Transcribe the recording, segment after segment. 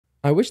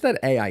I wish that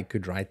AI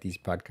could write these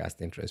podcast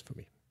intros for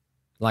me.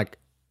 Like,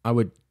 I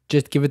would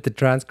just give it the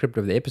transcript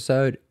of the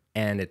episode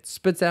and it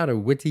spits out a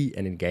witty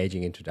and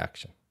engaging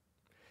introduction.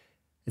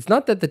 It's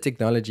not that the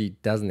technology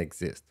doesn't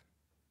exist.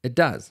 It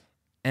does.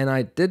 And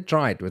I did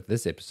try it with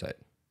this episode.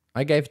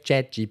 I gave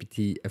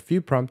ChatGPT a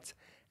few prompts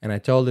and I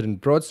told it in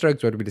broad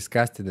strokes what we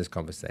discussed in this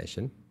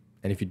conversation.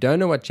 And if you don't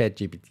know what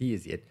ChatGPT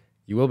is yet,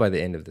 you will by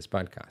the end of this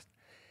podcast.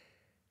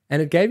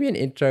 And it gave me an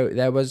intro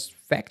that was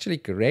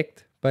factually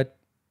correct, but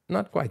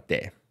not quite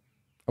there.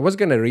 I was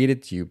going to read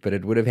it to you, but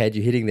it would have had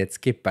you hitting that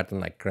skip button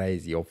like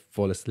crazy or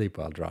fall asleep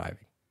while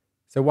driving.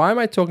 So why am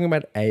I talking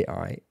about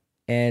AI?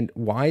 And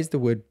why is the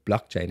word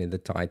blockchain in the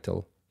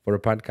title for a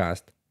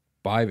podcast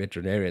by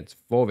veterinarians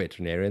for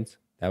veterinarians?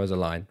 That was a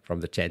line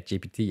from the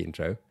ChatGPT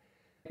intro.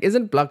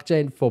 Isn't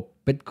blockchain for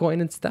Bitcoin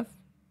and stuff?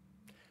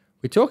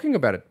 We're talking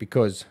about it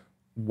because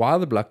while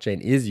the blockchain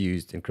is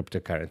used in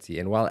cryptocurrency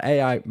and while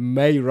AI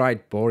may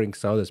write boring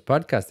soulless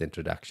podcast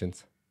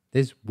introductions,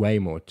 there's way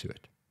more to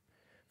it.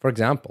 For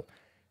example,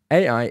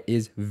 AI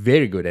is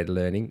very good at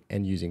learning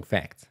and using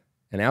facts,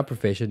 and our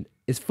profession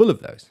is full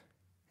of those.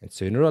 And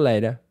sooner or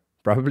later,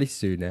 probably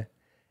sooner,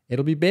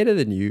 it'll be better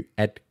than you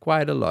at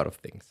quite a lot of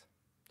things.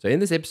 So in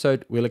this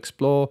episode, we'll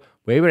explore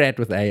where we're at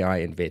with AI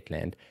in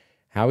Vetland,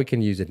 how we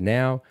can use it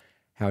now,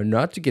 how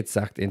not to get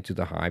sucked into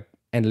the hype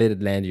and let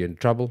it land you in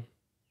trouble,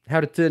 how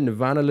to turn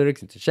Nirvana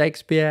lyrics into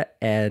Shakespeare,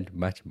 and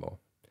much more.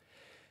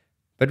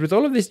 But with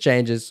all of these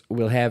changes,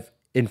 we'll have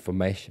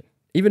information,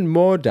 even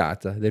more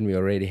data than we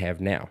already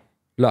have now.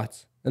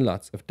 Lots and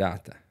lots of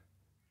data.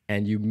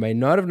 And you may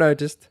not have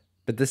noticed,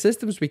 but the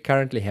systems we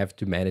currently have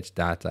to manage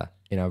data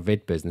in our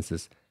vet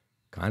businesses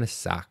kind of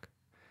suck.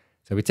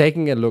 So we're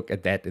taking a look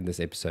at that in this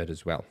episode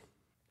as well.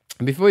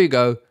 And before you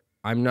go,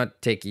 I'm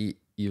not techie.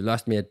 You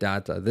lost me at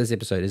data. This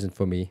episode isn't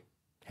for me.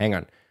 Hang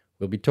on.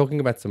 We'll be talking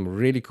about some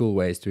really cool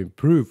ways to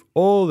improve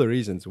all the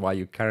reasons why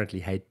you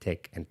currently hate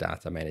tech and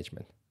data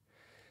management.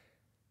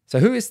 So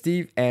who is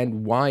Steve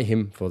and why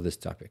him for this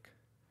topic?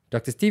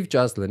 Dr. Steve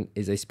Joslyn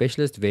is a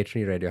specialist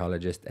veterinary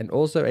radiologist and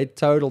also a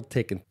total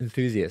tech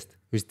enthusiast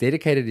who's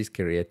dedicated his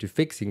career to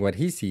fixing what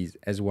he sees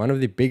as one of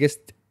the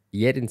biggest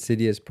yet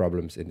insidious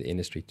problems in the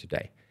industry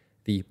today,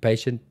 the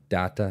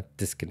patient-data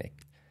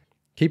disconnect.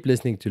 Keep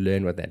listening to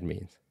learn what that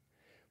means.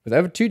 With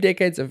over 2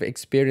 decades of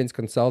experience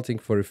consulting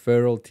for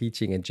referral,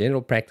 teaching, and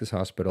general practice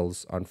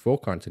hospitals on 4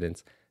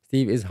 continents,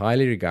 Steve is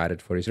highly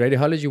regarded for his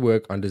radiology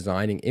work on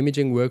designing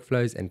imaging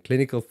workflows and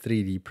clinical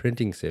 3D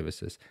printing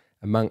services,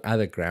 among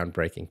other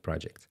groundbreaking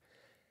projects.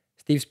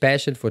 Steve's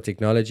passion for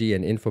technology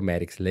and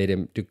informatics led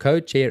him to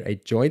co-chair a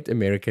joint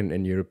American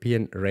and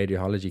European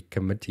Radiology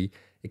committee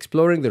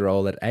exploring the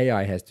role that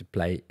AI has to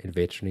play in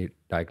veterinary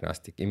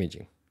diagnostic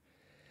imaging.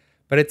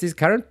 But it's his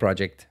current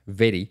project,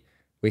 Vedi,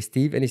 where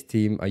Steve and his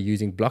team are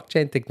using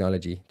blockchain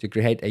technology to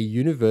create a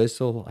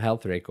universal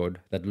health record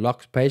that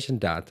locks patient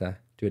data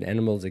to an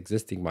animal's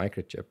existing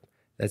microchip,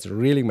 that's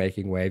really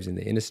making waves in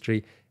the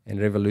industry and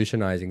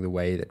revolutionizing the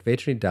way that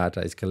veterinary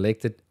data is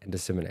collected and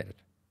disseminated.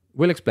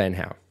 We'll explain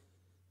how.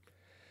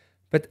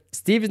 But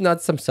Steve is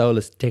not some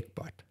soulless tech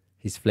bot.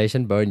 He's flesh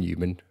and bone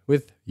human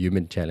with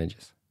human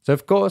challenges. So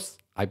of course,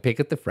 I pick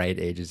at the frayed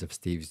edges of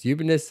Steve's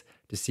humanness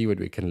to see what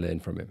we can learn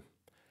from him.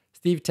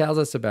 Steve tells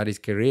us about his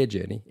career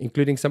journey,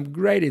 including some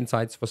great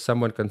insights for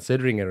someone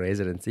considering a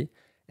residency,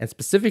 and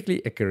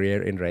specifically a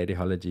career in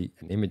radiology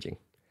and imaging.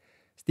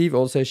 Steve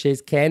also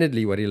shares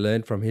candidly what he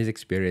learned from his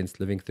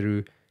experience living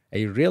through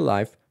a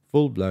real-life,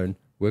 full-blown,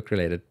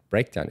 work-related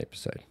breakdown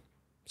episode.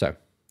 So,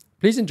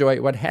 please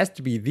enjoy what has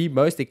to be the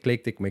most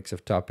eclectic mix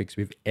of topics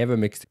we've ever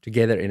mixed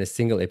together in a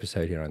single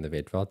episode here on the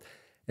Vet Vault,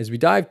 as we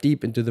dive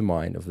deep into the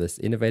mind of this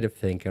innovative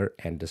thinker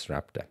and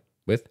disruptor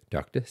with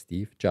Dr.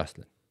 Steve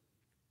Joslyn.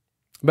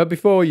 But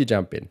before you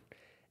jump in,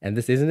 and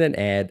this isn't an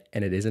ad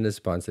and it isn't a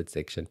sponsored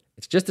section,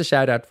 it's just a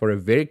shout out for a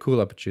very cool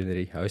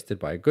opportunity hosted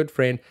by a good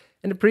friend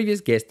and a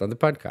previous guest on the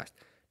podcast,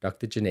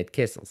 Dr. Jeanette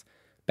Kessels,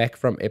 back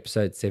from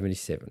episode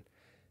 77.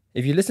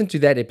 If you listen to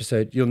that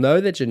episode, you'll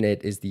know that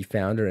Jeanette is the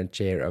founder and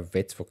chair of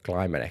Vets for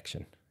Climate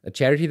Action, a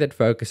charity that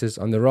focuses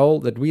on the role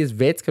that we as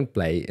vets can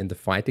play in the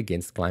fight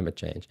against climate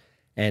change,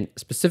 and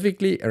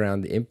specifically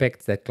around the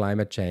impacts that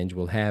climate change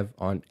will have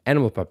on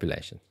animal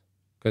populations.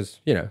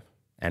 Because,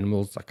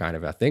 animals are kind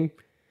of our thing.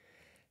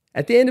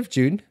 At the end of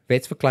June,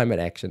 Vets for Climate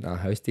Action are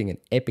hosting an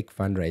epic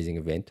fundraising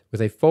event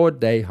with a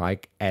 4-day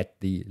hike at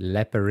the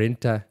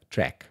Labyrinta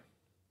track.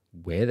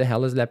 Where the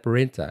hell is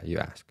Labyrinta, you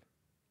ask?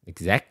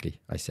 Exactly,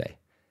 I say.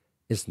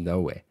 It's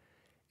nowhere.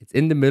 It's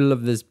in the middle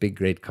of this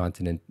big red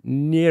continent,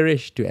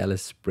 nearish to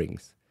Alice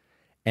Springs.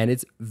 And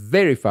it's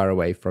very far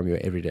away from your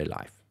everyday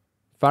life.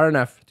 Far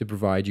enough to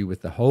provide you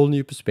with a whole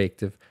new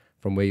perspective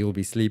from where you'll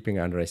be sleeping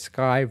under a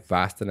sky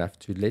vast enough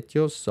to let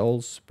your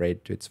soul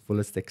spread to its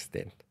fullest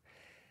extent.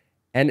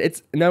 And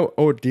it's no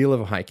ordeal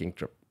of a hiking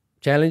trip.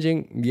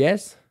 Challenging,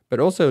 yes, but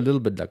also a little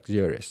bit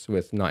luxurious,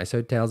 with nice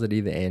hotels at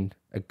either end,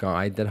 a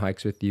guide that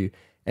hikes with you,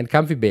 and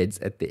comfy beds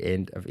at the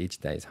end of each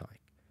day's hike.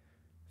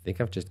 I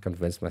think I've just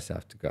convinced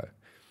myself to go.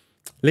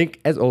 Link,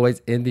 as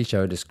always, in the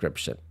show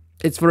description.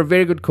 It's for a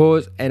very good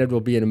cause and it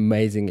will be an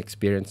amazing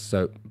experience.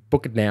 So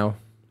book it now.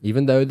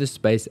 Even though the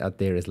space out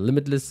there is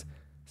limitless,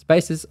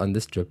 spaces on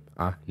this trip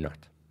are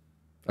not.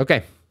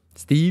 Okay,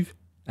 Steve,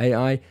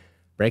 AI,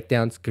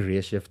 breakdowns,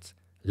 career shifts.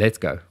 Let's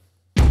go.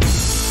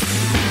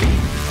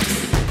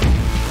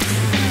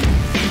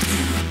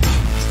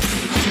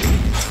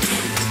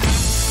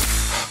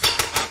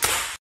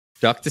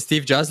 Dr.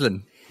 Steve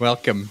Joslyn,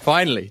 welcome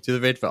finally to the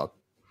Vet Vault.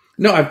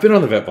 No, I've been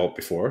on the Vet Vault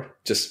before,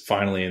 just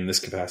finally in this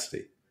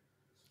capacity.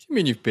 What do you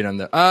mean you've been on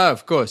the...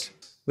 of course.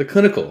 The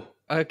clinical.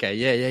 Okay,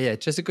 yeah.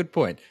 Just a good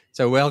point.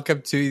 So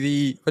welcome to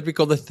the what we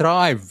call the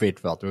Thrive Vet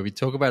Vault, where we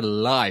talk about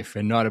life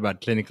and not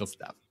about clinical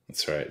stuff.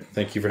 That's right.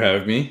 Thank you for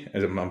having me.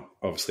 I'm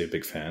obviously a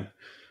big fan.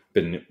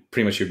 Been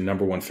pretty much your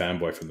number one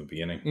fanboy from the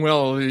beginning.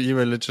 Well, we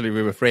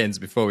were friends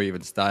before we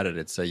even started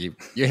it, so you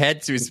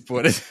had to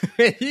support it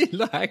whether you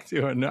liked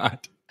it or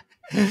not.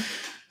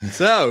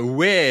 So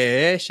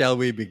where shall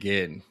we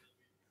begin?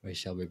 Do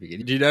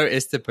you know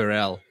Esther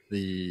Perel,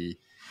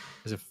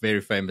 is a very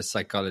famous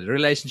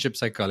relationship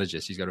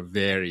psychologist? She's got a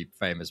very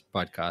famous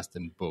podcast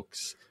and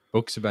books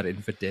about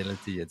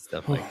infidelity and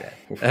stuff like that.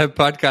 Her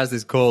podcast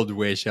is called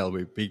Where Shall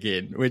We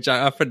Begin? Which I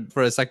often,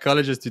 for a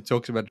psychologist who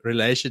talks about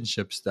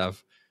relationship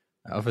stuff,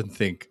 I often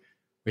think,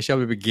 where shall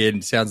we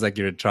begin? Sounds like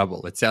you're in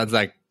trouble. It sounds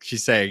like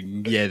she's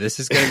saying, yeah, this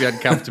is going to be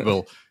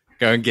uncomfortable.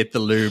 Go and get the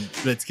lube.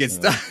 Let's get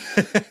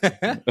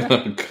started.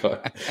 Oh,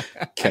 God.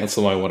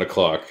 Cancel my 1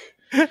 o'clock.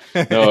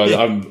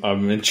 No,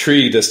 I'm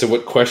intrigued as to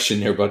what question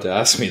you're about to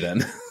ask me then.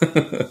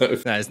 No,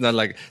 it's not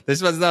like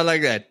this one's not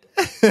like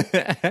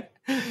that.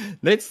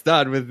 Let's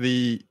start with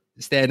the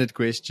standard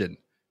question,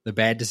 the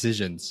bad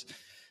decisions.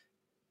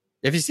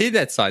 If you see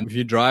that sign, if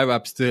you drive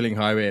up Stirling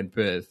Highway in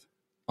Perth,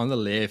 on the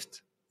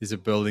left is a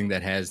building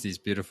that has these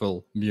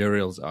beautiful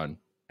murals on.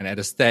 And at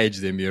a stage,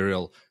 their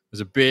mural was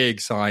a big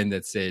sign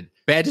that said,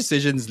 bad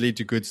decisions lead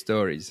to good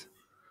stories.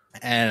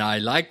 And I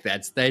like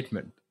that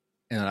statement.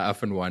 And I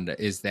often wonder,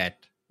 is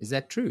that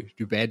true?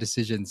 Do bad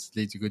decisions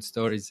lead to good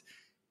stories?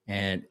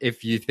 And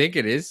if you think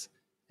it is,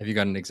 have you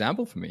got an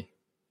example for me?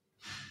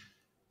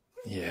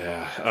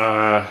 Yeah,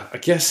 I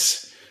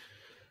guess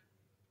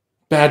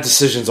bad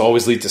decisions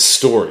always lead to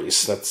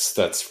stories.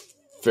 That's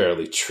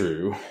fairly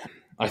true.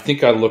 I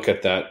think I look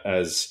at that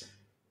as,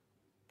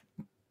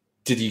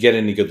 did you get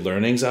any good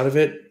learnings out of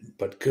it?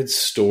 But good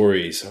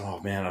stories. Oh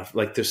man,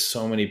 there's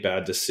so many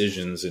bad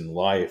decisions in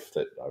life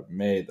that I've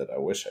made that I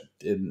wish I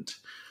didn't.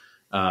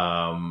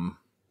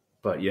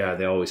 But yeah,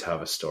 they always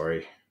have a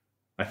story.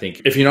 I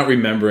think if you're not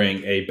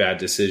remembering a bad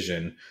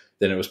decision,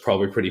 then it was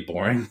probably pretty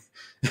boring.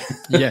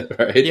 Yeah.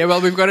 Right? Yeah.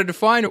 Well, we've got to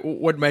define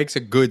what makes a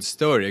good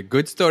story. A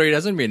good story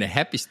doesn't mean a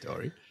happy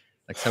story.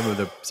 Like some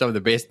of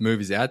the best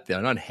movies out there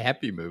are not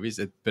happy movies,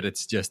 but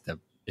it's just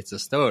it's a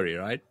story,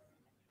 right?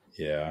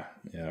 Yeah,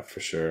 for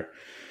sure.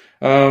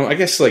 I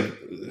guess a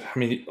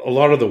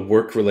lot of the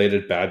work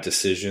related bad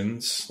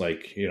decisions,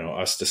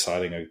 us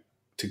deciding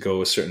to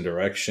go a certain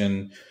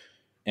direction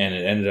and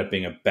it ended up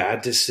being a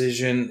bad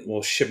decision.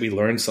 Well, shit, we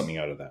learned something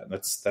out of that.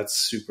 That's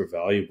super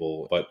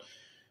valuable. But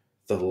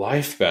the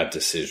life bad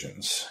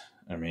decisions,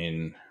 I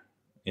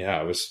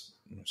was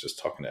just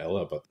talking to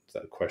Ella about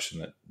that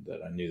question that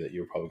I knew that you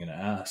were probably going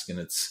to ask. And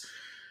it's,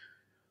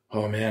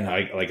 oh man,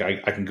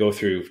 I can go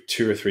through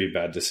 2 or 3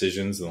 bad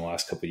decisions in the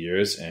last couple of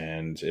years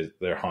and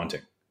they're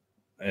haunting.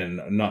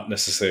 And I'm not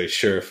necessarily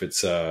sure if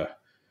it's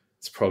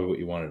probably what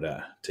you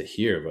wanted to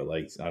hear, but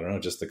I don't know,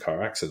 just the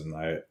car accident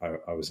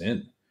I was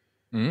in.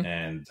 Mm-hmm.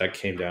 And that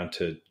came down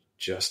to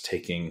just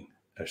taking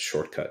a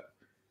shortcut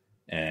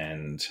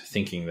and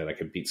thinking that I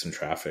could beat some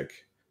traffic.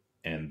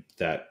 And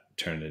that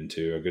turned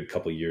into a good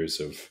couple of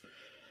years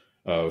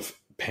of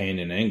pain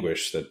and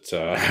anguish that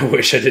I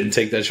wish I didn't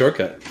take that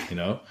shortcut,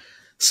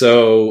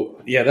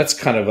 So yeah, that's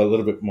kind of a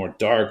little bit more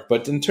dark.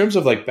 But in terms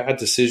of bad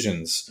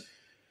decisions,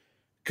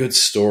 good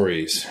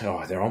stories,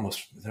 they're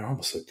almost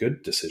a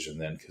good decision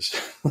then, because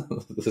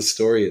the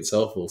story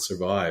itself will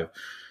survive.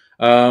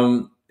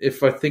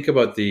 If I think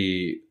about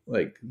the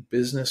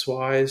business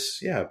wise,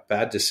 yeah,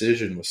 bad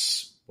decision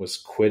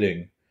was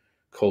quitting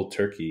cold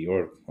turkey,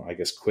 or I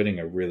guess quitting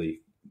a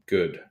really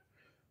good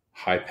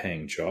high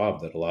paying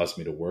job that allows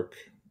me to work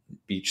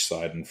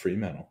beachside in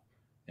Fremantle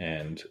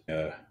and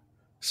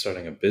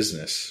starting a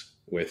business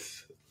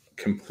with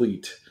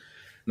complete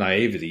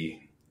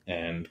naivety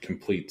and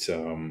complete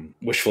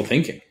wishful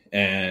thinking.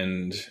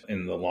 And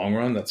in the long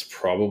run, that's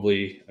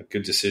probably a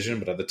good decision.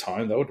 But at the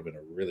time, that would have been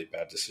a really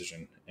bad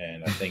decision.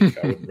 And I think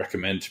I wouldn't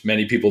recommend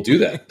many people do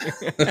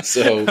that.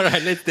 So, all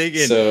right, let's dig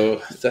in.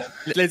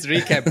 Let's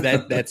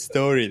recap that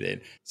story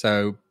then.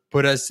 So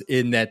put us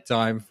in that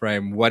time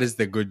frame. What is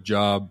the good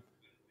job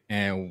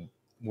and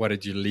what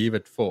did you leave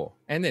it for?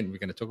 And then we're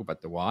going to talk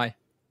about the why.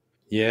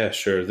 Yeah,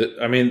 sure.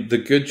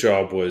 The good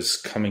job was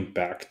coming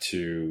back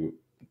to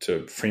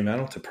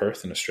Fremantle, to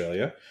Perth in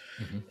Australia,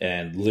 mm-hmm.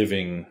 and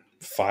living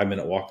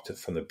 5-minute walk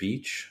from the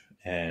beach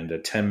and a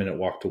 10-minute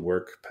walk to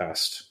work,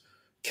 past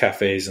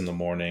cafes in the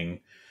morning,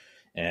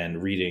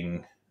 and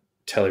reading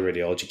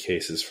teleradiology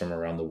cases from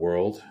around the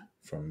world,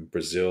 from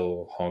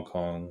Brazil, Hong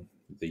Kong,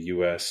 the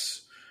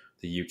US,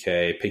 the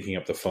UK, picking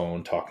up the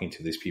phone, talking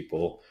to these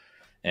people,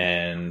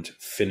 and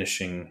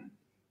finishing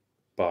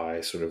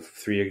by sort of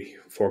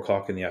 3-4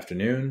 o'clock in the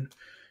afternoon,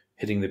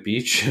 hitting the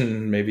beach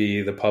and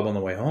maybe the pub on the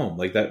way home.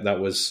 Like that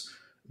was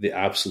the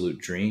absolute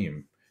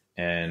dream.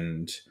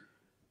 And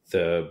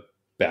the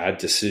bad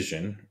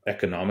decision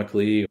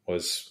economically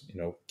was,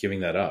 giving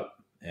that up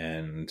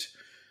and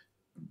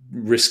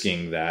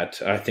risking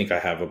that. I think I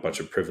have a bunch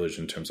of privilege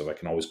in terms of I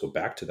can always go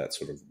back to that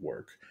sort of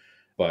work,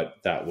 but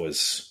that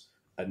was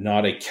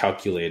not a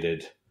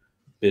calculated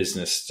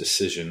business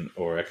decision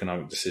or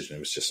economic decision. It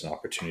was just an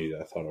opportunity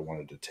that I thought I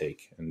wanted to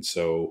take. And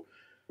so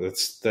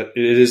it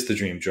is the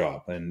dream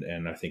job.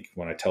 And I think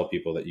when I tell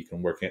people that you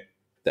can work at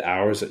the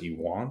hours that you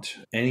want,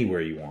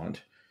 anywhere you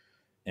want,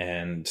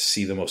 and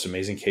see the most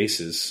amazing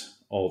cases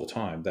all the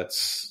time,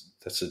 that's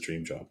a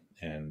dream job.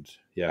 And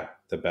yeah,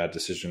 the bad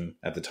decision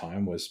at the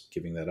time was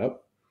giving that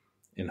up.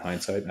 In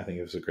hindsight, I think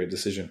it was a great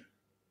decision.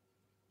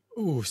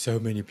 Oh, so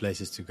many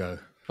places to go.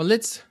 Well,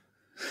 let's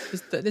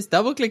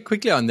double click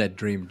quickly on that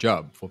dream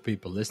job for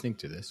people listening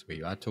to this.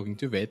 We are talking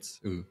to vets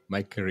who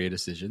make career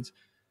decisions.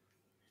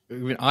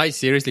 I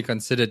seriously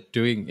considered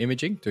doing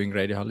imaging, doing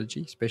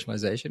radiology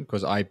specialization,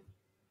 because I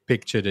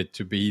pictured it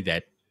to be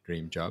that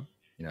dream job.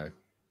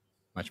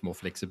 Much more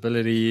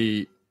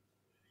flexibility,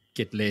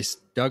 get less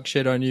dog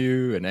shit on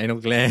you, an anal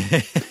gland.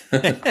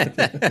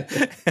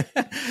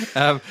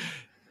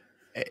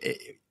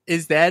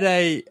 Is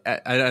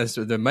that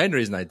so the main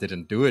reason I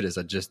didn't do it is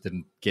I just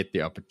didn't get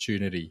the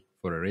opportunity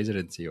for a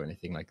residency or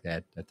anything like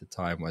that at the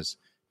time. Was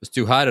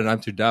too hard and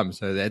I'm too dumb,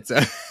 so that's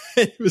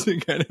it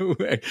wasn't going to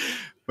work.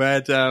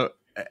 But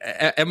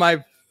am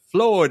I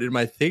flawed in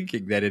my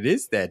thinking that it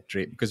is that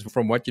dream? Because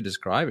from what you're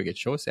describing, it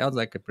sure sounds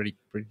like a pretty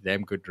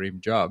damn good dream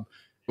job.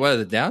 What are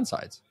the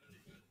downsides?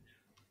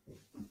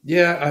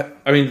 Yeah,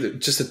 I mean,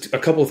 just a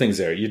couple of things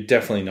there. You're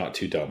definitely not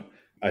too dumb.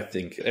 I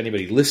think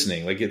anybody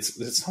listening, like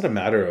it's not a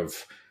matter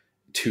of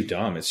too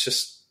dumb. It's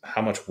just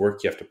how much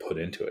work you have to put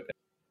into it.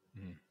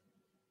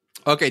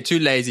 Okay, too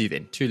lazy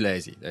then. Too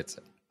lazy. That's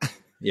it.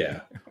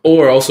 Yeah.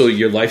 Or also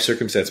your life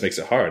circumstance makes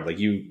it hard. Like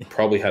you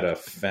probably had a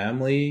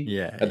family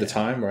at the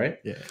time, right?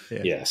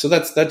 Yeah. So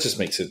that just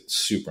makes it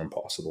super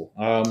impossible.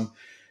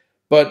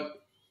 But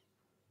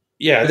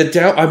yeah,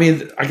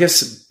 I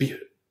guess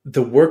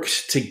the work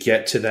to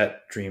get to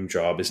that dream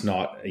job is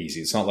not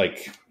easy. It's not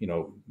like,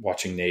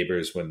 watching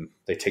Neighbors when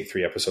they take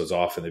 3 episodes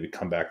off and they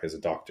come back as a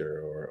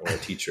doctor or a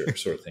teacher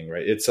sort of thing,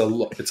 right? It's a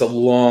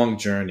long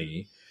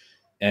journey,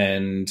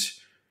 and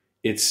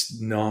it's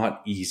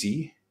not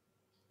easy.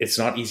 It's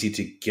not easy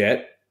to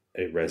get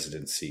a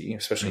residency,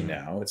 especially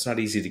now. It's not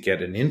easy to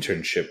get an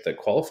internship that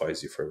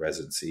qualifies you for a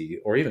residency,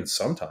 or even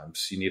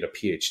sometimes you need a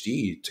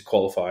PhD to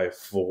qualify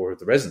for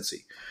the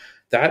residency.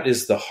 That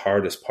is the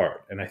hardest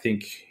part. And I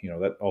think,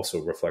 that also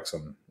reflects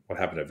on what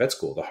happened at vet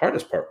school. The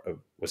hardest part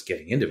was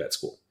getting into vet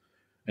school.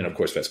 And of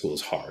course, vet school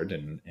is hard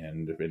and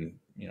it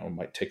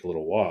might take a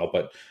little while,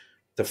 but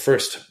the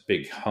first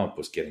big hump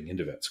was getting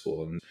into vet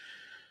school. And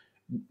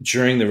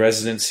during the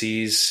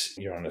residencies,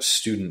 you're on a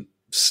student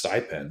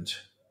stipend.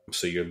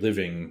 So you're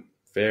living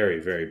very,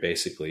 very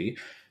basically.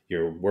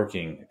 You're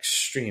working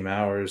extreme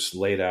hours,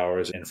 late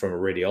hours. And from a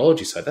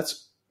radiology side,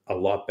 that's a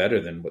lot better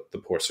than what the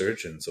poor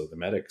surgeons or the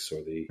medics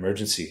or the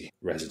emergency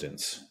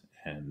residents.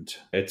 And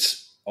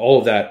it's all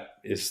of that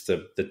is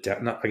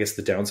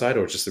the downside,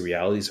 or just the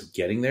realities of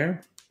getting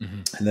there.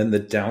 Mm-hmm. And then the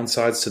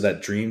downsides to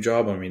that dream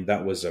job. I mean,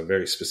 that was a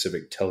very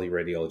specific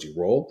teleradiology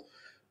role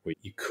where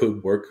you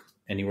could work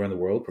anywhere in the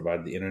world,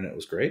 provided the internet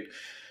was great.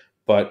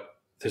 But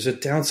there's a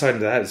downside to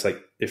that. It's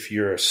like, if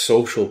you're a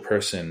social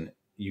person,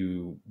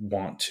 you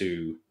want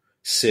to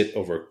sit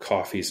over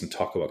coffees and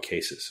talk about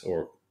cases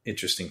or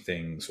interesting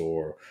things,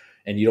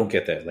 and you don't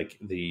get that. Like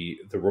the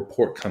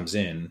report comes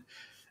in,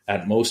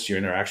 at most your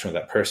interaction with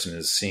that person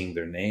is seeing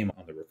their name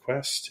on the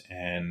request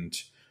and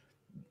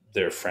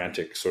their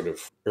frantic sort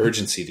of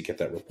urgency to get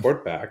that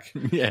report back.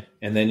 Yeah.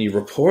 And then you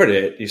report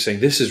it, you're saying,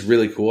 this is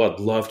really cool, I'd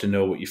love to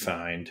know what you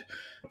find,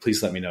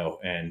 please let me know.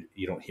 And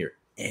you don't hear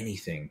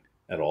anything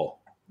at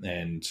all.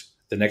 And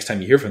the next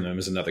time you hear from them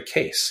is another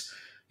case.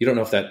 You don't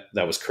know if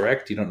that was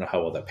correct. You don't know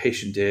how well that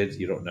patient did.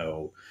 You don't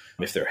know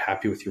if they're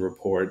happy with your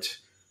report.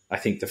 I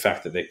think the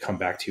fact that they come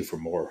back to you for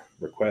more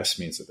requests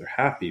means that they're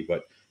happy,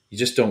 but you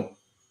just don't,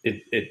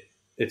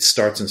 it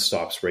starts and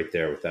stops right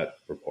there with that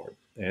report.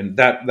 And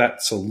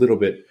that's a little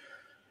bit,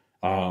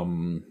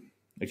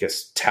 I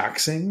guess,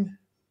 taxing.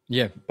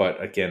 Yeah.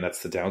 But again,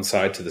 that's the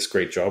downside to this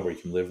great job where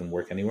you can live and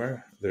work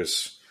anywhere.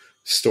 There's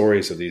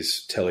stories of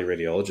these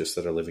teleradiologists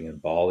that are living in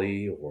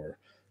Bali or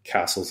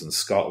castles in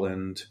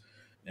Scotland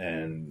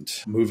and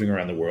moving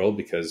around the world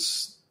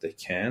because they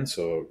can.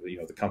 So,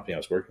 the company I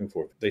was working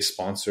for, they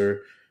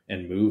sponsor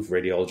and move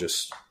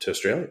radiologists to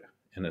Australia.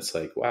 And it's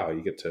like, wow,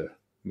 you get to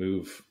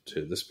move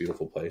to this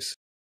beautiful place.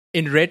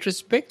 In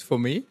retrospect, for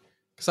me,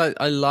 because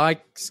I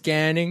like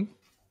scanning,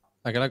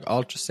 like I like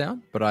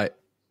ultrasound, but I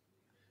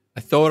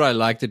thought I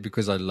liked it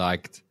because I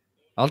liked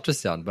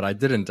ultrasound, but I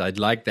didn't. I'd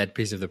like that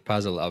piece of the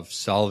puzzle of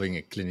solving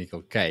a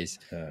clinical case.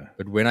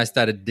 But when I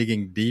started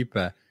digging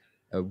deeper,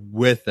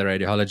 with the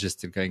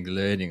radiologist and going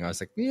learning, I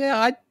was like,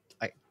 yeah,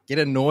 I get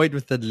annoyed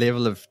with the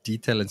level of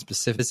detail and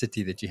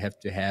specificity that you have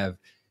to have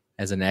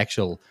as an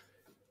actual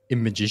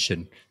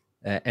imagician.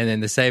 And then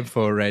the same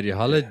for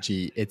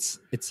radiology.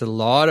 It's a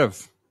lot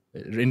of,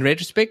 in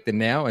retrospect, and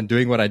now, and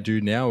doing what I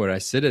do now, where I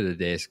sit at a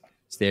desk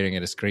staring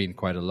at a screen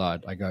quite a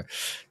lot, I go,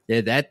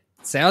 yeah, that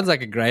sounds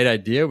like a great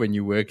idea when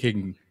you're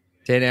working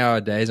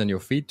 10-hour days on your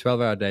feet,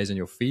 12-hour days on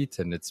your feet,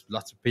 and it's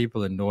lots of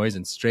people and noise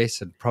and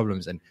stress and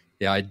problems. And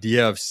the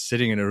idea of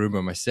sitting in a room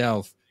by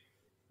myself,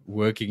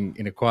 working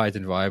in a quiet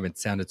environment,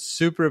 sounded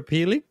super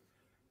appealing.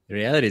 The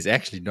reality is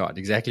actually not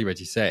exactly what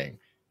you're saying.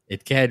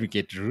 It can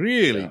get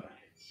really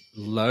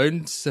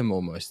lonesome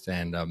almost,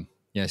 and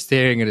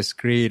staring at a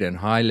screen and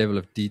high level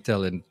of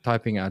detail and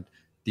typing out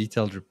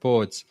detailed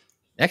reports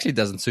actually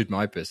doesn't suit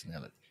my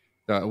personality.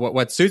 So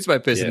what suits my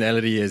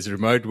personality is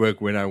remote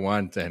work when I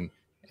want and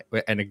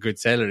a good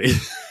salary.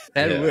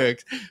 That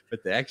works,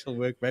 but the actual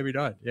work maybe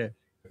not. Yeah,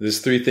 there's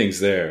three things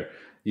there.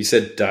 You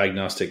said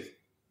diagnostic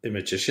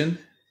imagician.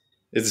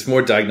 It's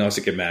more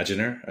diagnostic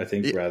imaginer, I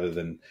think, rather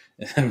than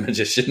a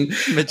magician.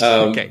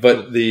 Okay,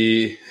 but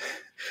cool.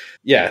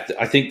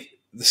 I think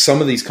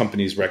some of these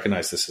companies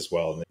recognize this as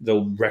well.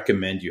 They'll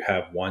recommend you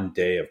have 1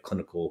 day of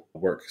clinical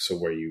work. So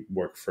where you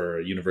work for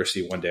a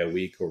university 1 day a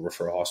week or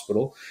refer a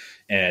hospital.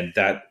 And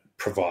that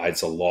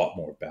provides a lot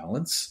more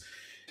balance.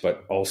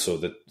 But also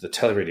the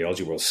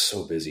teleradiology world is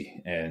so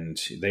busy, and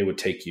they would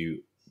take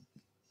you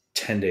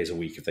 10 days a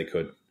week if they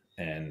could.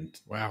 And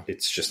wow,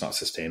 it's just not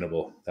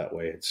sustainable that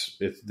way. It's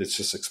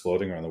just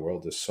exploding around the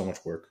world. There's so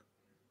much work.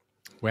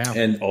 Wow.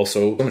 And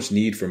also so much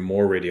need for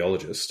more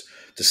radiologists,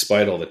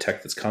 despite all the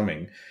tech that's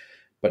coming,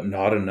 but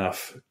not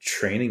enough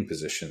training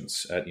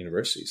positions at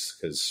universities,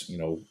 because,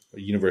 a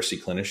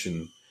university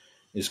clinician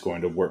is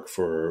going to work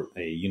for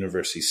a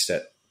university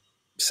set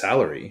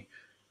salary,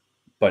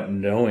 but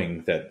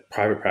knowing that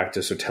private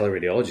practice or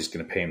teleradiology is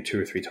going to pay him 2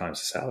 or 3 times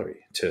the salary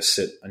to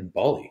sit in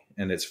Bali.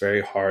 And it's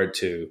very hard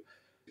to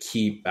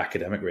keep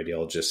academic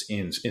radiologists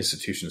in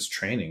institutions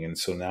training. And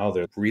so now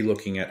they're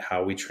relooking at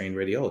how we train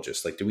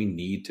radiologists. Like, do we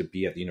need to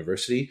be at the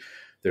university?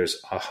 There's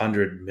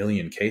 100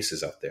 million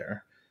cases out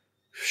there.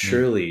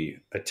 Surely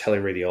a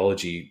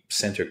teleradiology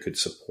center could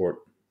support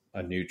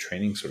a new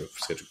training sort of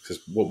schedule.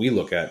 Because what we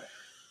look at,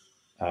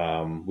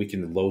 we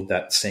can load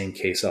that same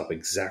case up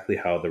exactly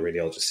how the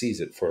radiologist sees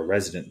it for a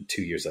resident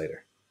 2 years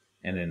later.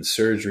 And in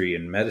surgery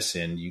and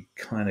medicine, you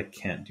kind of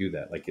can't do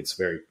that. Like, it's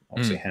very,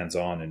 obviously,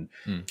 hands-on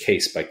and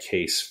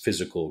case-by-case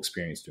physical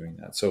experience doing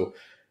that. So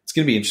it's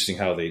going to be interesting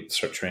how they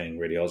start training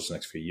radiologists the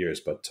next few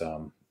years. But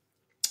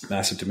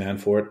massive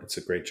demand for it. It's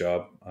a great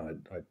job.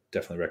 I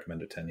definitely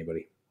recommend it to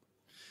anybody.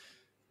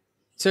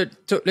 So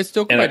let's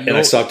talk about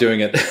I stopped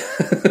doing it.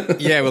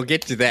 Yeah, we'll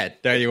get to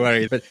that. Don't you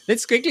worry. But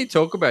let's quickly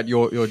talk about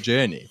your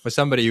journey. For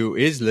somebody who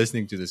is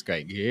listening to this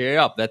going,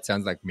 yeah, that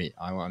sounds like me.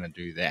 I want to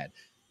do that.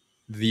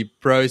 The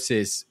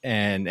process,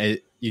 and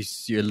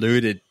you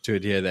alluded to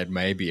it here, that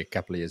maybe a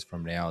couple of years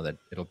from now that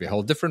it'll be a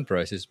whole different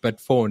process. But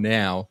for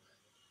now,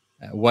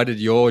 what did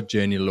your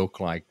journey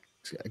look like?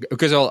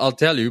 Because I'll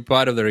tell you,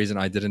 part of the reason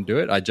I didn't do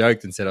it, I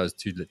joked and said I was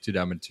too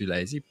dumb and too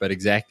lazy. But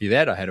exactly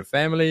that. I had a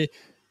family.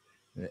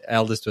 The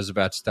eldest was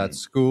about to start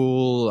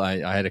school. I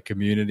had a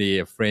community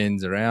of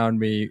friends around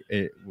me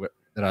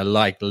that I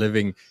liked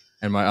living,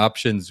 and my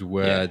options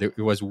were there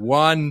was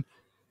one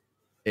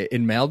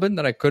in Melbourne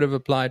that I could have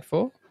applied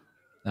for.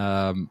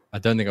 I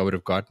don't think I would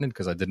have gotten it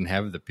because I didn't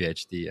have the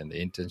PhD and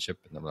the internship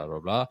and the blah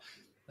blah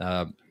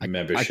blah.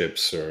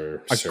 Memberships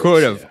I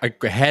could have. Yeah.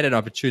 I had an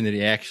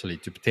opportunity actually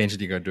to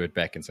potentially go do it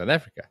back in South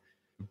Africa,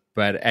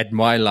 but at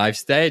my life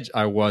stage,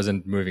 I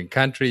wasn't moving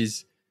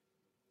countries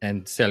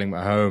and selling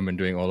my home and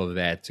doing all of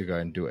that to go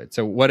and do it.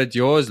 So what did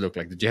yours look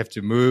like? Did you have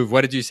to move?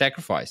 What did you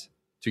sacrifice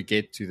to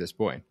get to this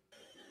point?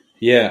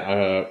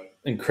 Yeah,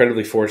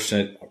 incredibly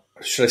fortunate.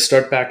 Should I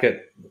start back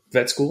at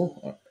vet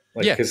school?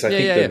 Because I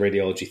think the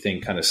radiology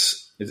thing kind of,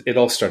 it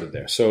all started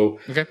there. So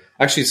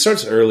actually it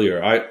starts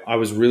earlier. I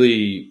was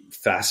really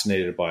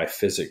fascinated by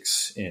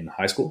physics in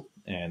high school.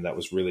 And that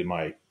was really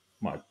my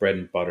bread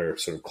and butter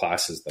sort of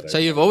classes that So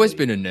you've always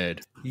been a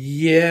nerd.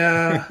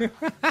 Yeah.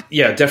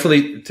 Yeah,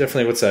 definitely.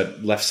 What's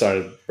that left side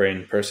of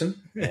brain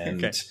person?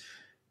 And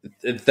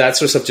that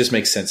sort of stuff just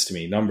makes sense to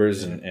me.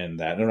 Numbers and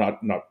that. I'm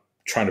not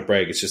trying to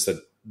brag. It's just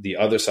that the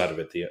other side of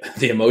it,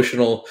 the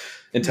emotional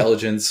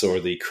intelligence or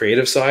the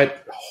creative side,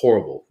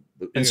 horrible.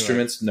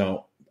 Instruments,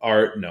 no.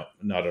 Art, no,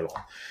 not at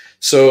all.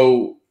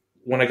 So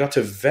when I got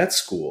to vet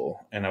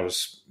school, and I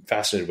was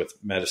fascinated with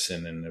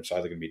medicine, and it was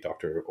either going to be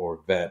doctor or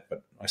vet,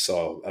 but I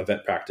saw a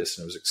vet practice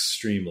and it was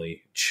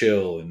extremely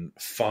chill and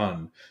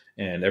fun.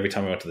 And every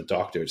time I went to the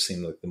doctor, it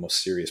seemed like the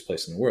most serious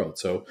place in the world.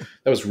 So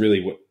that was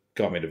really what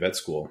got me to vet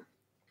school.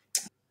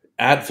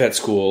 At vet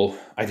school,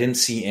 I didn't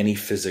see any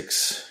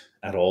physics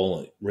at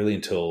all, really,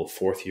 until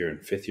 4th year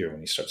and 5th year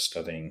when you start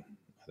studying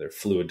either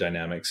fluid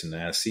dynamics and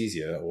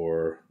anesthesia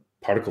or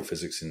particle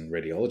physics in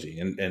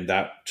radiology. And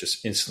that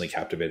just instantly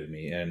captivated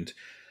me. And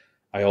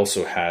I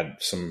also had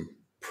some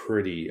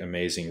pretty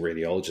amazing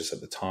radiologists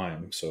at the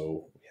time.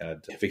 So we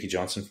had Vicky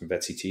Johnson from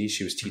VetCT.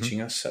 She was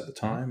teaching us at the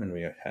time. And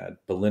we had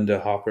Belinda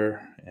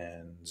Hopper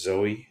and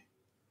Zoe.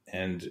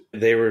 And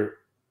they were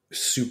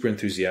super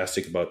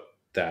enthusiastic about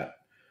that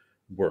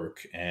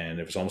work. And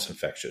it was almost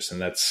infectious.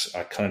 And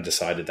I kind of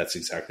decided that's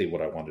exactly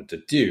what I wanted to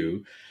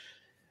do.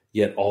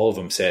 Yet all of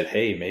them said,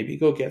 hey, maybe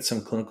go get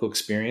some clinical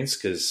experience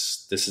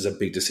because this is a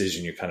big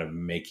decision you're kind of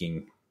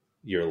making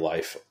your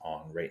life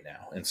on right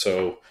now. And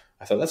so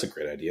I thought that's a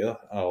great idea.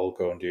 I'll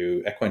go and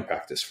do equine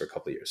practice for a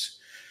couple of years.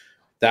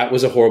 That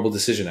was a horrible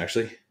decision,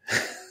 actually.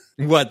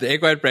 What, the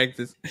equine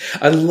practice?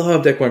 I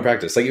loved equine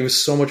practice. Like, it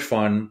was so much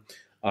fun.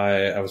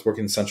 I was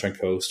working in Sunshine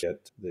Coast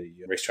at the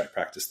racetrack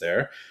practice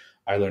there.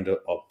 I learned a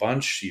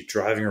bunch. You're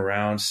driving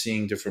around,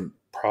 seeing different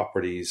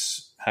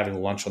properties,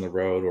 having lunch on the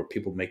road, or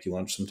people make you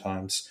lunch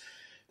sometimes.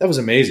 That was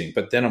amazing.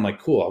 But then I'm like,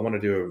 cool, I want to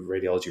do a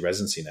radiology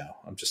residency now.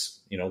 I'm just,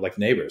 like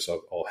neighbors.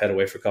 I'll head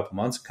away for a couple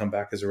months and come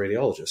back as a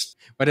radiologist.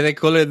 What do they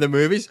call it in the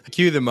movies?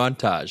 Cue the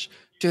montage.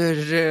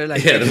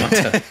 Like, yeah, the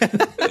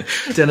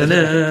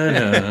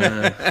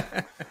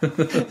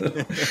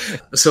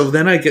montage. So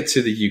then I get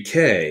to the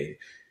UK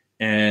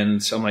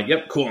and I'm like,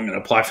 yep, cool. I'm going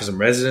to apply for some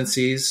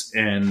residencies.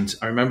 And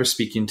I remember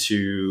speaking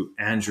to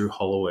Andrew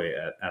Holloway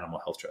at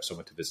Animal Health Trust. I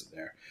went to visit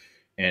there.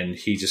 And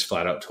he just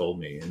flat out told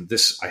me, and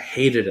this I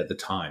hated at the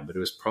time, but it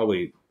was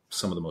probably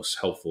some of the most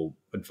helpful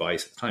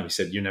advice at the time. He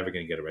said, you're never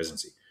going to get a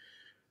residency.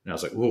 And I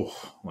was like, whoa,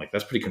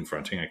 that's pretty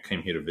confronting. I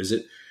came here to visit.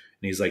 And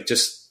he's like,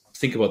 just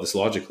think about this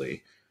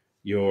logically.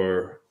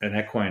 You're an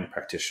equine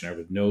practitioner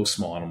with no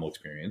small animal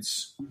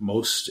experience.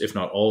 Most, if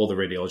not all, the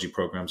radiology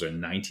programs are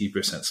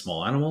 90%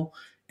 small animal.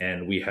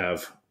 And we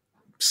have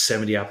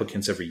 70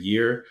 applicants every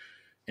year.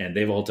 And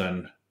they've all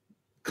done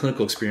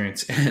clinical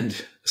experience and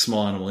a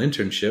small animal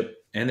internship.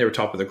 And they were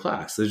top of their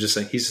class. They're just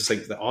like, he's just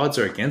like, the odds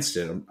are against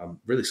it. I'm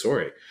really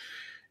sorry.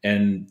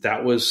 And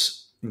that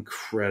was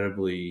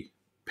incredibly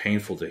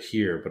painful to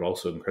hear, but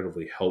also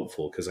incredibly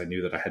helpful because I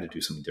knew that I had to do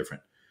something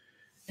different.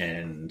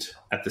 And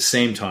at the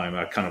same time,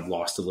 I kind of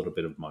lost a little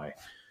bit of my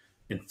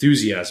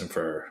enthusiasm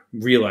for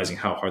realizing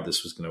how hard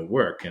this was going to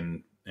work.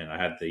 And I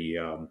had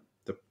the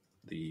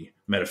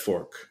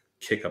metaphoric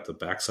kick up the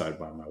backside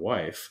by my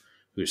wife,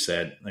 who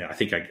said, I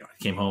think I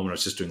came home and I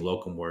was just doing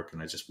locum work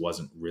and I just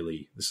wasn't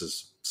really, this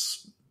is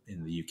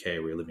in the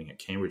UK, we were living at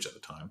Cambridge at the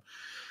time.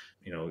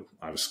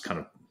 I was kind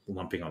of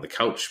lumping on the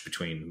couch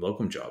between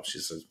locum jobs. She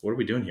says, what are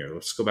we doing here?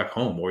 Let's go back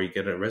home or you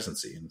get a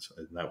residency. And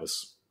that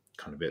was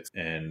kind of it.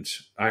 And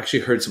I actually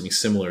heard something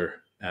similar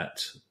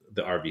at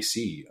the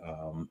RVC.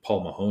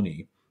 Paul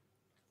Mahoney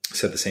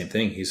said the same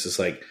thing. He's just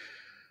like,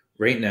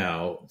 right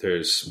now,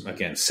 there's,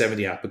 again,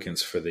 70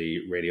 applicants for the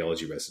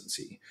radiology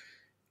residency.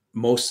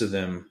 Most of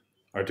them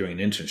are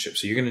doing an internship.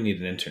 So you're going to need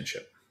an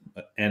internship.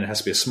 And it has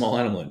to be a small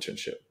animal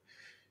internship.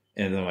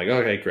 And I'm like,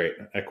 okay, great.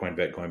 Equine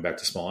vet going back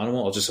to small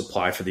animal. I'll just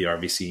apply for the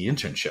RVC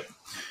internship.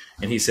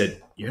 And he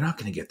said, you're not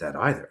going to get that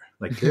either.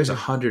 Like, there's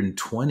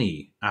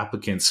 120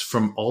 applicants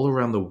from all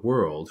around the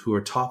world who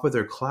are top of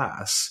their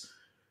class.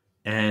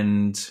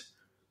 And,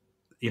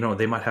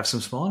 they might have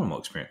some small animal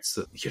experience.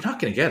 So you're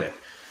not going to get it.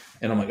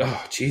 And I'm like,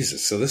 oh,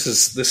 Jesus. So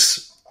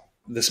this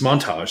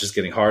montage is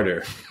getting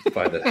harder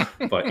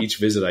by each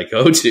visit I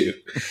go to.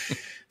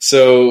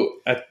 So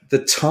at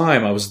the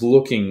time I was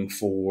looking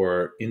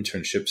for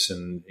internships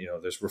and,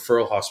 there's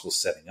referral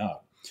hospitals setting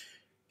up.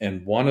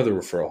 And one of the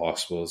referral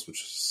hospitals,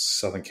 which was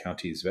Southern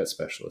Counties Vet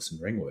Specialist in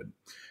Ringwood,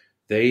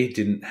 they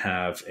didn't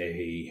have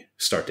a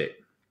start date.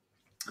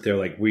 They're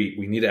like, we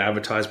need to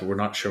advertise, but we're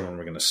not sure when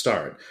we're going to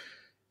start.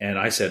 And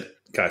I said,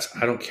 guys,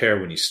 I don't care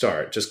when you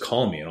start. Just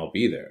call me and I'll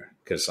be there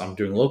because I'm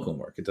doing locum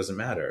work. It doesn't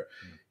matter.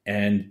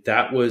 And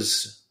that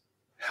was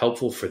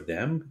helpful for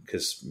them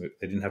because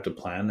they didn't have to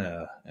plan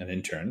an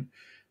intern,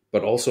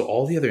 but also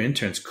all the other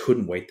interns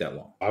couldn't wait that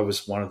long. I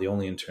was one of the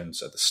only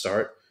interns at the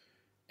start,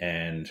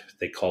 and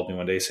they called me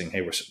one day saying,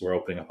 hey, we're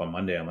opening up on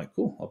Monday. I'm like,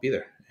 cool, I'll be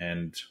there.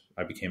 And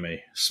I became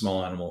a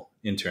small animal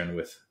intern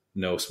with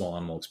no small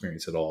animal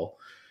experience at all.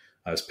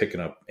 I was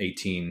picking up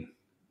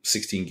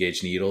 16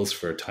 gauge needles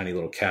for a tiny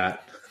little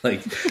cat.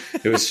 Like,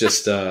 it was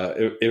just,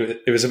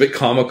 it was a bit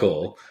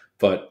comical,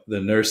 but the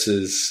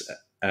nurses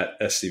at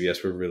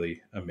SCVS were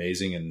really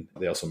amazing, and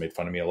they also made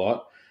fun of me a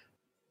lot.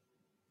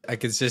 I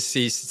can just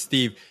see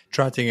Steve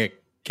trotting a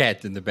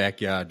cat in the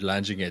backyard,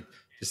 lunging it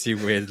to see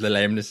where the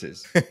lameness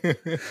is.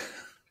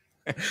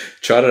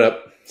 Trot it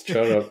up.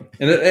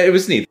 And it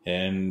was neat.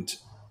 And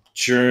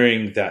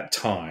during that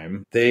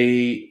time,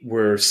 they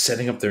were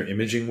setting up their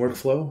imaging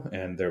workflow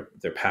and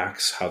their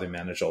packs, how they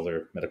manage all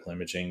their medical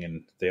imaging.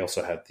 And they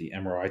also had the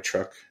MRI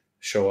truck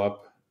show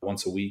up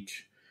once a week.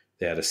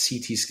 They had a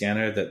CT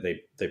scanner that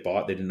they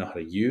bought. They didn't know how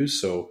to use.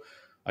 So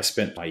I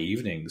spent my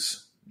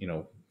evenings,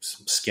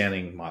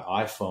 scanning my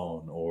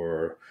iPhone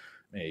or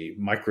a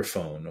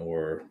microphone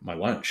or my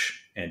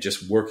lunch and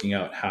just working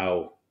out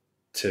how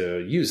to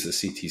use the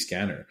CT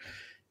scanner.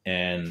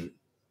 And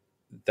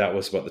that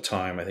was about the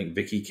time I think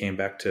Vicky came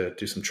back to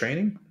do some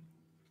training,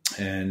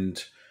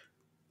 and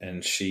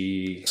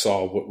she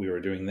saw what we were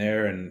doing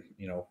there. And,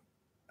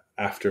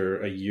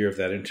 after a year of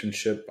that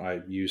internship,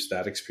 I used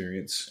that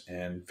experience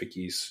and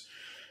Vicky's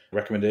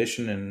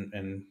recommendation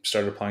and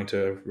started applying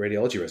to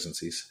radiology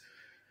residencies.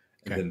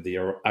 Okay. And then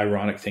the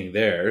ironic thing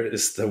there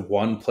is the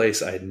one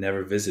place I had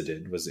never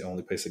visited was the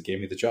only place that gave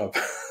me the job.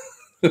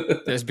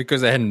 That's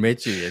because I hadn't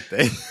met you yet.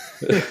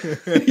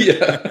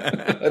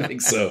 Yeah, I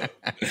think so.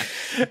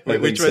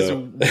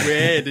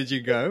 Where did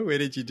you go? Where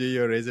did you do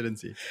your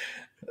residency?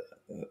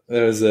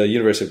 That was the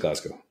University of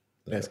Glasgow.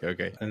 Glasgow,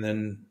 okay. And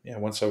then,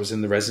 once I was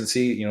in the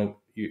residency,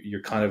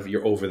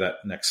 you're over that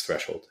next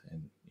threshold,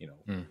 and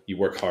you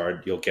work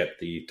hard, you'll get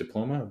the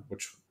diploma,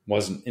 which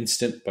wasn't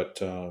instant, but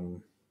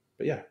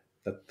yeah,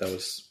 that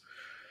was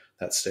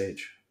that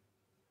stage.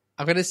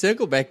 I'm going to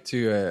circle back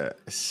to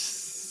a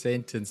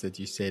sentence that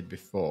you said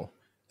before.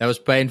 That was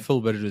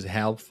painful, but it was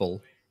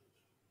helpful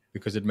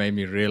because it made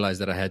me realize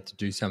that I had to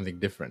do something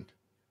different.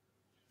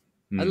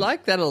 I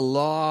like that a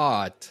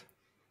lot.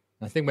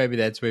 I think maybe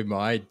that's where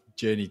my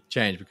journey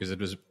changed, because it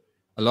was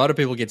a lot of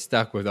people get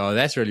stuck with, oh,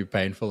 that's really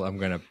painful. I'm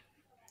going to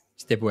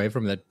step away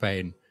from that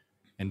pain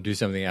and do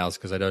something else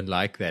because I don't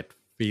like that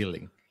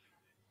feeling.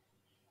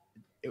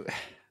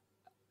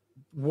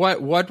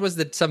 What was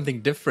that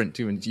something different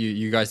to when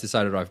you guys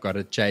decided, oh, I've got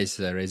to chase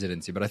a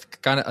residency? But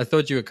I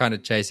thought you were kind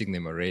of chasing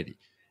them already.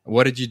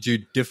 What did you do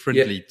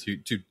differently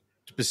to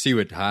pursue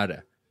it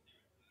harder?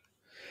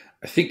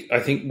 I think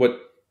what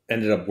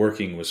ended up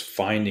working was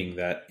finding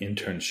that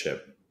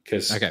internship,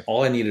 because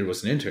all I needed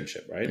was an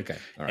internship, right? Okay,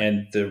 all right.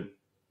 And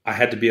I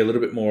had to be a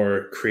little bit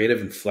more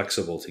creative and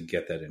flexible to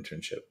get that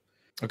internship.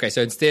 Okay,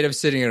 so instead of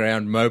sitting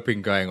around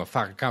moping, going, oh,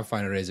 fuck, I can't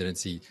find a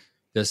residency,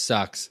 this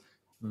sucks,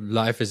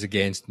 life is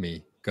against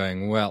me,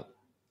 going, well,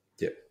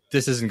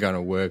 this isn't going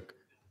to work.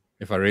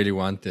 If I really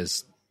want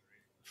this,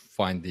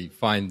 find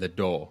the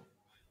door.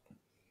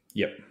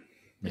 Yep,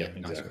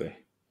 exactly.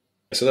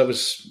 So that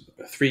was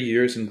 3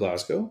 years in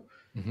Glasgow,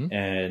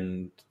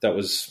 and that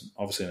was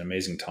obviously an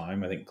amazing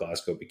time. I think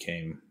Glasgow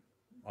became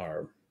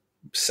our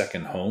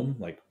second home.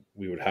 Like,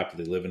 we would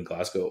happily live in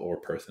Glasgow or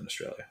Perth in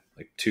Australia,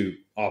 like two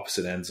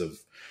opposite ends of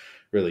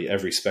really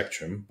every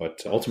spectrum.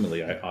 But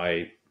ultimately,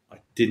 I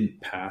didn't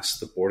pass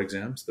the board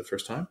exams the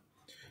first time,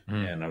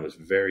 and I was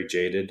very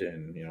jaded.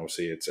 And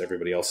see, it's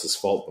everybody else's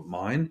fault but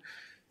mine.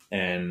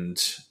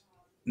 And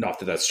not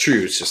that that's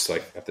true. It's just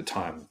like at the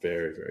time,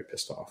 very, very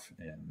pissed off.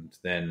 And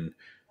then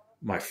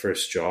my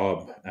first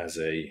job as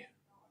a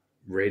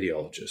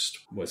radiologist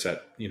was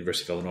at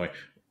University of Illinois.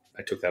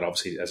 I took that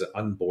obviously as an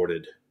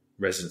unboarded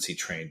residency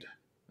trained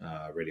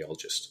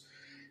radiologist.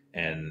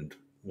 And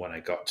when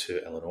I got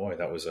to Illinois,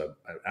 that was an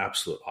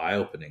absolute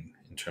eye-opening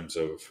in terms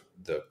of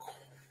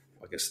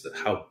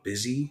how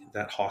busy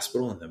that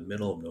hospital in the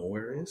middle of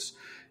nowhere is,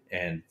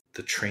 and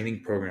the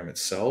training program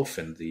itself,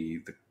 and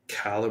the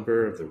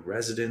caliber of the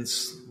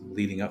residents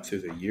leading up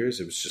through the years.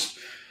 It was just,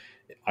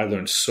 I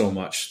learned so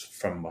much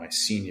from my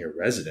senior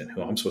resident,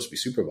 who I'm supposed to be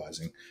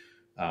supervising.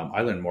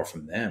 I learned more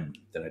from them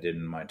than I did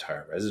in my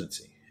entire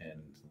residency.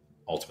 And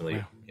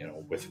ultimately,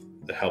 with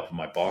the help of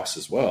my boss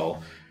as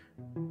well,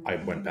 I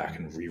went back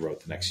and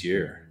rewrote the next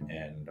year,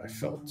 and I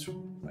felt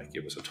like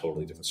it was a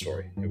totally different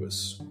story. It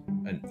was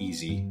an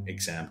easy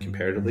exam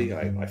comparatively.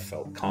 I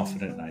felt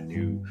confident, and I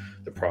knew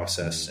the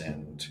process,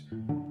 and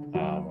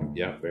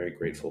very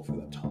grateful for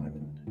that time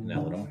in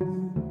Illinois.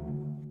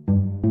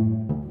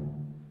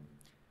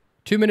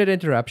 2-minute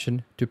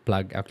interruption to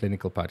plug our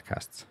clinical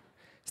podcasts.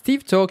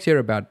 Steve talks here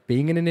about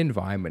being in an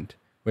environment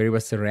where he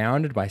was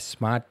surrounded by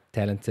smart,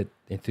 talented,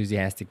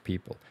 enthusiastic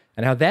people,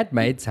 and how that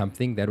made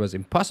something that was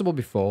impossible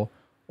before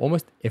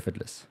almost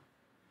effortless.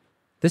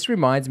 This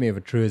reminds me of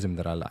a truism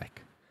that I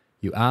like.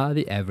 You are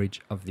the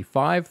average of the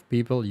 5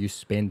 people you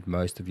spend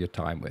most of your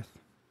time with.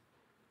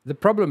 The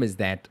problem is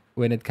that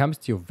when it comes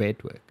to your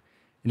vet work,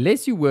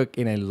 unless you work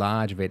in a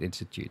large vet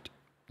institute,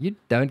 you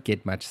don't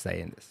get much say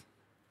in this.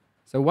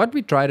 So what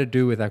we try to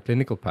do with our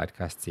clinical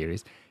podcast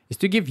series is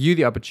to give you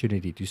the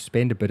opportunity to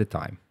spend a bit of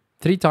time,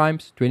 3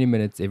 times, 20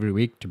 minutes every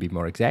week to be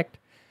more exact,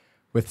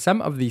 with some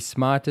of the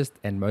smartest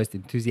and most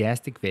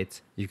enthusiastic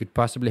vets you could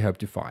possibly hope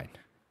to find.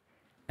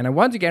 And I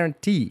want to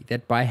guarantee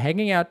that by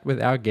hanging out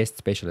with our guest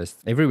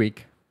specialists every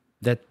week,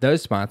 that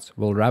those smarts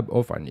will rub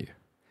off on you.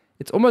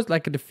 It's almost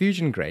like a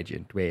diffusion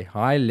gradient where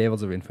high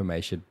levels of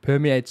information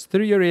permeates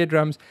through your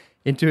eardrums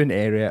into an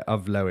area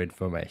of low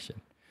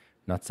information.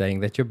 Not saying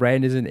that your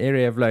brain is an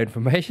area of low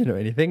information or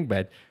anything,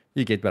 but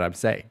you get what I'm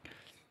saying.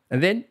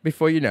 And then,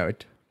 before you know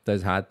it,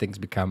 those hard things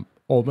become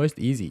almost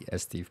easy,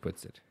 as Steve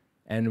puts it.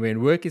 And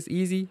when work is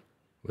easy,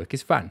 work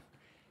is fun.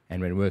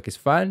 And when work is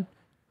fun,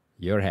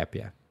 you're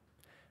happier.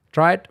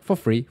 Try it for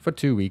free for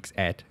 2 weeks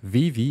at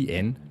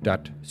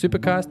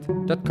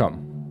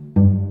vvn.supercast.com.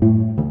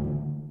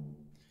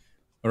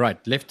 All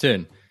right, left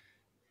turn.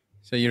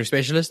 So you're a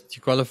specialist,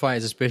 you qualify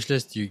as a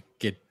specialist, you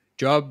get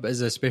job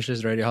as a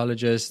specialist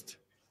radiologist,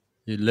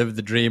 you live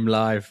the dream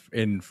life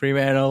in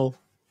Fremantle,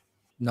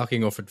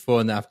 knocking off at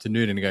 4 in the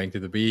afternoon and going to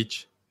the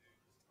beach,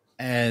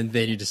 and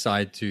then you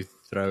decide to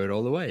throw it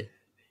all away.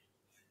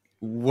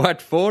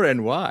 What for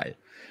and why?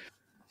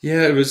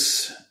 Yeah, it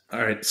was,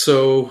 all right,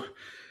 so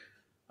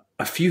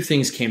a few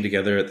things came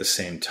together at the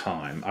same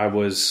time. I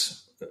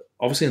was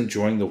obviously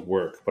enjoying the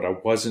work, but I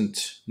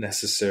wasn't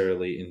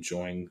necessarily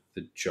enjoying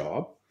the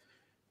job.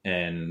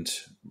 And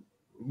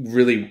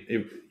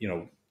really,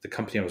 the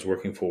company I was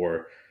working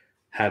for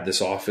had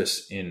this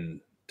office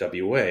in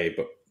WA,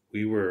 but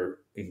we were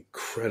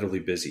incredibly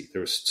busy.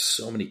 There was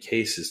so many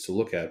cases to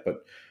look at.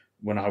 But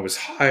when I was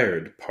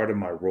hired, part of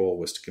my role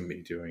was to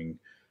be doing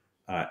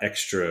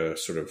extra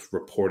sort of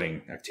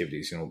reporting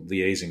activities,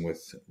 liaising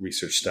with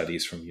research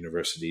studies from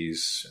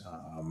universities,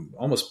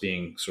 almost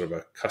being sort of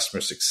a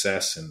customer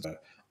success and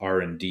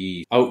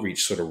R&D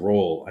outreach sort of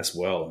role as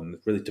well, and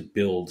really to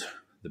build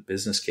the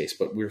business case.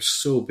 But we were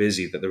so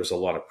busy that there was a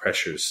lot of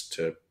pressures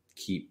to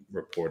keep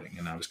reporting,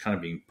 and I was kind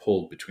of being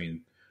pulled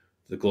between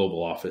the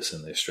global office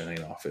and the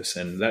Australian office,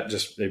 and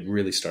it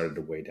really started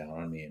to weigh down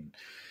on me, and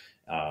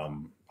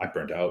I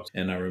burned out.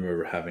 And I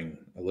remember having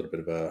a little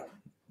bit of a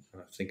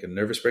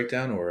nervous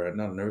breakdown, or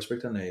not a nervous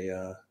breakdown,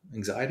 a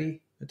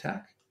anxiety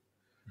attack.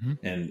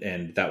 Mm-hmm.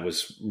 And that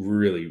was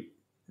really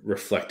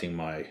reflecting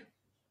my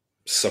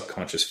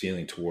subconscious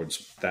feeling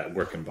towards that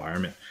work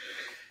environment.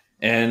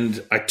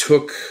 And I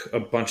took a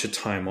bunch of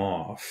time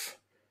off.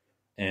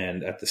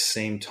 And at the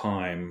same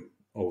time,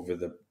 over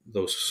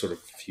those sort of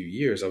few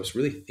years, I was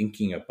really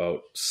thinking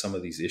about some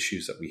of these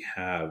issues that we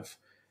have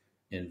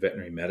in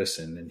veterinary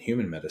medicine and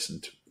human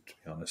medicine, to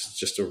be honest,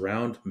 just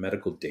around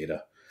medical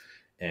data.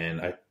 And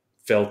I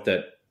felt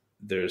that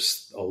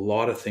there's a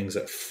lot of things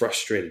that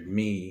frustrated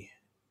me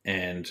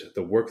and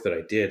the work that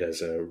I did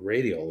as a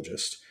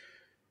radiologist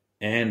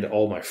and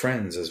all my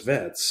friends as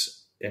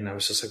vets. And I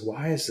was just like,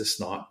 why is this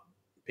not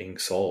being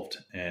solved?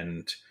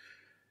 And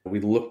we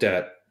looked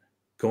at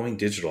going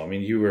digital. I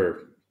mean, you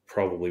were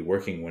probably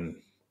working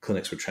when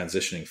clinics were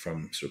transitioning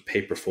from sort of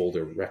paper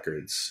folder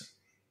records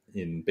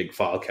in big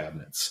file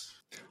cabinets.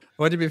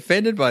 I want to be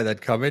offended by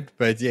that comment,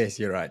 but yes,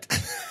 you're right.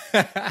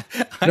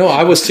 No,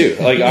 I was too.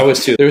 I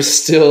was too. There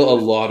was still a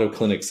lot of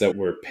clinics that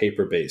were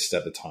paper-based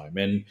at the time,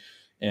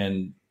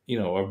 and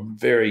a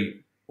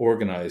very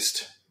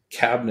organized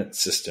cabinet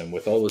system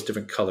with all those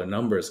different color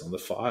numbers on the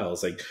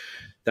files. Like,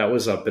 that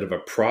was a bit of a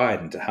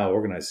pride into how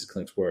organized these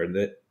clinics were, and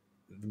that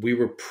we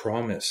were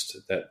promised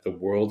that the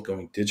world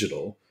going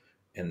digital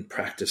and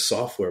practice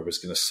software was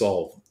going to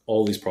solve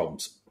all these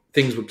problems.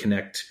 Things would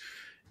connect,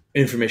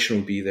 information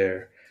would be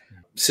there,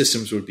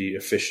 systems would be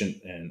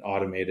efficient and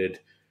automated.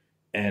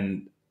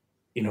 And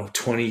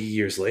 20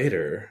 years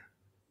later,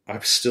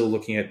 I'm still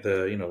looking at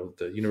the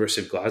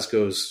University of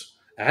Glasgow's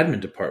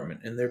admin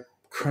department, and they're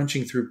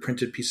crunching through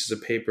printed pieces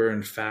of paper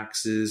and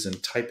faxes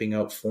and typing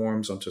out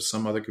forms onto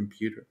some other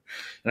computer.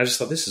 And I just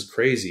thought, this is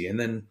crazy. And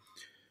then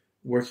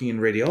working in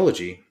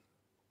radiology,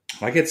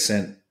 I get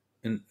sent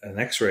an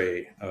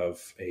x-ray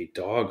of a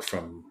dog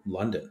from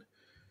London.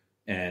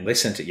 And they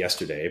sent it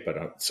yesterday, but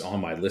it's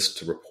on my list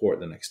to report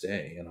the next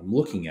day. And I'm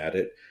looking at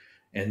it,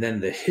 and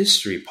then the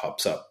history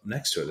pops up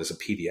next to it as a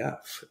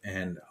PDF.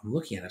 And I'm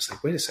looking at it, it's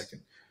like, wait a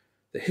second.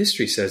 The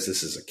history says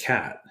this is a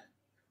cat,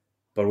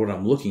 but what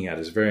I'm looking at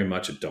is very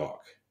much a dog.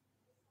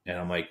 And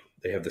I'm like,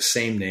 they have the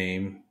same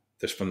name.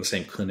 They're from the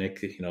same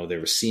clinic. They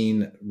were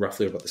seen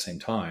roughly about the same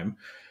time.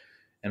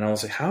 And I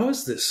was like, how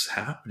is this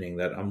happening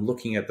that I'm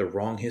looking at the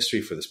wrong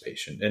history for this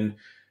patient? And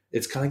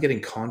it's kind of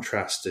getting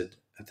contrasted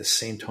at the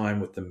same time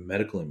with the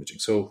medical imaging.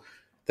 So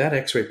that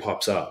x-ray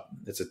pops up.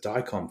 It's a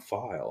DICOM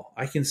file.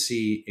 I can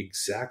see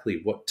exactly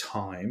what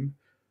time,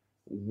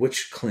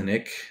 which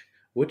clinic,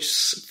 which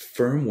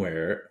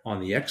firmware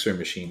on the x-ray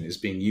machine is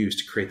being used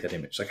to create that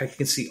image. Like, I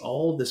can see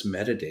all of this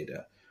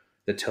metadata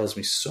that tells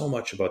me so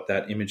much about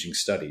that imaging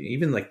study,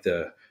 even like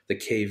the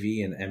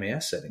KV and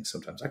MAS settings.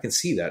 Sometimes I can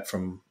see that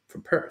from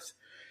Perth.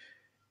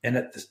 And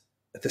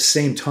at the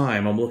same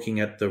time, I'm looking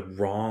at the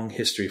wrong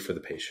history for the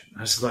patient.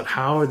 I just thought,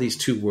 how are these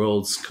two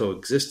worlds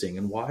coexisting?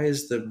 And why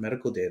is the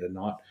medical data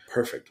not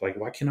perfect? Like,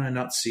 why can I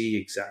not see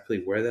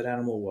exactly where that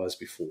animal was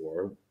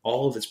before,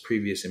 all of its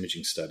previous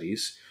imaging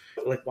studies?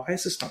 Like, why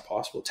is this not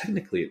possible?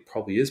 Technically, it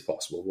probably is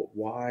possible, but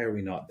why are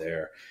we not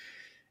there?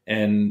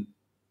 And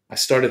I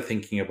started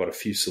thinking about a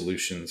few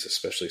solutions,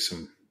 especially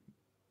some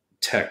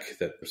tech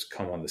that has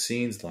come on the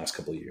scenes in the last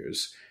couple of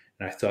years.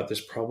 And I thought, there's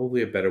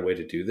probably a better way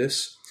to do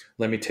this.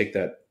 Let me take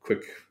that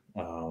quick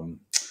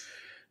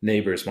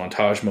neighbors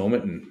montage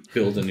moment and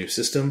build a new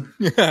system.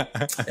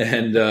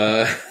 and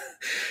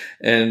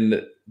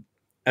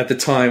at the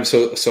time,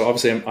 so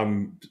obviously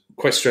I'm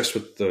quite stressed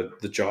with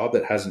the job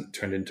that hasn't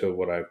turned into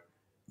what I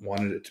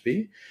wanted it to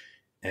be.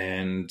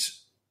 And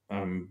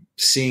I'm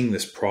seeing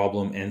this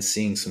problem and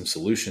seeing some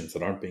solutions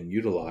that aren't being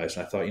utilized.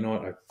 And I thought,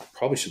 I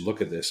probably should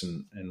look at this.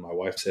 And my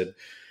wife said,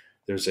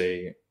 there's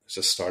a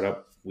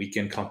startup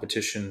weekend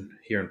competition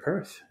here in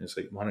Perth. And it's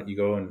like, why don't you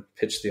go and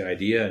pitch the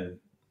idea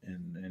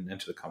and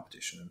enter the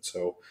competition? And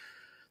so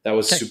that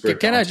was super.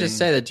 Can I just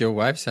say that your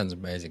wife sounds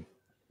amazing?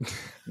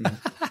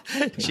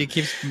 She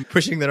keeps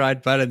pushing the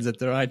right buttons at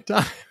the right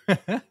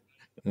time.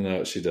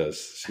 No, she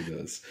does. She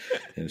does.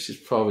 And she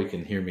probably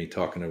can hear me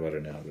talking about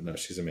her now, but no,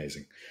 she's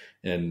amazing.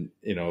 And,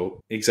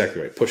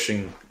 exactly right.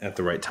 Pushing at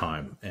the right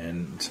time,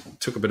 and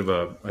took a bit of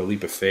a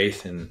leap of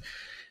faith. And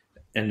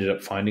ended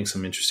up finding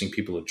some interesting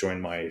people to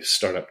join my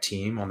startup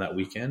team on that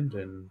weekend,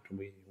 and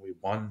we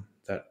won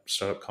that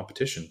startup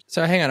competition.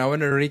 So hang on, I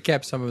want to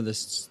recap some of the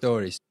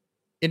stories.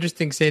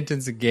 Interesting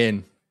sentence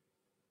again.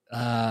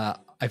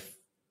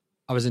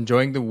 I was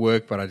enjoying the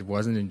work, but I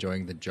wasn't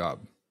enjoying the job.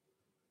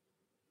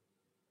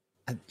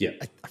 I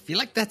feel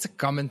like that's a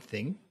common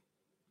thing.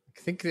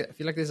 I feel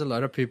like there's a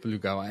lot of people who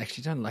go, I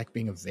actually don't like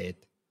being a vet,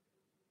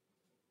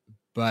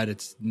 but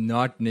it's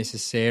not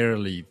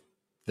necessarily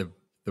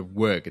the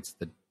work, it's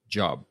the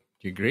job.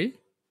 Do you agree?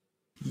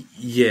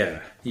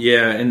 Yeah.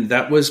 And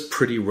that was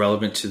pretty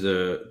relevant to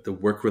the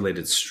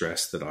work-related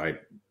stress that I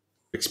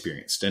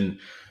experienced. And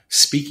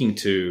speaking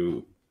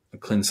to a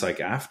ClinPsych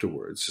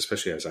afterwards,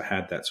 especially as I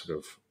had that sort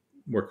of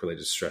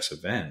work-related stress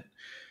event,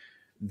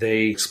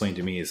 they explained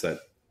to me is that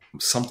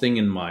something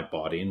in my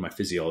body and my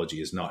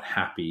physiology is not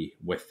happy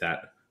with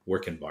that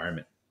work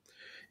environment.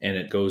 And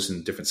it goes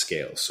in different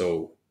scales.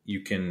 So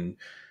you can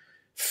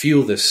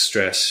feel this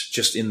stress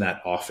just in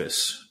that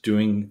office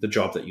doing the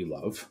job that you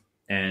love.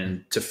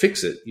 And to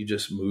fix it, you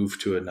just move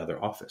to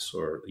another office,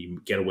 or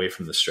you get away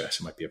from the stress.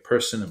 It might be a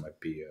person, it might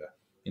be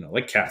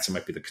like cats, it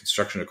might be the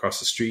construction across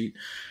the street.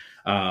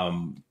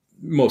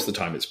 Most of the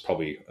time it's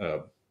probably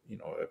a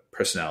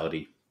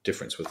personality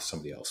difference with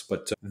somebody else.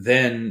 But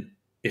then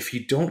if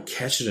you don't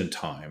catch it in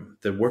time,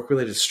 the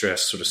work-related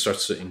stress sort of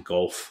starts to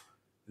engulf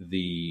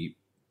the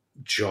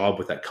job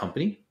with that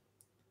company.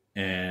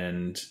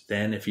 And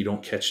then if you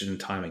don't catch it in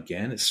time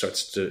again, it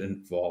starts to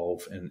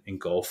involve and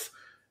engulf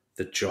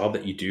the job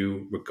that you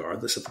do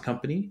regardless of the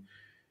company.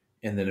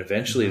 And then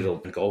eventually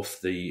it'll engulf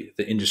the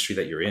industry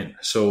that you're in.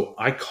 So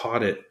I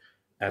caught it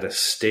at a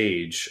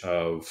stage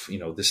of,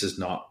 this is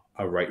not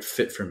a right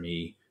fit for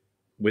me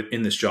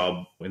within this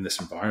job, in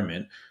this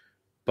environment.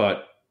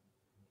 But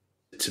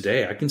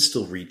today I can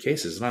still read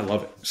cases and I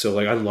love it. So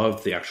I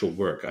love the actual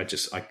work. I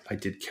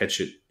did catch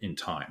it in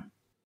time.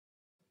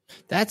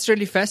 That's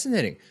really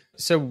fascinating.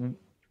 So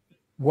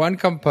one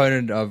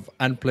component of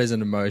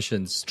unpleasant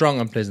emotions,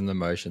 strong unpleasant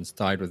emotions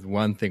tied with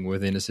one thing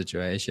within a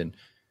situation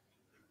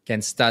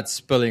can start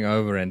spilling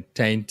over and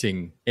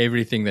tainting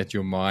everything that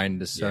your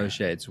mind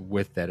associates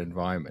with that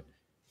environment.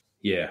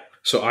 Yeah.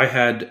 So I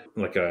had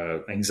like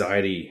a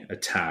anxiety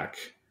attack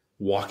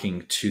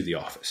walking to the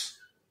office,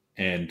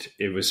 and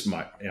it was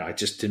I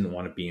just didn't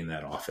want to be in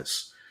that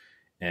office.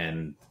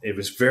 And it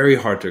was very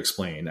hard to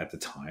explain at the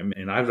time.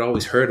 And I'd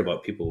always heard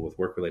about people with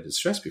work-related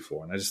stress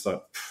before. And I just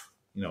thought,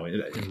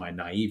 in my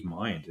naive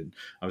mind, and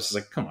I was just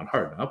like, come on,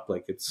 harden up.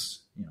 Like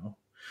it's,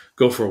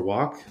 go for a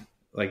walk,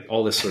 like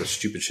all this sort of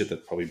stupid shit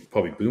that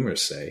probably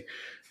boomers say.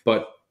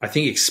 But I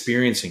think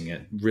experiencing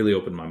it really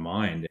opened my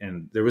mind,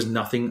 and there was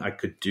nothing I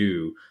could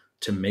do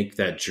to make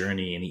that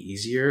journey any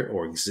easier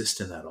or exist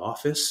in that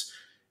office.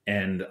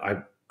 And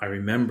I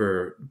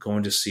remember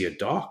going to see a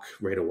doc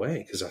right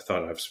away because I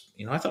thought I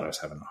was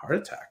having a heart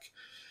attack.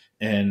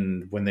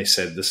 And when they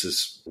said, this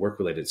is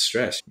work-related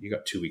stress, you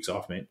got 2 weeks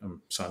off, mate.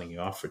 I'm signing you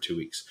off for 2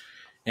 weeks.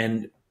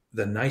 And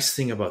the nice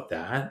thing about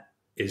that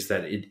is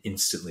that it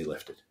instantly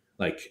lifted.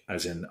 Like,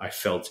 as in, I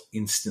felt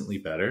instantly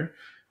better.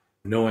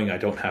 Knowing I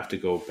don't have to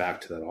go back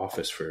to that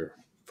office for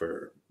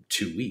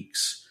 2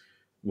 weeks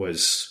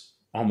was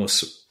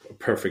almost a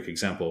perfect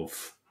example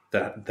of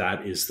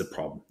that is the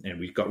problem. And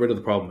we got rid of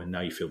the problem, and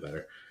now you feel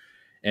better.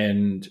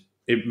 And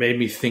it made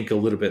me think a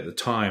little bit at the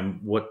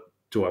time, what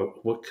do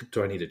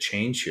I need to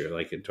change here?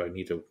 Like, do I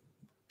need a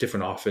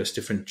different office,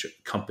 different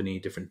company,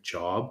 different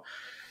job?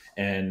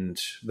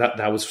 And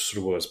that was sort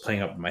of what was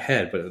playing up in my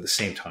head. But at the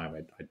same time,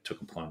 I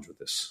took a plunge with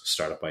this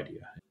startup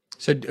idea.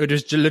 So it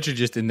was literally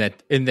just in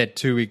that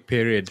 2 week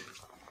period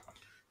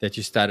that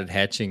you started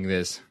hatching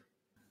this.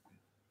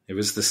 It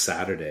was the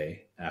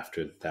Saturday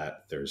after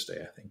that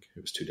Thursday, I think.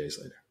 It was 2 days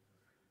later.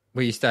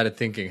 Where you started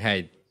thinking,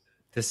 hey,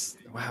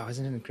 wow,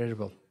 isn't it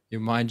incredible?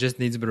 Your mind just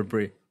needs a bit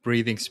of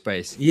breathing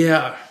space.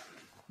 Yeah.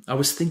 I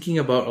was thinking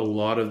about a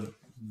lot of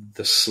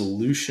the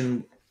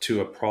solution to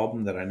a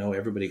problem that I know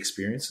everybody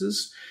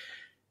experiences.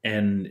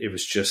 And it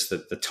was just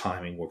that the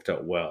timing worked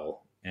out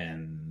well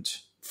and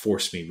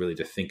forced me really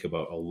to think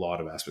about a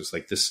lot of aspects.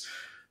 Like this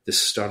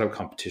startup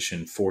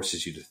competition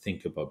forces you to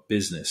think about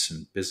business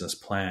and business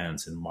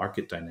plans and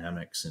market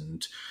dynamics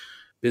and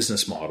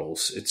business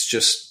models.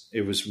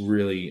 It was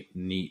really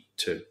neat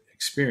to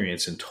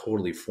experience and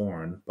totally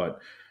foreign, but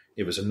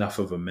it was enough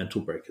of a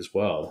mental break as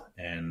well.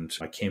 And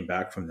I came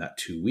back from that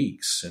 2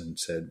 weeks and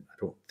said, I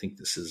don't think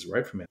this is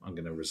right for me. I'm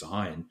going to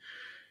resign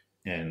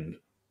and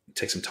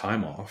take some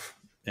time off.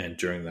 And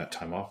during that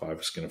time off, I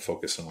was going to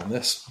focus on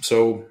this.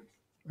 So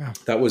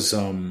that was,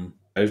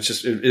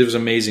 it was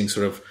amazing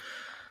sort of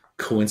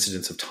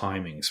coincidence of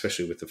timing,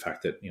 especially with the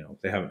fact that,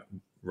 they haven't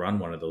run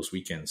one of those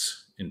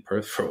weekends in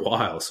Perth for a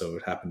while. So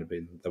it happened to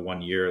be the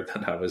 1 year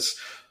that I was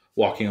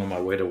walking on my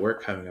way to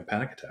work having a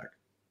panic attack.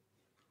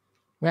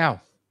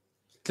 Wow.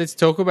 Let's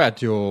talk about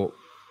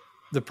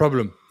the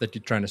problem that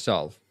you're trying to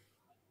solve.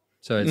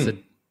 So it's a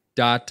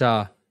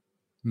data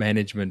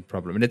management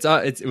problem. And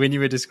it's when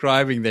you were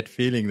describing that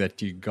feeling that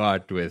you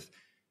got with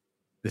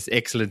this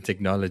excellent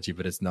technology,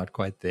 but it's not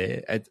quite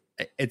there.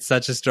 It's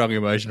such a strong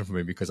emotion for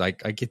me because I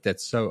get that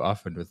so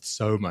often with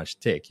so much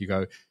tech. You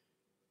go,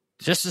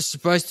 this is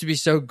supposed to be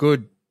so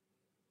good,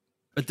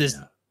 but there's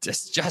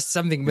just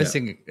something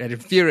missing. It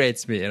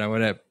infuriates me,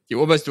 and you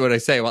almost want to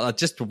say, well, I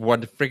just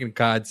want a freaking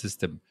card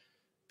system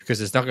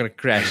because it's not going to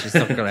crash, it's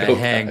not going to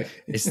hang,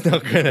 back. It's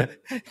not going to,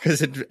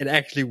 because it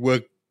actually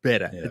worked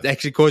better. Yeah. It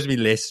actually caused me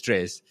less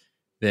stress.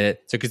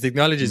 Because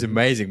technology is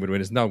amazing, but when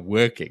it's not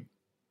working,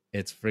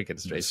 it's freaking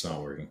stressful. It's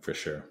not working for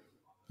sure.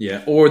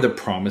 Yeah, or the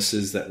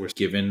promises that were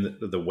given,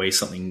 the way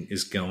something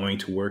is going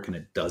to work and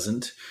it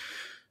doesn't.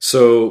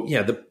 So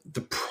yeah,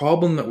 the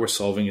problem that we're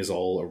solving is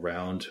all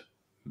around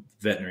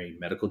veterinary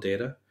medical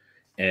data.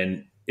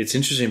 And it's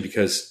interesting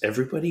because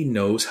everybody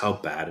knows how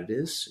bad it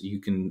is.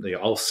 They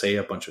all say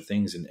a bunch of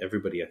things and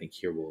everybody I think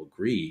here will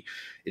agree.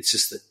 It's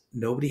just that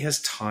nobody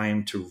has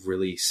time to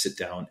really sit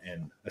down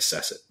and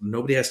assess it.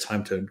 Nobody has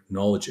time to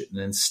acknowledge it. And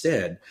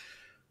instead,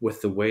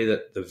 with the way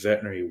that the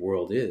veterinary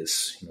world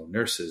is,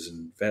 nurses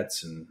and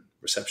vets and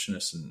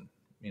receptionists and,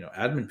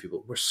 admin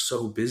people, we're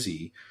so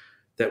busy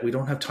that we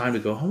don't have time to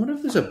go, I wonder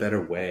if there's a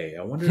better way.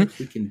 I wonder if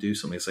we can do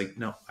something. It's like,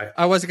 no.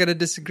 I wasn't going to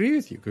disagree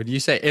with you. Could you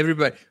say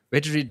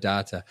veterinary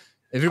data,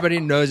 everybody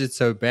knows it's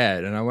so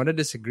bad. And I want to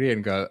disagree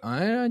and go, I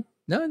don't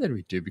know that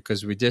we do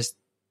because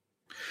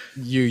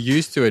you're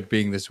used to it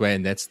being this way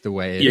and that's the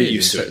way it is.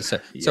 Used to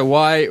it. So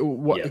why,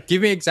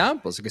 give me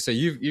examples. Okay, so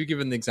you've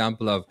given the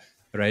example of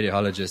a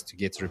radiologist who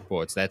gets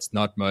reports. That's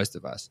not most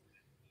of us.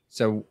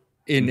 So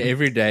in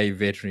everyday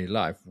veterinary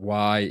life,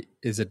 why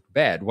is it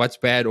bad? What's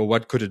bad or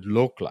what could it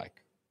look like?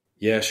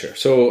 Yeah, sure.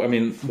 So,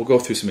 we'll go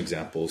through some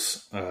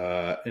examples. In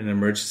an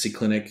emergency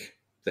clinic,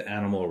 the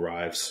animal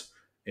arrives.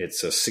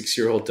 It's a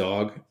 6-year-old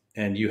dog,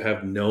 and you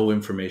have no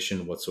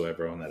information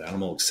whatsoever on that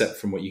animal except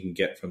from what you can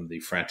get from the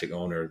frantic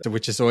owner.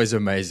 Which is always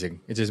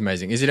amazing. It is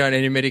amazing. Is it on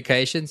any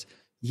medications?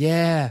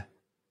 Yeah.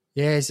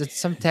 Yes, it's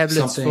some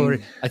tablets for.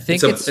 I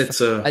think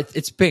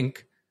it's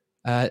pink.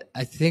 I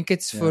think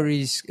it's for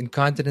his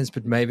incontinence,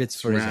 but maybe it's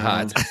for his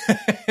heart.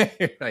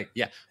 Okay,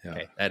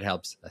 that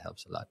helps. That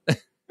helps a lot.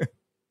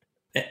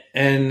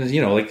 And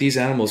these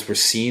animals were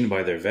seen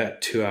by their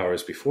vet 2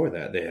 hours before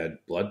that. They had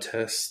blood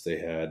tests, they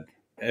had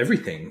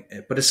everything,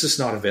 but it's just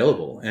not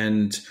available.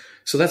 And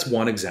so that's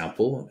one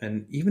example.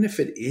 And even if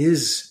it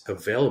is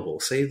available,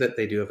 say that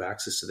they do have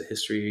access to the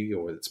history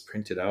or it's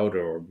printed out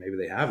or maybe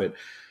they have it,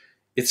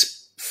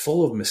 it's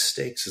full of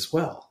mistakes as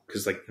well.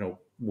 Because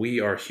we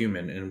are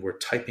human and we're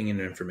typing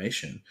in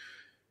information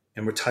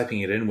and we're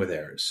typing it in with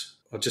errors.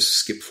 I'll just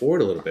skip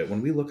forward a little bit.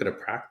 When we look at a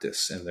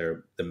practice and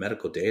the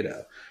medical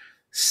data,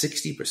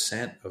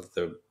 60% of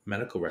the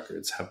medical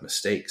records have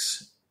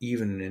mistakes,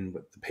 even in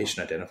what the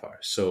patient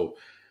identifiers. So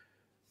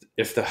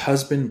if the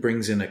husband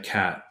brings in a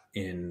cat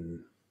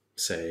in,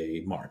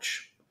 say,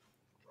 March,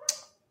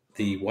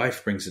 the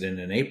wife brings it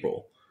in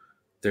April,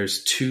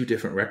 there's 2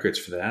 different records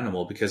for the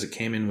animal because it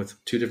came in with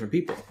 2 different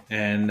people.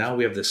 And now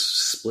we have this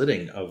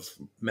splitting of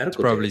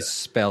medical probably data.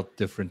 Spelled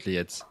differently.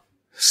 It's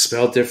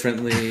spelled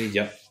differently.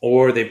 Yeah.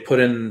 Or they put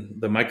in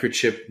the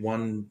microchip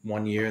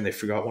one year and they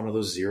forgot one of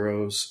those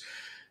zeros.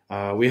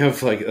 We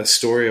have a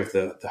story of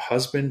the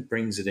husband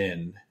brings it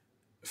in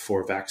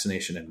for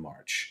vaccination in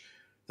March.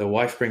 The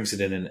wife brings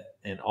it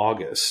in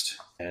August,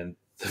 and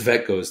the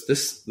vet goes,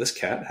 this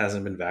cat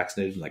hasn't been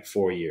vaccinated in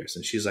 4 years.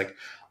 And she's like,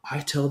 I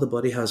tell the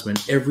bloody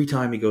husband every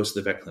time he goes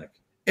to the vet clinic,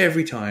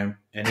 every time,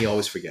 and he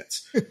always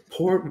forgets.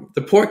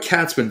 The poor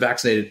cat's been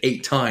vaccinated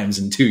 8 times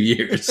in 2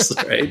 years,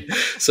 right?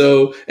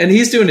 So, and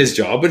he's doing his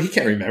job, but he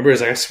can't remember.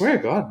 He's like, I swear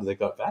to God, they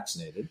got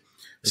vaccinated.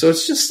 So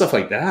it's just stuff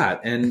like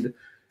that.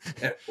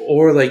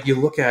 Or you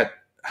look at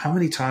how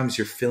many times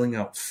you're filling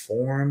out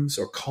forms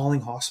or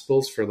calling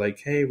hospitals for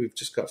hey, we've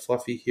just got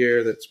Fluffy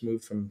here that's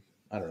moved from,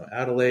 I don't know,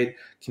 Adelaide.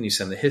 Can you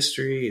send the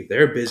history?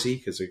 They're busy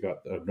because they've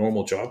got a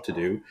normal job to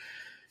do.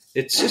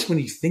 It's just when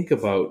you think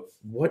about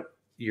what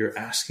you're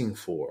asking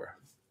for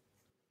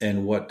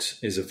and what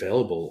is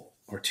available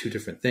are 2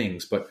 different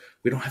things, but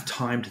we don't have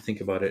time to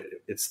think about it.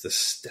 It's the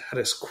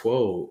status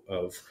quo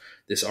of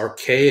this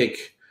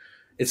archaic.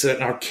 It's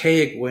an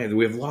archaic way.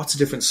 We have lots of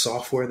different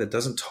software that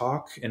doesn't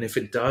talk. And if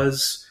it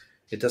does,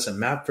 it doesn't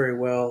map very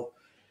well.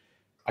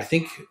 I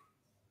think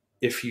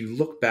if you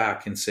look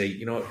back and say,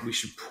 you know what, we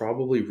should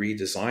probably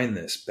redesign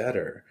this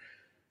better.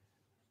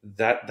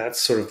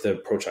 That's sort of the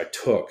approach I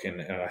took.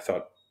 And I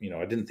thought,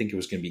 I didn't think it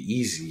was going to be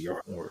easy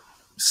or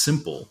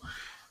simple,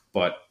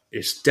 but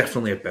it's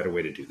definitely a better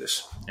way to do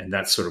this. And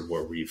that's sort of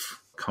where we've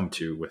come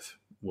to with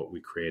what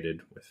we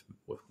created with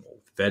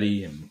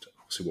Vedi and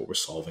obviously what we're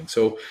solving.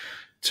 So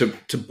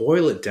to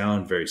boil it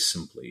down very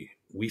simply,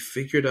 we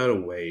figured out a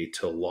way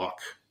to lock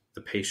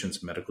the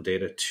patient's medical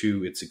data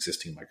to its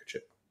existing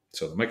microchip.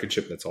 So the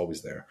microchip that's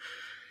always there.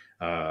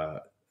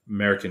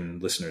 American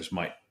listeners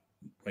might,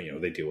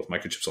 they deal with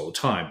microchips all the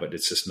time, but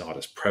it's just not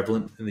as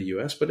prevalent in the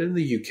US. But in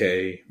the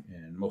UK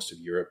and most of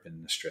Europe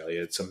and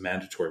Australia, it's a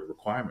mandatory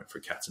requirement for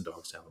cats and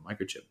dogs to have a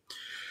microchip.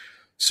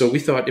 So we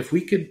thought if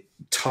we could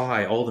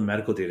tie all the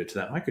medical data to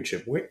that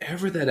microchip,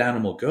 wherever that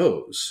animal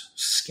goes,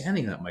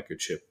 scanning that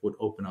microchip would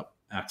open up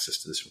access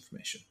to this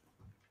information.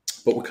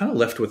 But we're kind of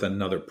left with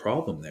another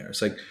problem there.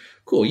 It's like,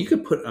 cool, you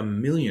could put a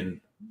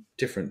million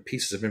different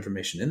pieces of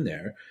information in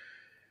there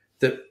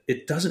that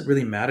it doesn't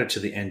really matter to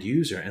the end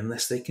user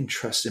unless they can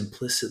trust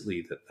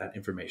implicitly that that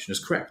information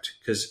is correct.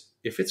 Because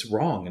if it's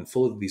wrong and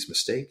full of these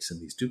mistakes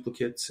and these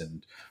duplicates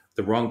and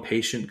the wrong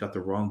patient got the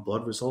wrong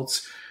blood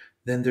results,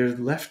 then they're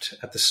left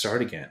at the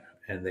start again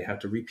and they have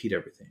to repeat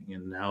everything.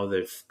 And now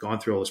they've gone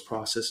through all this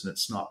process and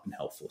it's not been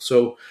helpful.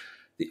 So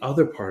the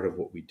other part of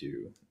what we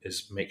do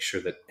is make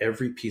sure that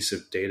every piece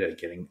of data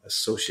getting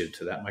associated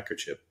to that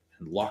microchip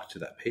and locked to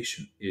that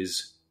patient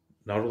is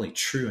not only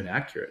true and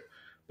accurate,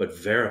 but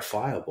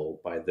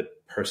verifiable by the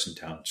person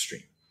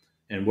downstream.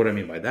 And what I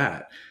mean by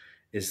that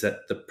is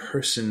that the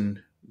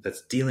person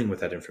that's dealing with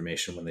that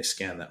information when they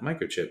scan that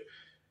microchip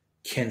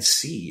can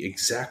see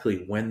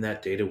exactly when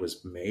that data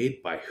was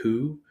made by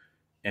who,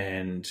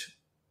 and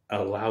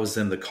allows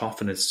them the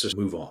confidence to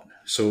move on.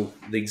 So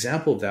the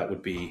example of that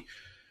would be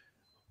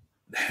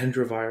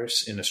Hendra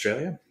virus in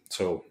Australia.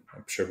 So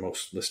I'm sure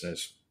most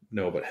listeners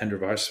know about Hendra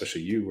virus,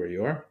 especially you where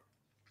you are.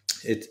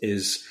 It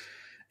is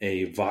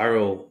a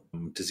viral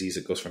disease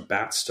that goes from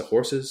bats to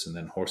horses, and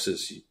then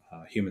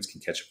humans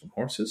can catch it from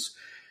horses.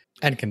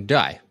 And can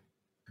die.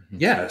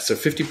 Yeah, it's a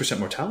 50%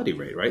 mortality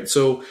rate, right?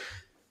 So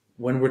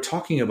when we're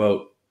talking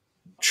about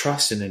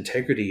trust and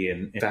integrity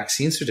in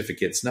vaccine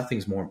certificates,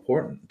 nothing's more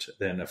important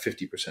than a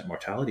 50%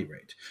 mortality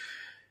rate.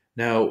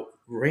 Now,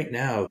 right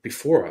now,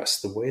 before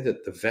us, the way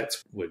that the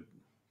vets would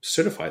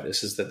certify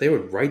this is that they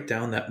would write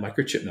down that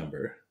microchip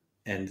number,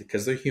 and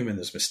because they're human,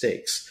 there's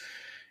mistakes.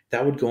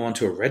 That would go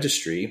onto a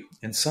registry,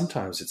 and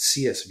sometimes it's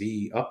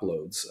CSV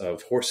uploads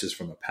of horses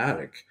from a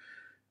paddock.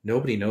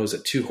 Nobody knows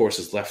that 2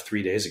 horses left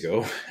 3 days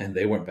ago and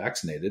they weren't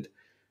vaccinated,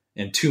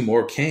 and 2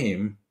 more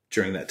came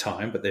during that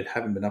time, but they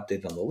haven't been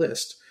updated on the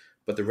list.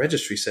 But the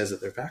registry says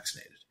that they're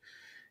vaccinated.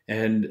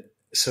 And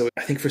so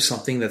I think for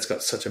something that's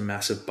got such a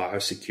massive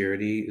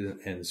biosecurity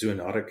and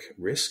zoonotic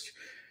risk,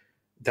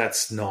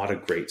 that's not a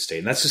great state.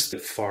 And that's just the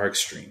far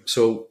extreme.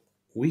 So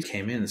we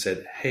came in and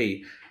said,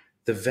 hey,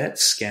 the vet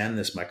scanned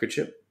this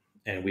microchip,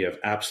 and we have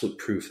absolute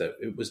proof that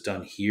it was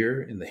done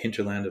here in the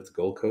hinterland of the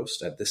Gold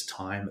Coast at this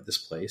time, at this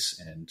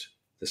place, and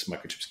this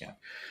microchip scan.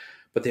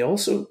 But they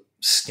also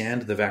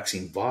scanned the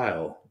vaccine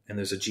vial, and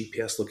there's a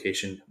GPS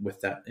location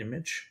with that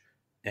image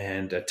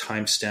and a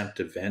time-stamped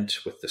event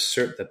with the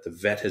cert that the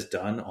vet has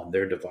done on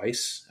their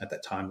device at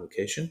that time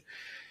location.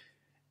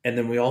 And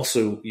then we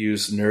also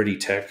use nerdy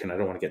tech, and I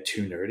don't want to get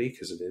too nerdy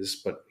because it is,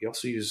 but we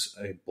also use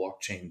a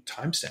blockchain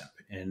timestamp.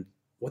 And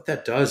what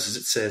that does is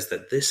it says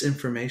that this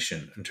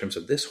information in terms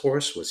of this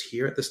horse was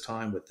here at this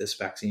time with this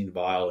vaccine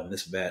vial and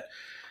this vet,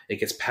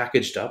 it gets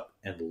packaged up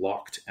and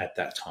locked at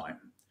that time.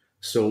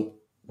 So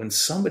when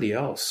somebody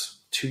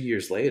else 2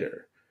 years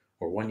later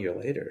or 1 year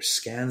later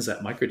scans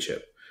that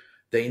microchip,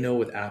 they know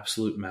with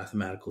absolute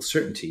mathematical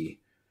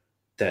certainty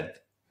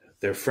that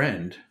their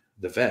friend,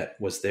 the vet,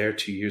 was there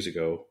 2 years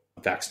ago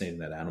vaccinating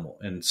that animal.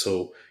 And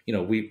so,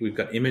 we've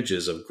got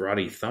images of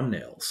grotty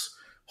thumbnails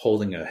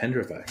holding a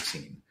Hendra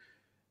vaccine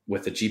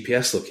with a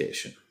GPS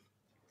location.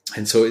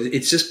 And so it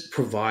just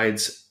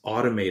provides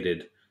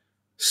automated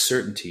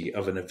certainty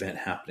of an event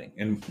happening.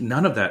 And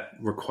none of that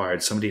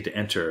required somebody to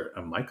enter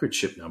a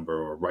microchip number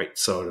or write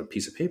so on a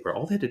piece of paper.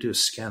 All they had to do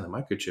is scan the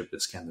microchip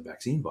and scan the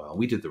vaccine vial.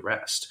 We did the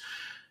rest.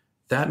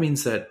 That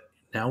means that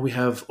now we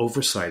have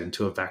oversight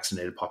into a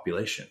vaccinated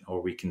population,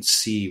 or we can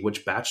see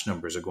which batch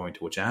numbers are going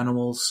to which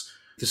animals.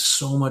 There's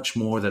so much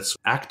more that's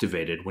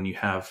activated when you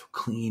have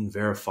clean,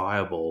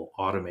 verifiable,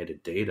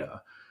 automated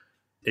data.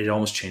 It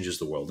almost changes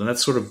the world. And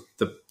that's sort of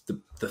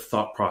the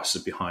thought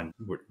process behind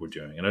what we're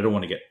doing. And I don't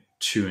want to get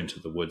too into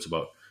the woods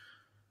about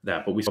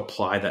that, but we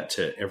apply that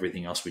to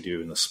everything else we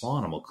do in the small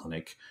animal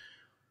clinic.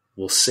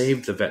 We'll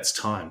save the vet's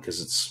time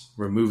because it's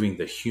removing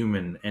the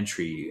human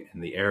entry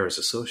and the errors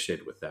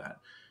associated with that.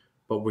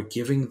 But we're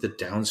giving the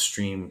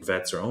downstream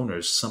vets or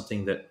owners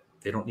something that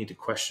they don't need to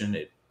question.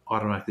 It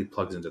automatically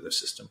plugs into their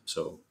system.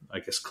 So I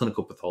guess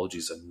clinical pathology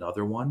is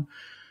another one.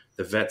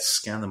 The vets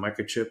scan the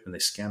microchip and they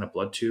scan a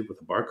blood tube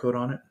with a barcode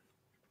on it.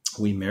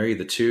 We marry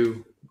the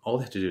two. All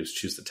they have to do is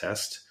choose the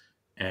test.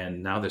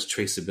 And now there's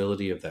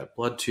traceability of that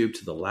blood tube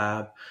to the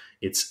lab.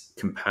 It's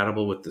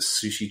compatible with the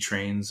sushi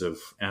trains of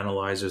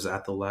analyzers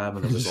at the lab,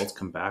 and the results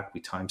come back.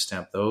 We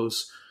timestamp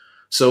those.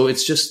 So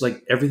it's just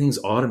like everything's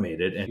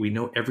automated, and we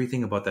know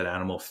everything about that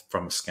animal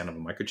from a scan of a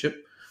microchip.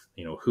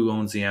 Who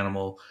owns the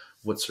animal,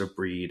 what sort of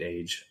breed,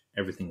 age,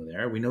 everything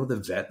there. We know the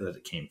vet that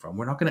it came from.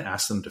 We're not going to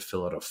ask them to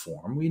fill out a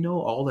form. We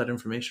know all that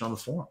information on the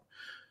form.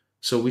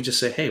 So we just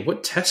say, hey,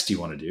 what test do you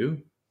want to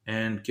do?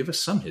 And give us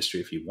some history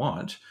if you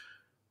want.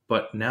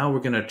 But now we're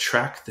going to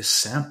track this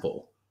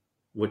sample,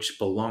 which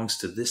belongs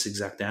to this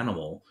exact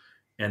animal,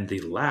 and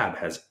the lab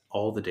has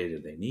all the data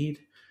they need.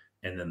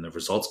 And then the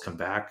results come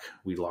back.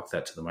 We lock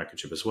that to the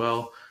microchip as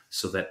well,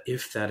 so that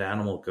if that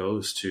animal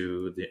goes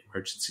to the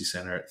emergency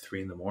center at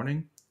 3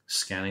 a.m,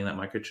 scanning that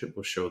microchip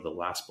will show the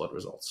last blood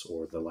results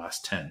or the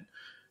last 10.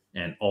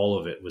 And all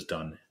of it was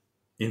done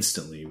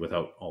instantly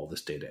without all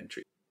this data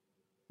entry.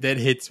 that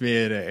hits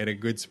me in a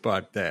good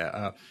spot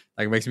there.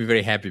 Like, it makes me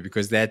very happy,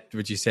 because that,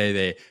 what you say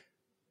there,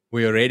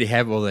 we already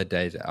have all that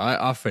data. I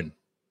often,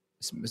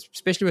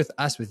 especially with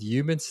us, with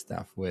human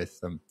stuff,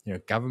 with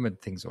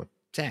government things, or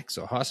tax,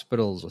 or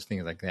hospitals, or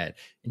things like that,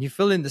 and you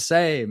fill in the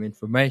same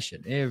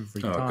information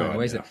every Oh time.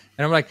 God, yeah.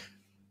 And I'm like,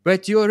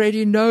 but you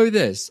already know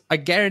this. I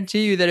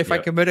guarantee you that if I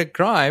Yep. commit a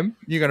crime,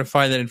 you're going to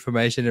find that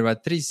information in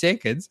about 3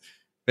 seconds.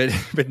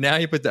 But now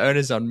you put the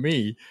onus on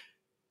me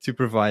to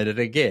provide it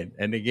again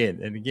and again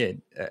and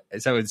again.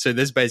 So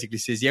this basically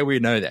says, yeah, we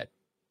know that.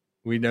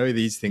 We know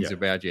these things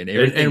about you, and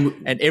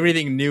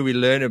everything new we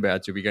learn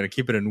about you, we're going to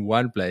keep it in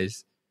one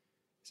place,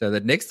 so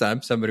that next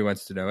time somebody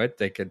wants to know it,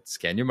 they can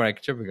scan your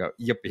microchip and go,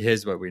 yep,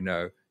 here's what we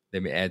know.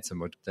 Let me add some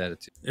more data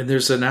to it. And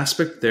there's an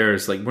aspect there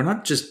is like, we're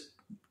not just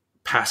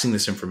passing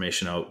this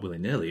information out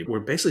willy-nilly. We're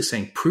basically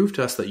saying, prove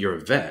to us that you're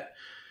a vet.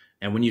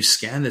 And when you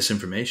scan this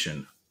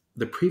information,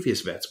 the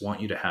previous vets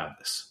want you to have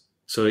this.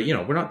 So,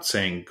 we're not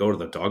saying go to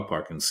the dog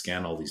park and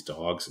scan all these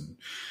dogs and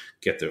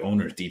get their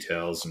owner's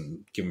details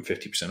and give them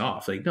 50%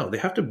 off. Like, no, they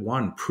have to,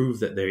 one, prove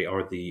that they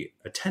are the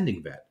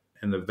attending vet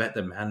and the vet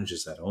that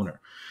manages that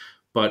owner.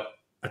 But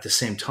at the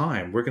same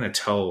time, we're going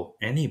to tell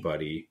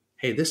anybody,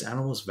 hey, this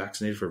animal is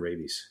vaccinated for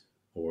rabies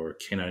or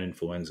canine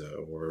influenza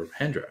or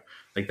Hendra.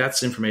 Like,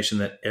 that's information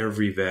that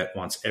every vet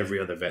wants every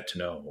other vet to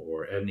know,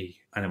 or any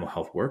animal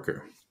health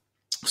worker.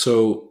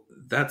 So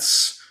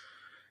that's,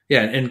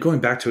 and going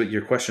back to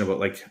your question about,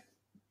 like,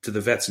 do the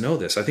vets know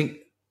this? I think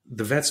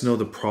the vets know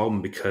the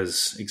problem,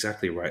 because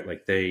exactly right.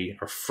 Like, they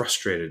are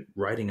frustrated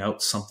writing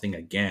out something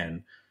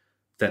again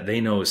that they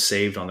know is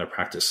saved on their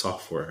practice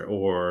software,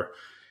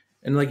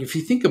 and like, if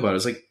you think about it,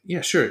 it's like,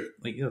 yeah, sure.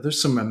 Like,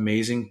 there's some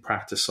amazing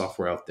practice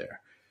software out there.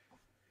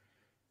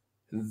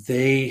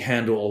 They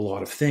handle a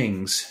lot of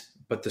things,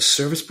 but the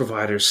service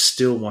providers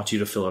still want you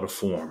to fill out a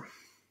form.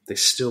 They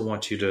still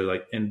want you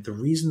to and the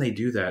reason they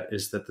do that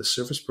is that the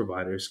service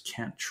providers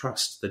can't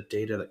trust the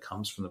data that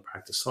comes from the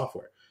practice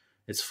software.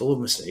 It's full of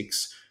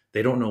mistakes.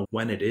 They don't know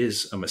when it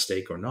is a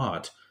mistake or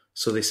not.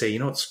 So they say, you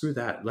know what, screw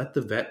that. Let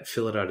the vet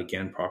fill it out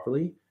again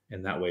properly.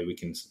 And that way we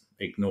can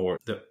ignore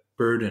the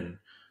burden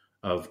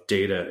of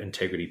data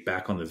integrity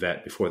back on the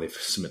vet before they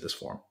submit this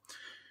form.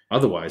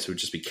 Otherwise, it would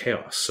just be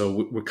chaos.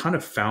 So we kind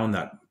of found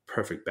that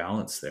perfect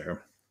balance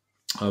there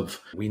of,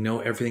 we know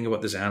everything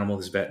about this animal,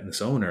 this vet, and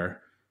this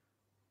owner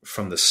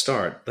from the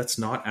start. Let's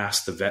not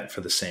ask the vet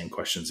for the same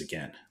questions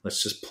again.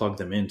 Let's just plug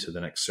them into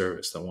the next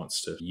service that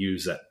wants to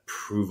use that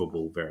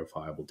provable,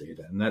 verifiable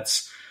data. And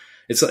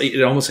it's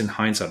almost, in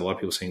hindsight, a lot of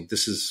people saying,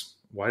 this is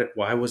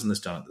why wasn't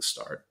this done at the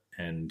start?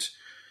 And,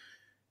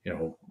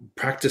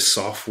 practice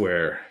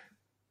software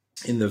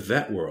in the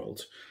vet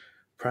world,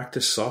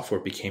 practice software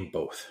became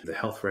both the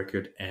health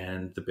record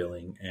and the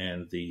billing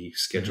and the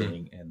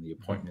scheduling and the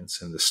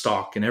appointments and the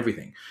stock and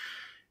everything.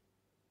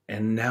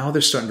 And now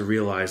they're starting to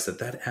realize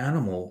that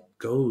animal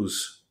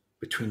goes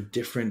between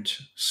different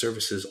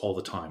services all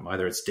the time.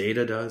 Either it's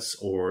data does,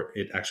 or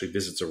it actually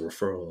visits a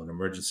referral, an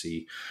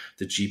emergency,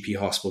 the GP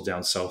hospital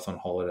down south on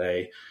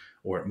holiday,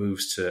 or it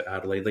moves to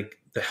Adelaide. Like,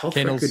 the health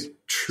record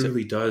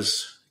truly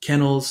does.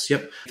 Kennels,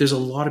 yep. There's a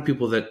lot of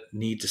people that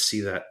need to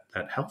see that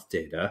health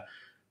data,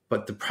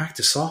 but the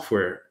practice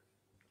software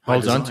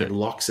holds on to it,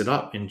 locks it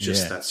up in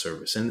just that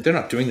service. And they're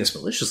not doing this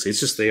maliciously. It's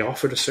just they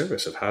offered a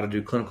service of how to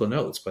do clinical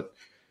notes, but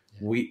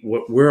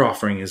what we're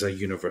offering is a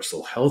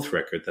universal health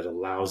record that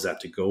allows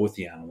that to go with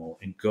the animal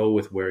and go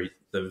with where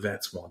the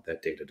vets want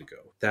that data to go.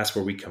 That's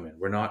where we come in.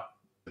 We're not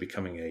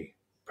becoming a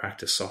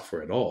practice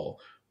software at all.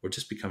 We're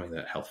just becoming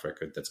that health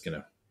record that's going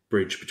to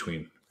bridge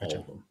between all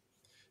of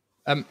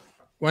them.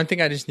 One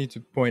thing I just need to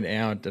point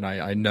out, and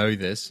I know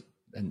this,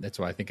 and that's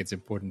why I think it's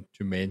important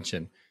to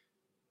mention.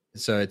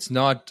 So it's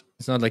not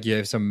like you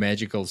have some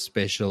magical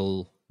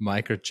special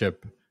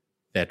microchip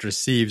that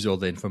receives all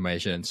the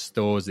information and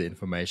stores the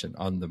information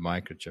on the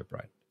microchip,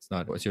 right?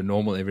 It's your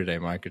normal everyday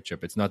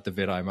microchip. It's not the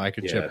Vedi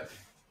microchip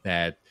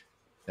that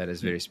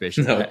is very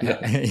special.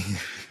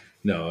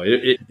 No,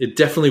 it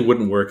definitely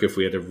wouldn't work if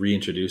we had to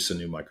reintroduce a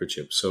new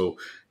microchip. So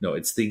no,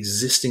 it's the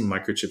existing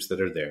microchips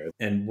that are there.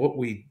 And what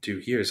we do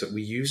here is that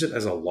we use it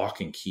as a lock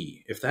and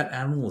key. If that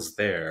animal is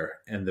there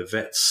and the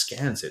vet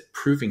scans it,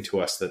 proving to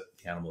us that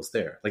the animal is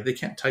there, like, they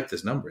can't type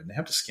this number in, they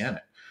have to scan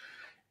it.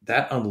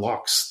 That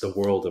unlocks the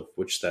world of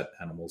which that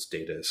animal's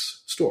data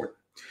is stored.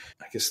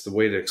 I guess the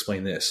way to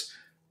explain this,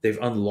 they've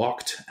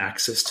unlocked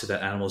access to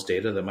that animal's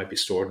data that might be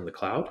stored in the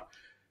cloud.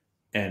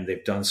 And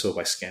they've done so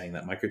by scanning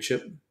that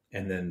microchip.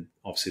 And then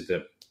obviously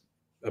the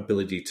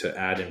ability to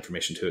add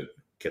information to it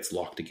gets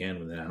locked again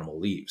when the animal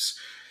leaves.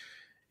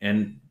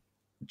 And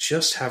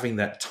just having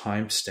that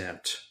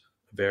time-stamped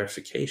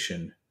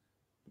verification,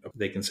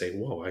 they can say,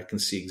 whoa, I can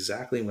see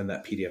exactly when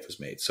that PDF was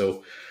made.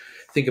 So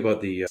think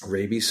about the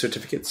rabies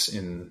certificates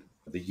in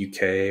the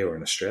UK or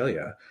in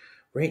Australia.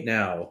 Right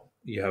now,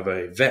 you have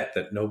a vet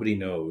that nobody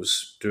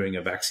knows doing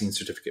a vaccine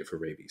certificate for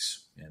rabies,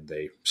 and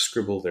they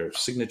scribble their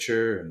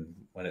signature and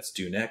when it's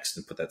due next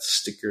and put that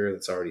sticker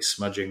that's already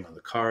smudging on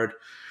the card.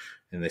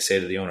 And they say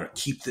to the owner,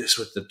 keep this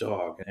with the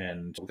dog.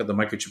 And we've got the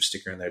microchip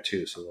sticker in there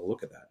too, so they'll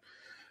look at that.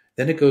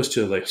 Then it goes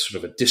to like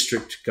sort of a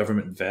district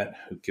government vet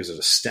who gives it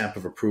a stamp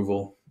of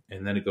approval.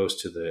 And then it goes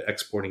to the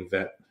exporting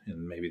vet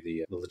and maybe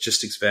the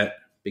logistics vet,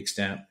 big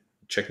stamp,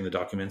 checking the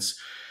documents.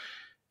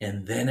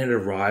 And then it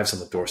arrives on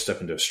the doorstep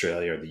into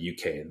Australia or the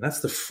UK. And that's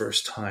the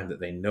first time that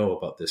they know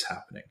about this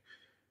happening.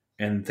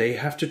 And they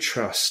have to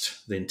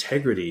trust the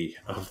integrity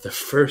of the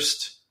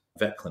first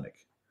vet clinic,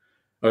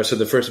 or so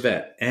the first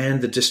vet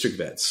and the district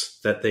vets,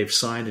 that they've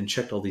signed and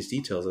checked all these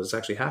details that it's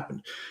actually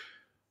happened.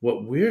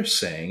 What we're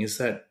saying is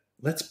that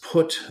let's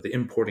put the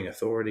importing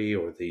authority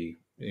or the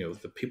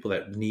people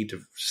that need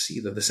to see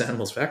that this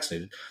animal is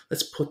vaccinated,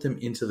 let's put them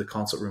into the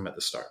consult room at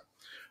the start.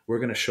 We're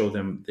going to show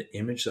them the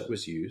image that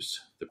was used,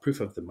 the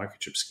proof of the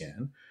microchip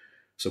scan.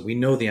 So we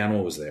know the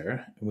animal was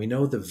there, and we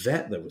know the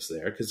vet that was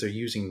there because they're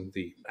using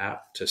the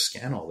app to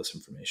scan all this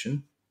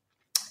information.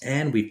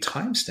 And we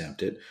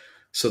timestamped it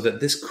so that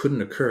this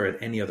couldn't occur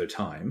at any other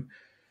time.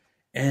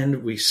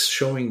 And we're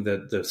showing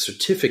the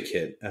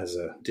certificate as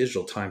a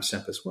digital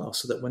timestamp as well,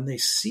 so that when they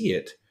see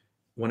it,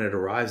 when it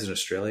arrives in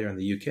Australia and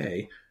the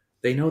UK,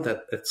 they know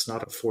that it's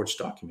not a forged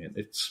document.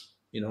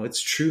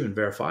 It's true and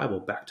verifiable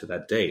back to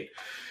that date.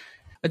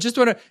 I just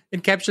want to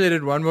encapsulate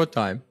it one more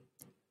time,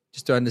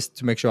 just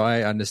to make sure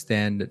I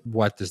understand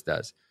what this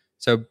does.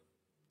 So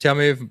tell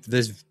me if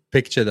this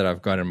picture that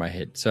I've got in my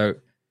head. So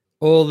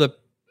all the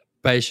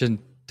patient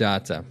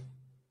data.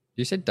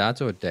 You said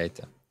data or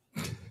data?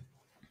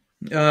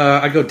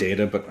 I go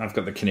data, but I've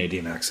got the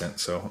Canadian accent,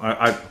 so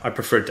I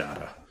prefer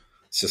data.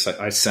 It's just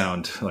I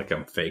sound like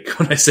I'm fake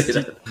when I say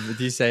that.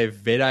 Do you say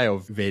Vedi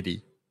or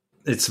Vedi?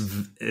 It's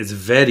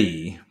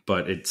Vedi,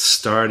 but it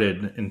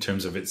started in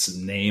terms of its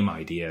name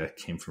idea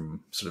came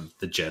from sort of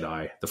the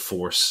Jedi, the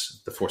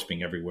Force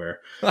being everywhere.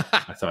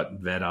 I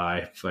thought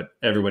Vedi, but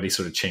everybody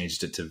sort of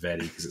changed it to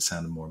Vedi because it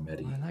sounded more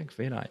Medi. I like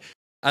Vedi.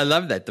 I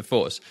love that, the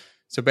Force.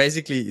 So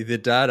basically the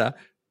data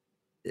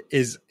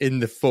is in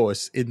the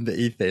Force, in the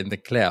ether, in the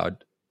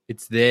cloud.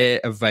 It's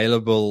there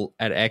available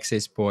at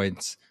access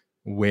points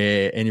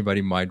where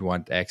anybody might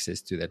want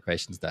access to that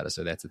patient's data.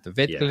 So that's at the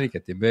vet clinic,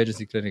 at the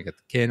emergency clinic, at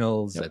the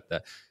kennels, at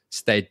the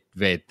state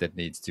vet that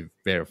needs to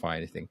verify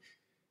anything.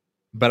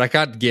 But I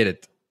can't get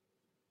it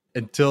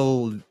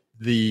until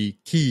the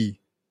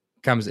key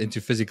comes into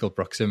physical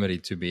proximity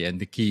to me, and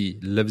the key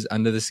lives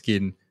under the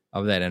skin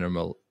of that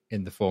animal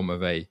in the form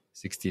of a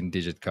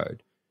 16-digit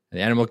code. And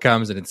the animal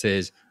comes and it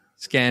says,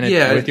 scan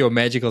it with your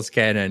magical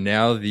scanner.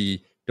 Now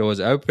the door's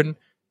open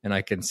and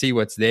I can see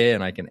what's there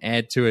and I can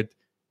add to it.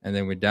 And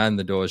then we're done,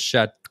 the door's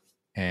shut.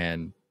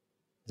 And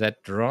is that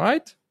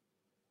right?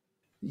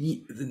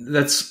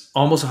 That's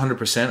almost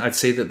 100%. I'd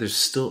say that there's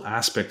still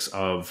aspects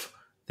of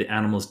the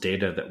animal's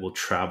data that will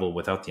travel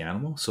without the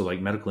animal. So like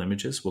medical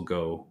images will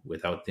go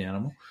without the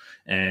animal,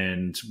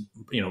 and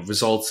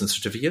results and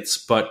certificates.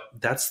 But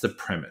that's the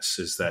premise,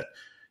 is that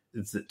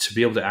to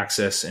be able to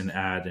access and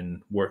add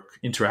and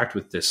interact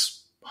with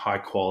this high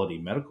quality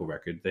medical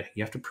record,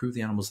 you have to prove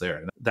the animal's there.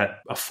 And that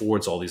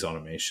affords all these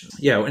automations.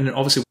 Yeah. And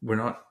obviously we're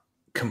not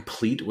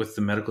complete with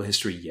the medical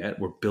history yet.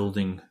 We're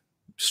building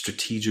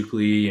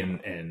strategically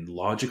and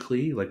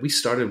logically. Like we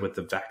started with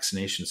the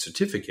vaccination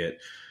certificate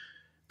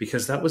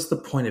because that was the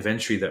point of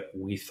entry that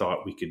we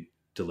thought we could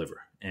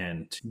deliver.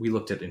 And we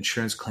looked at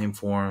insurance claim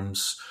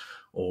forms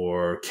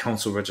or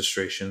council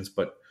registrations,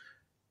 but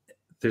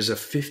there's a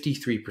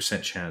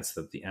 53% chance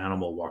that the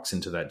animal walks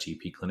into that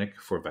GP clinic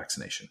for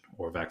vaccination,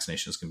 or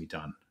vaccination is going to be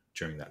done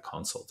during that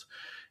consult.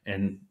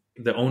 And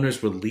the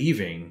owners were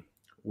leaving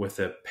with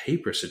a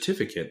paper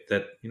certificate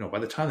that, by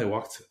the time they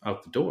walked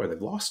out the door, they've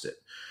lost it.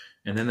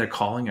 And then they're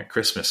calling at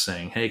Christmas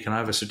saying, hey, can I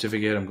have a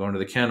certificate? I'm going to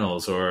the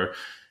kennels.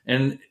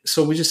 And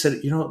so we just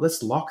said,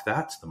 let's lock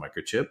that to the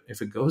microchip.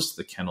 If it goes to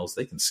the kennels,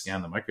 they can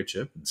scan the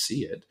microchip and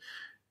see it.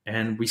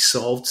 And we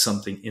solved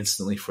something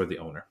instantly for the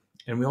owner.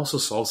 And we also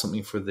solved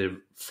something for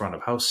the front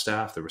of house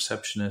staff, the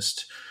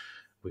receptionist.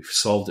 We've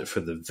solved it for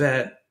the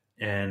vet.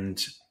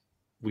 And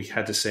we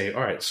had to say,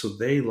 all right, so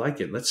they like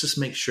it. Let's just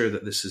make sure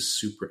that this is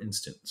super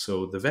instant.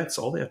 So the vets,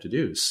 all they have to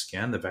do is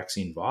scan the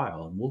vaccine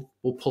vial and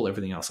we'll pull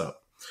everything else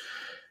up.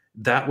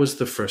 That was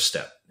the first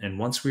step. And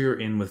once we were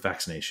in with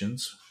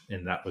vaccinations,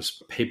 and that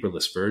was a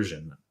paperless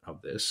version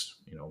of this,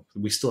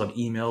 we still have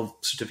email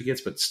certificates,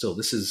 but still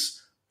this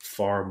is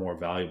far more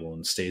valuable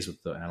and stays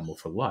with the animal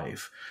for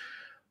life.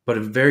 But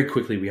very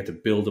quickly, we had to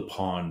build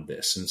upon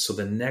this. And so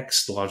the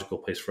next logical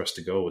place for us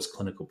to go was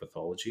clinical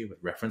pathology with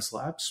reference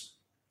labs.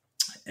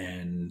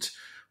 And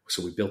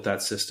so we built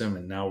that system,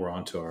 and now we're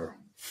on to our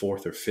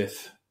fourth or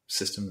fifth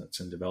system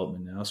that's in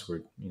development now. So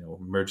we're,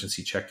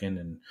 emergency check-in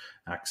and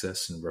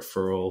access and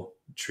referral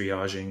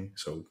triaging.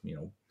 So,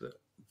 the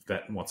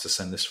vet wants to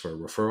send this for a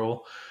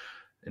referral.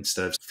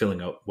 Instead of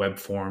filling out web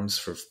forms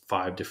for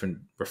 5 different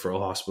referral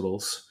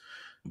hospitals,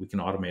 we can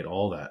automate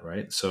all that,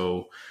 right?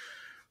 So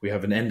we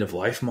have an end of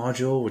life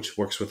module, which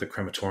works with a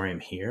crematorium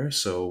here.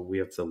 So we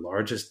have the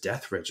largest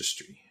death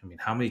registry. I mean,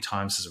 how many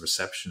times has a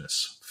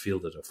receptionist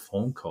fielded a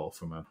phone call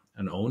from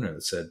an owner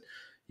that said,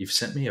 you've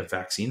sent me a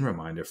vaccine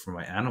reminder for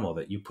my animal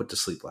that you put to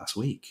sleep last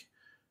week.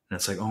 And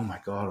it's like, oh my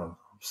God, I'm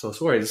so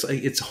sorry.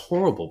 It's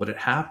horrible, but it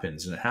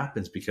happens. And it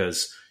happens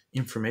because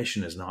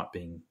information is not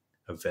being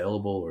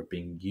available or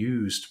being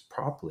used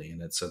properly.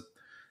 And it's a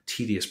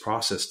tedious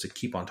process to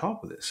keep on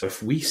top of this. So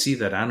if we see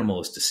that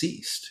animal is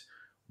deceased,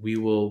 we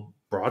will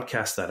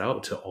broadcast that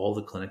out to all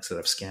the clinics that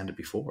have scanned it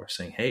before,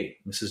 saying, hey,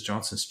 Mrs.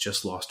 Johnson's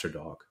just lost her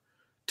dog.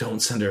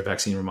 Don't send her a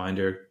vaccine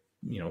reminder,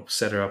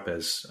 set her up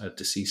as a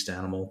deceased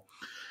animal.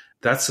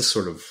 That's the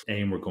sort of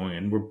aim we're going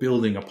in. We're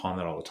building upon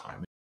that all the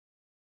time.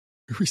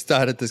 We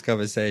started this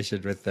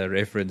conversation with a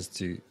reference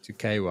to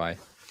KY,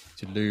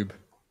 to lube.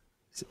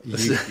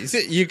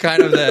 You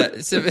kind of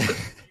the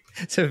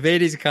so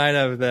Vedi's kind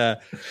of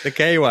the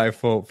KY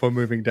for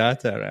moving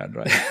data around,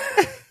 right?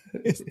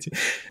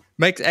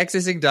 Makes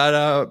accessing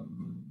data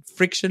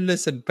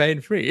frictionless and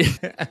pain-free.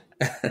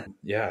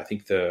 Yeah, I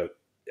think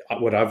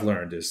what I've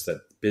learned is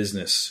that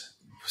business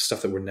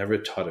stuff that we're never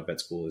taught at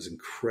vet school is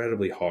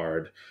incredibly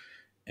hard.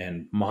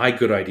 And my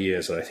good idea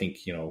is that I think,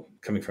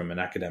 coming from an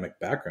academic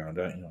background,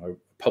 I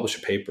publish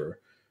a paper,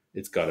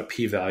 it's got a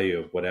p-value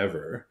of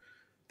whatever.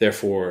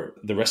 Therefore,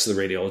 the rest of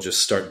the radiologists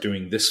start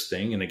doing this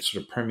thing, and it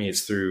sort of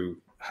permeates through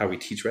how we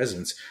teach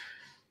residents.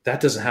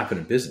 That doesn't happen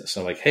in business.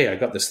 I'm like, hey, I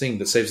got this thing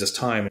that saves us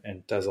time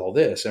and does all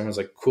this. Everyone's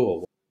like,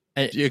 cool.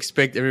 And you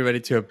expect everybody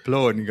to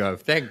applaud and go,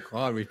 thank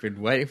God, we've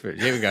been waiting for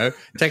it. Here we go.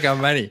 Take our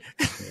money.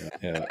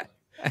 Yeah.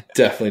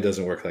 Definitely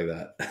doesn't work like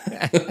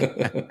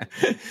that.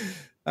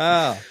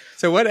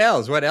 So what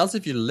else? What else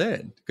have you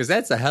learned? Because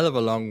that's a hell of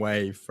a long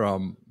way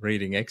from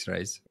reading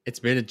x-rays. It's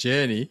been a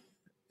journey.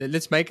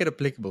 Let's make it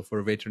applicable for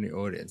a veterinary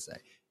audience.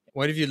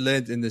 What have you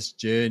learned in this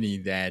journey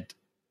that,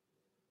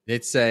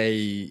 let's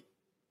say,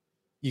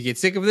 you get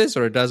sick of this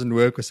or it doesn't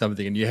work or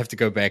something and you have to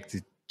go back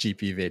to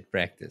GP vet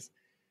practice?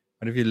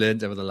 What have you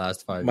learned over the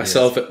last 5 years?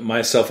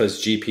 Myself as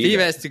GP. Steve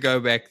has to go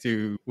back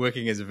to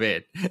working as a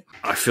vet.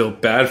 I feel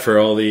bad for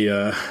all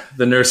the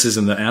nurses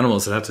and the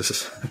animals that have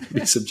to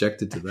be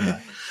subjected to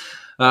that.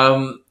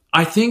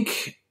 I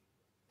think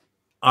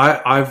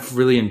I've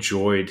really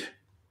enjoyed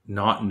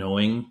not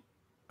knowing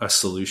a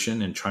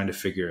solution and trying to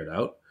figure it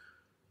out,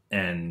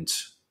 and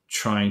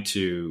trying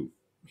to,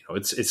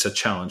 it's a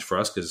challenge for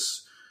us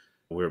because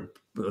we're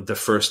the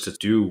first to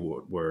do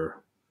what we're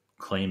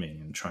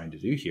claiming and trying to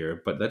do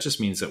here, but that just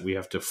means that we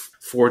have to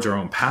forge our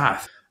own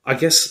path. I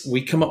guess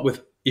we come up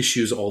with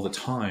issues all the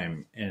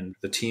time, and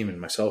the team and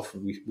myself,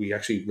 we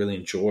actually really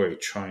enjoy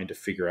trying to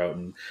figure out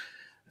and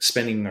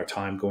spending our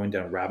time going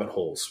down rabbit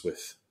holes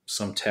with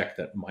some tech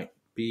that might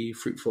be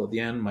fruitful at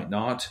the end, might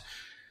not.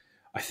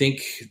 I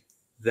think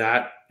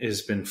that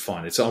has been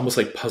fun. It's almost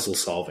like puzzle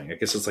solving. I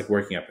guess it's like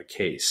working up a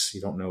case.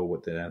 You don't know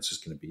what the answer is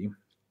going to be.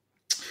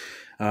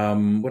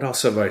 What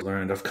else have I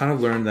learned? I've kind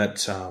of learned that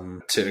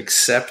to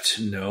accept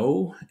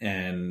no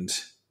and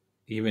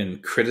even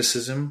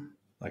criticism,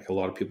 like a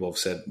lot of people have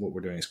said what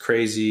we're doing is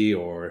crazy,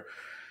 or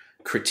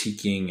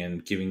critiquing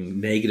and giving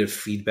negative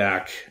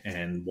feedback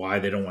and why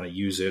they don't want to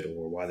use it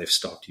or why they've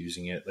stopped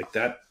using it. Like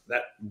that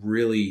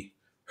really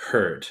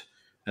hurt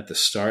at the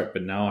start,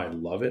 but now I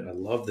love it. I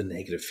love the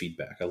negative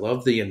feedback. I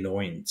love the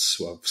annoyance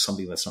of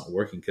something that's not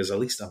working, because at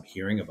least I'm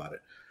hearing about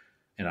it,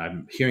 and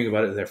I'm hearing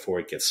about it. Therefore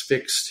it gets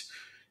fixed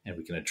and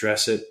we can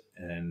address it.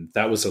 And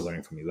that was a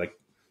learning for me. Like,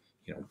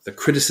 the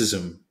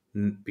criticism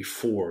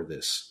before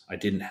this, I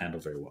didn't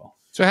handle very well.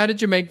 So how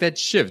did you make that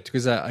shift?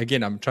 Because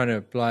again, I'm trying to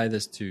apply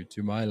this to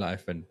my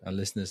life and our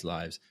listeners'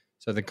 lives.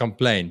 So the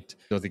complaint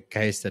or the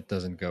case that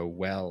doesn't go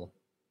well,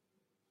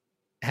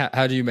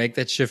 how do you make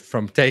that shift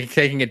from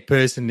taking it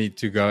personally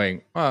to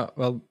going, oh,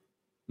 well,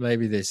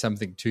 maybe there's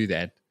something to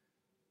that.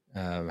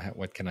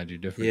 What can I do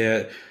differently?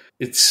 Yeah,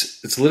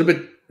 it's a little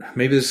bit,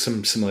 maybe there's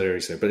some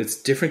similarities there, but it's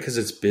different because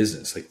it's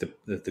business. Like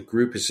the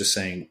group is just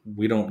saying,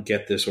 we don't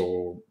get this,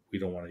 or we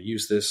don't want to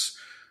use this,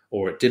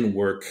 or it didn't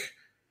work.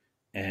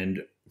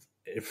 And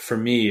for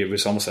me, it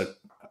was almost like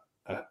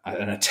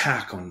an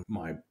attack on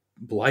my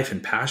life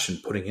and passion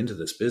putting into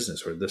this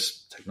business or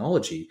this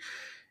technology.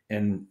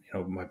 And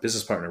my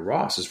business partner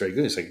Ross is very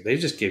good. It's like they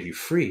just gave you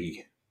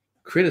free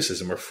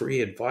criticism or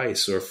free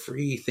advice or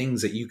free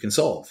things that you can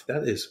solve.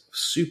 That is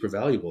super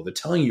valuable. They're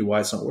telling you why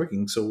it's not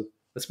working, so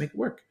let's make it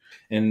work.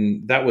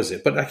 And that was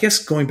it. But I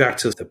guess going back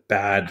to the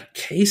bad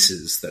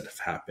cases that have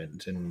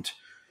happened, and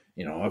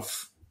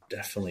I've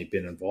definitely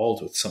been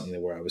involved with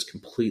something where I was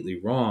completely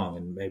wrong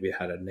and maybe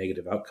had a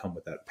negative outcome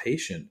with that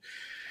patient.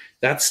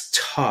 That's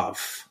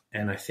tough.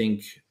 And I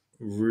think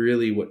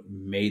really what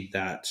made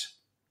that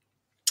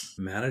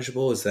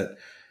manageable is that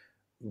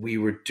we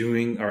were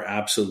doing our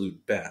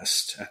absolute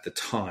best at the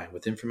time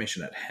with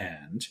information at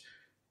hand.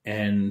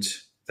 And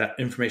that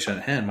information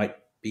at hand might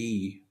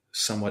be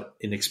somewhat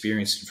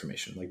inexperienced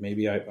information. Like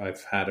maybe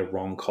I've had a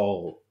wrong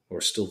call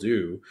or still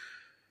do,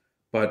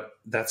 but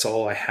that's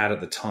all I had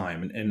at the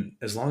time. And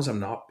as long as I'm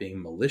not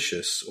being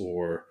malicious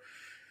or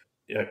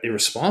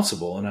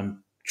irresponsible, and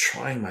I'm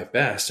trying my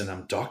best and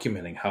I'm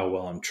documenting how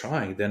well I'm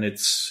trying, then it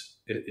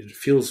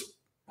feels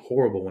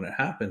horrible when it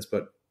happens,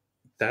 but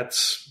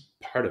that's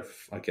part of,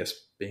 I guess,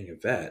 being a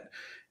vet.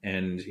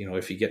 And,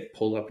 if you get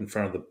pulled up in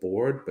front of the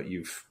board, but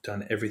you've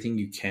done everything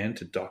you can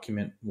to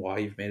document why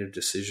you've made a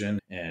decision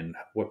and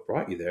what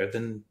brought you there,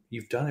 then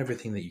you've done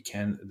everything that you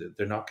can.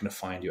 They're not going to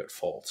find you at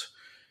fault.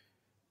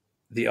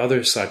 The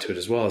other side to it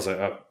as well is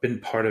I've been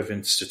part of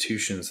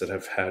institutions that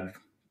have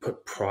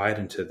put pride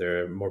into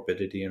their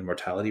morbidity and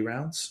mortality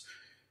rounds.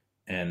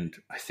 And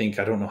I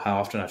don't know how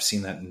often I've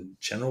seen that in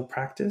general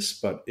practice,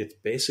 but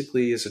it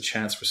basically is a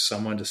chance for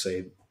someone to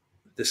say,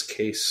 this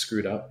case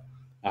screwed up.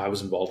 I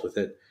was involved with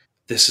it.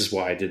 This is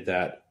why I did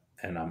that.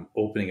 And I'm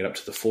opening it up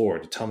to the floor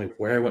to tell me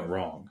where I went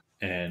wrong.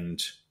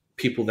 And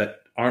people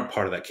that aren't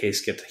part of that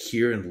case get to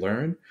hear and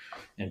learn.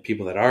 And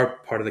people that are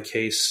part of the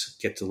case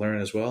get to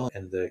learn as well.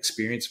 And the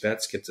experienced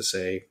vets get to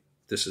say,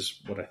 this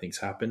is what I think's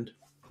happened.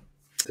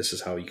 This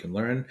is how you can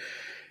learn.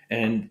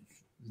 And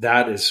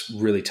that is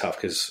really tough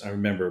because I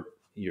remember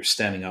you're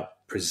standing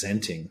up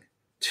presenting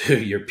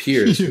to your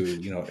peers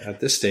who, at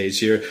this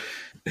stage, you're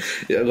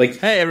like,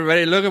 hey,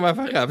 everybody, look at my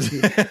fuck ups.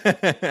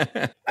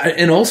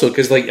 And also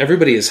because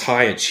everybody is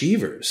high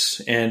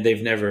achievers and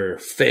they've never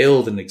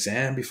failed an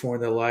exam before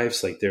in their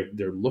lives. Like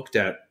they're looked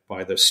at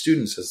by the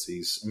students as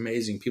these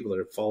amazing people that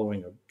are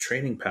following a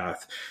training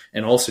path.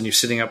 And all of a sudden you're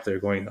sitting up there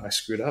going, I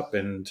screwed up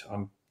and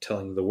I'm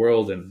telling the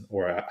world,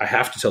 or I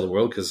have to tell the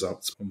world because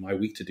it's my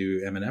week to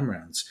do M&M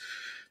rounds.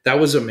 That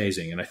was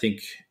amazing. And I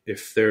think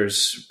if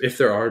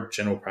there are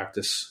general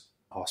practice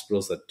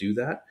hospitals that do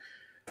that,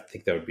 I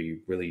think that would be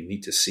really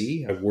neat to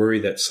see. I worry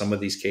that some of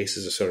these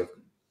cases are sort of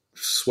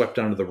swept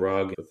under the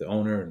rug with the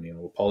owner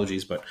and,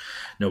 apologies, but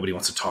nobody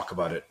wants to talk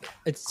about it.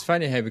 It's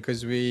funny, hey,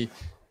 because I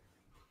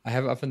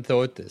have often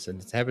thought this,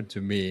 and it's happened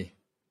to me.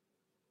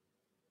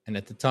 And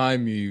at the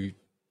time you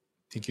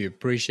think you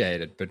appreciate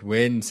it, but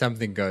when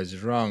something goes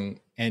wrong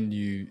and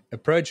you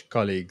approach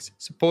colleagues,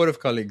 supportive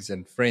colleagues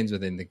and friends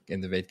in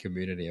the vet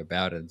community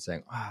about it and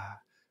saying, I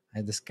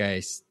had this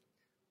case,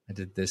 I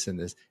did this and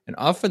this. And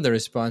often the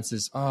response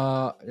is,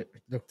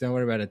 look, don't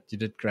worry about it. You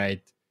did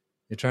great.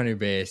 You're trying your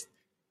best,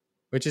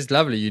 which is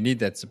lovely. You need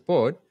that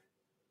support.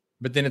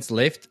 But then it's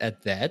left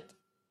at that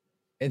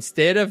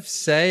instead of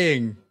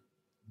saying,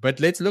 but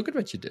let's look at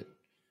what you did.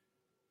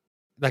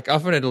 Like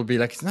often it'll be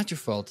like, it's not your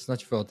fault. It's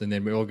not your fault. And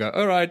then we all go,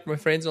 all right, my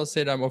friends all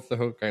said I'm off the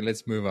hook. Okay,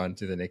 let's move on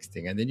to the next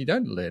thing. And then you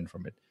don't learn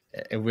from it.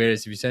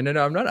 Whereas if you say, no,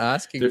 I'm not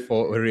asking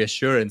for a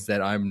reassurance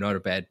that I'm not a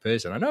bad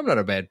person. I know I'm not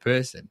a bad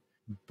person.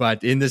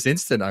 But in this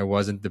instant, I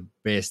wasn't the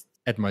best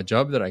at my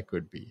job that I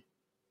could be.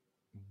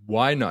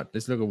 Why not?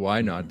 Let's look at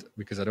why not,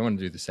 because I don't want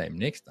to do the same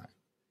next time.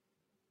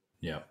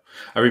 Yeah.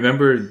 I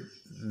remember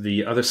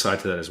the other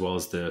side to that as well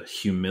as the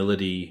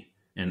humility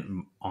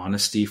and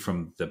honesty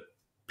from the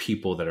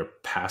people that are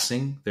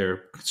passing their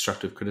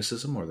constructive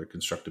criticism or their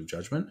constructive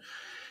judgment.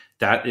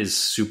 That is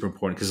super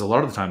important because a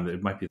lot of the time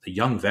it might be the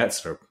young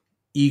vets that are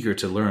eager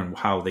to learn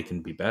how they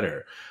can be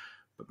better.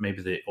 But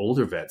maybe the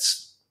older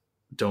vets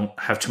don't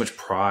have too much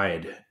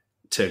pride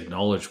to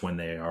acknowledge when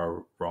they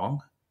are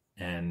wrong.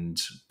 And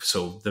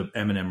so the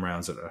M&M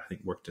rounds that I think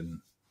worked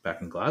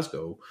back in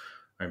Glasgow,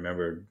 I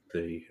remember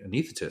the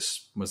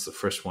anesthetist was the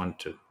first one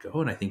to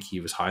go. And I think he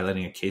was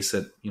highlighting a case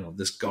that,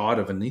 this god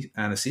of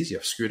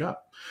anesthesia screwed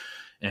up.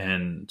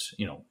 And,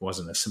 it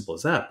wasn't as simple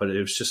as that, but it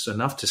was just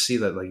enough to see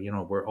that,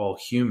 we're all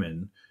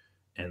human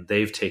and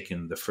they've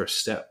taken the first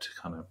step to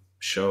kind of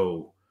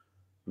show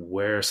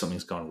where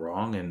something's gone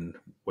wrong and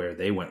where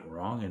they went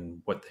wrong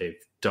and what they've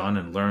done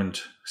and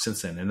learned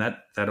since then. And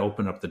that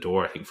opened up the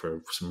door, I think,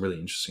 for some really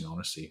interesting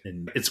honesty.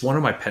 And it's one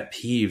of my pet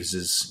peeves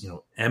is,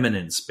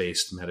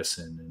 eminence-based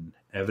medicine and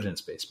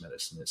evidence-based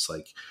medicine. It's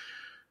like,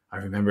 I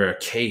remember a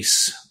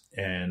case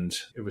and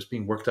it was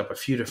being worked up a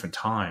few different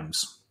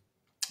times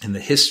and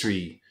the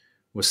history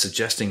was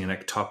suggesting an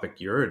ectopic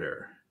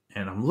ureter.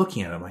 And I'm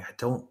looking at it, I'm like, I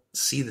don't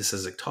see this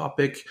as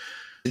ectopic.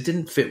 It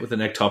didn't fit with an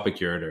ectopic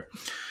ureter.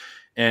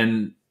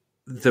 And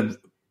the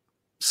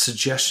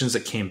suggestions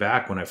that came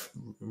back when I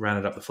ran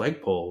it up the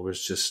flagpole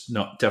was just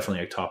not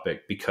definitely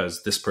ectopic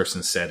because this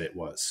person said it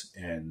was.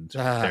 And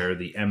they're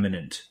the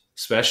eminent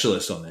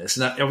specialist on this.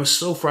 And I was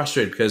so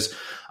frustrated because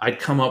I'd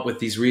come up with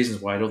these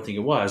reasons why I don't think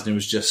it was. And it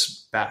was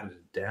just battened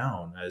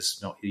down as,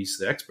 no, he's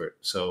the expert.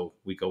 So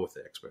we go with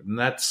the expert. And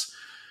that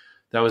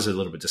was a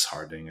little bit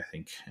disheartening, I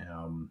think.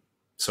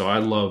 So I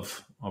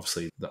love,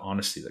 obviously, the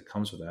honesty that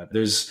comes with that.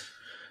 There's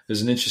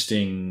an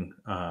interesting,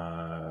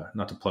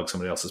 not to plug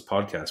somebody else's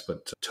podcast,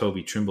 but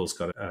Toby Trimble's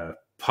got a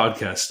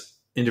podcast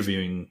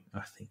interviewing,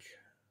 I think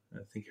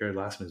her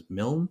last name is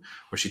Milne,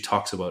 where she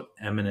talks about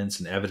eminence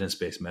and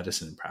evidence-based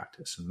medicine in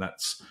practice. And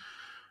that's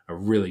a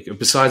really good,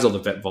 besides all the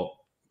Vet Vault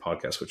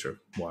podcasts, which are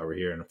why we're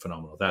here and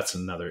phenomenal. That's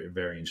another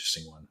very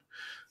interesting one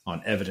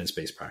on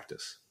evidence-based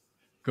practice.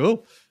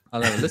 Cool.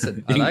 I'll have a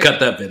listen. You can cut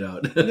that bit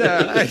out.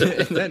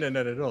 No,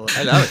 not at all.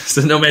 I love it.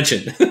 So no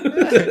mention.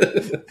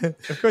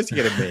 Of course you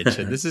get a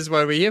mention. This is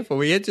what we're here for.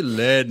 We're here to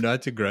learn,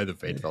 not to grow the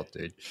Vet Vault,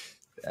 dude.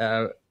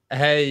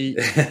 Hey,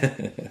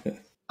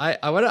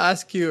 I want to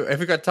ask you, have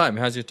you got time?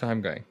 How's your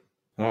time going?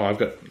 Oh, I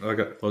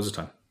got loads of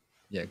time.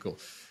 Yeah, cool.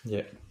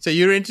 Yeah. So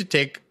you're into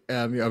tech.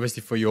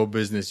 Obviously, for your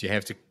business, you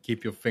have to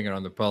keep your finger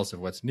on the pulse of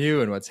what's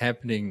new and what's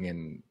happening,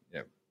 and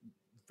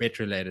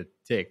vet-related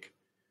tech.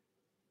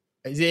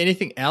 Is there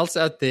anything else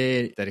out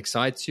there that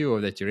excites you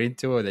or that you're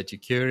into or that you're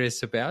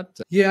curious about?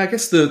 Yeah, I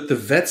guess the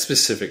vet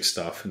specific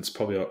stuff, and it's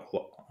probably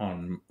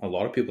on a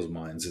lot of people's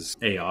minds, is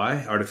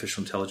AI,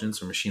 artificial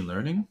intelligence, or machine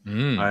learning.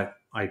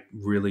 I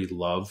really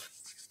love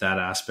that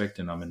aspect,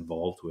 and I'm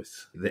involved with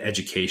the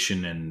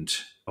education and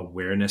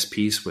awareness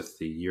piece with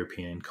the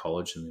European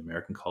College and the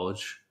American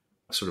College,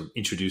 sort of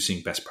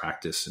introducing best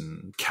practice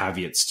and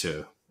caveats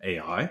to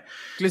AI.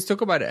 Let's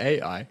talk about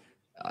AI.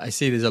 I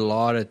see there's a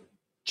lot of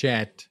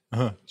chat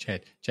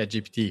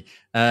GPT,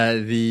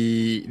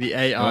 the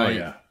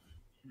AI,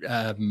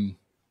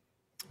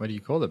 what do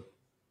you call them?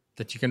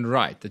 That you can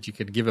write, that you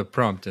could give a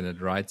prompt and it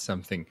writes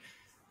something.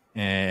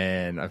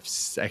 And I've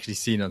actually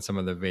seen on some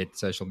of the vet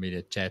social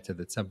media chatter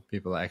that some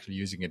people are actually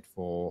using it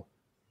for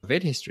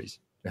vet histories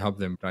to help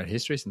them write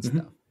histories and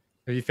stuff.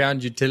 Have you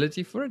found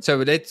utility for it? So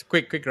let's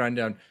quick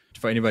rundown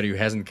for anybody who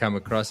hasn't come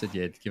across it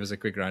yet. Give us a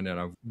quick rundown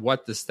of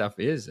what this stuff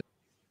is.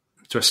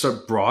 Do I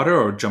start broader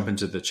or jump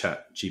into the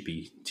chat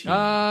GPT?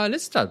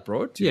 Let's start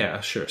broad.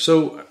 Yeah, sure.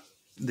 So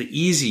the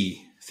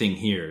easy thing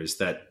here is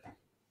that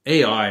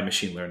AI,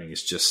 machine learning,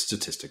 is just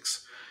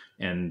statistics.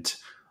 And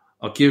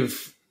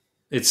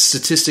it's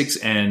statistics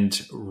and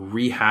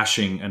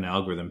rehashing an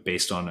algorithm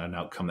based on an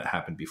outcome that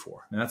happened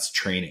before. And that's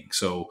training.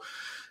 So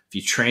if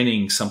you're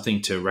training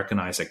something to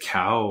recognize a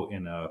cow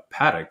in a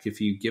paddock, if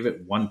you give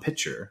it one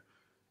picture,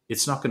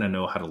 it's not going to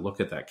know how to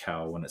look at that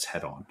cow when it's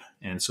head on.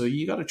 And so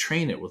you got to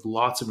train it with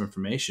lots of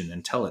information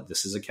and tell it,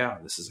 this is a cow,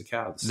 this is a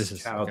cow, this is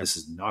a cow, this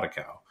is not a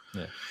cow.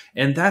 Yeah.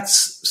 And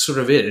that's sort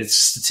of it. It's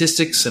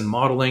statistics and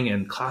modeling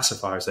and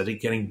classifiers that are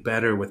getting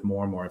better with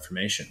more and more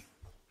information.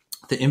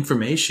 The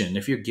information,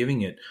 if you're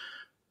giving it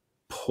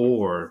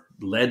poor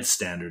lead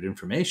standard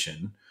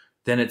information,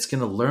 then it's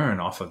going to learn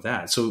off of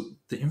that. So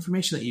the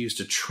information that you use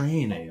to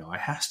train AI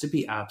has to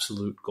be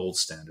absolute gold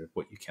standard,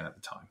 what you can at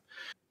the time.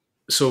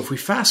 So if we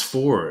fast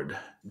forward,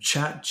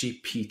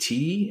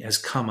 ChatGPT has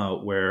come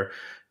out where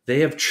they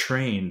have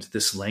trained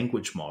this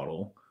language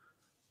model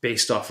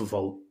based off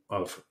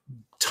of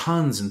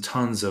tons and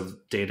tons of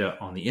data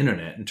on the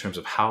internet in terms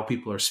of how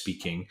people are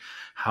speaking,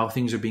 how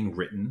things are being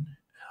written.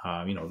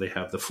 They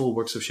have the full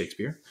works of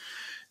Shakespeare.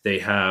 They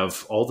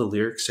have all the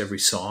lyrics, every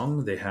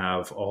song. They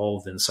have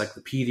all the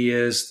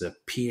encyclopedias, the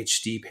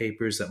PhD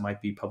papers that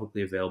might be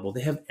publicly available.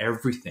 They have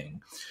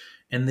everything.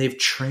 And they've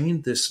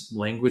trained this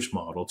language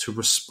model to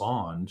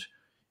respond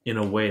in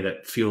a way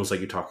that feels like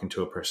you're talking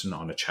to a person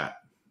on a chat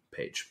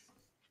page.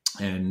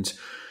 And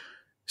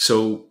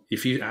so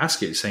if you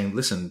ask it saying,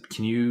 listen,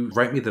 can you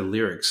write me the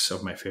lyrics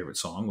of my favorite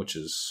song, which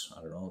is,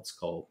 I don't know, it's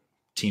called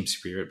Team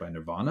Spirit by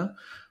Nirvana,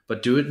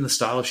 but do it in the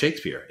style of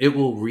Shakespeare. It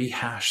will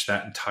rehash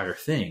that entire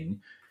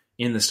thing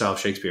in the style of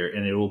Shakespeare,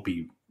 and it will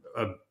be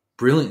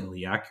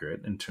brilliantly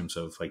accurate in terms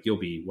of you'll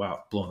be,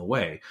 wow, blown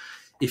away.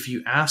 If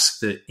you ask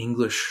the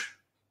English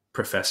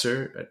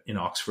professor in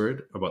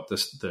Oxford about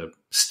the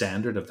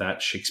standard of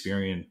that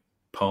Shakespearean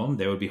poem,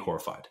 they would be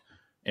horrified.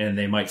 And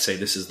they might say,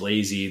 this is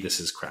lazy, this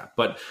is crap.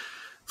 But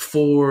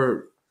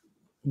for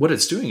what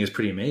it's doing is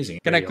pretty amazing.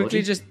 Can I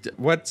quickly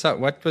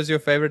what was your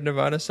favorite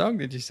Nirvana song,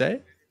 did you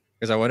say?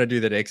 Because I want to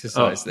do that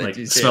exercise that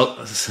you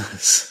said.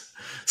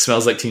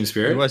 Smells Like Teen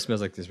Spirit? It was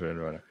Smells Like Teen Spirit,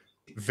 Nirvana.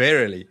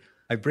 Verily,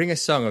 I bring a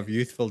song of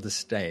youthful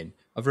disdain,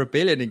 of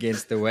rebellion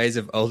against the ways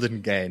of olden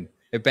gain,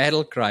 a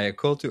battle cry, a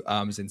call to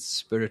arms in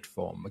spirit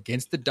form,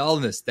 against the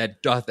dullness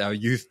that doth our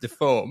youth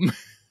deform.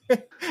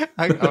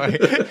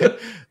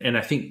 And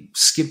I think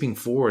skipping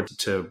forward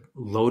to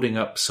loading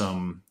up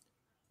some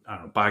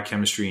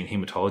biochemistry and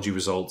hematology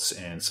results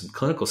and some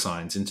clinical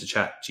signs into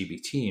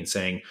ChatGPT and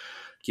saying,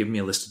 give me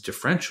a list of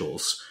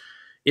differentials,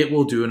 it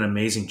will do an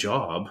amazing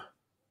job,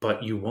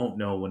 but you won't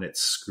know when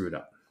it's screwed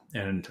up.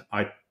 And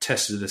I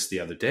tested this the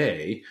other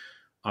day.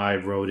 I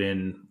wrote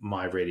in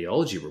my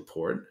radiology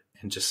report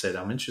and just said,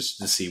 I'm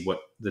interested to see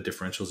what the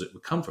differentials it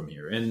would come from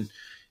here. And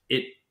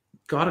it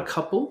got a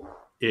couple.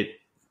 It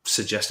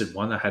suggested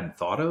one I hadn't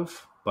thought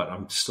of, but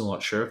I'm still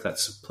not sure if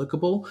that's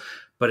applicable.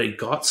 But it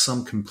got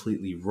some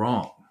completely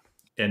wrong.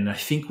 And I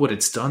think what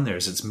it's done there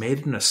is it's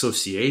made an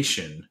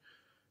association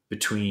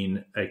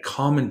between a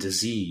common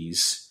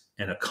disease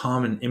and a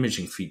common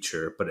imaging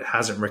feature, but it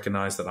hasn't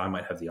recognized that I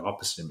might have the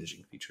opposite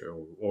imaging feature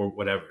or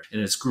whatever.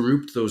 And it's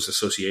grouped those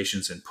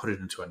associations and put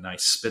it into a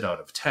nice spit out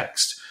of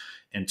text.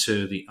 And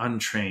to the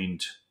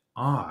untrained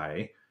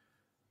eye,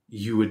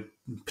 you would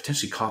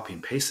potentially copy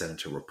and paste that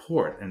into a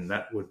report, and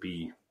that would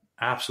be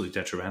absolutely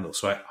detrimental.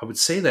 So I would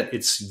say that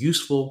it's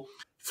useful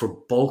for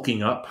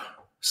bulking up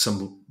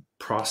some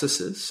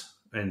processes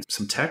and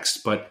some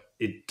text, but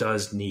it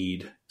does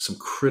need some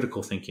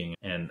critical thinking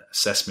and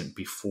assessment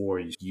before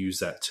you use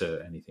that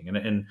to anything.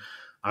 And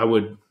I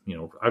would,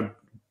 I'd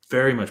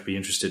very much be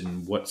interested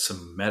in what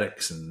some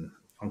medics and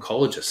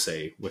oncologists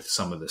say with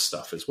some of this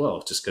stuff as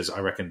well, just because I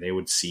reckon they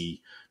would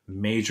see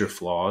major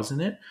flaws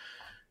in it.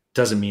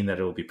 Doesn't mean that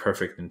it will be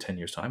perfect in 10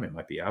 years' time. It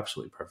might be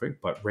absolutely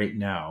perfect. But right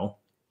now,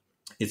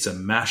 it's a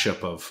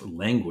mashup of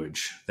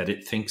language that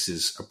it thinks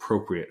is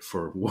appropriate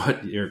for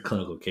what your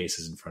clinical case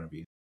is in front of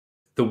you.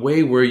 The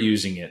way we're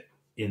using it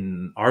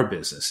in our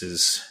business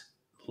is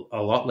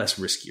a lot less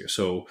riskier.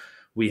 So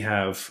we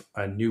have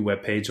a new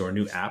web page or a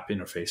new app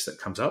interface that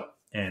comes up,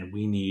 and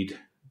we need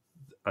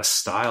a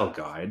style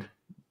guide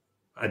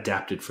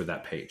adapted for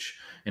that page.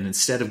 And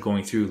instead of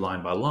going through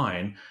line by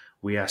line,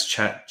 we ask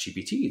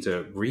ChatGPT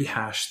to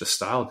rehash the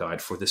style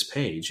guide for this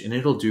page, and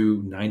it'll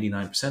do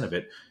 99% of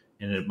it.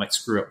 And it might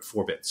screw up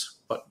 4 bits,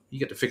 but you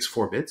get to fix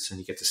 4 bits and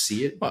you get to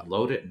see it, and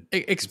load it. And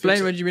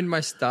explain what you mean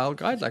by style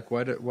guide. Like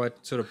what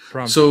sort of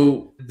prompt?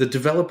 So the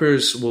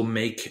developers will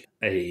make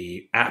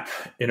a app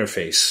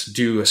interface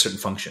do a certain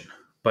function,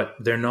 but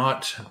they're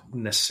not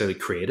necessarily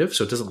creative.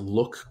 So it doesn't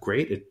look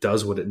great. It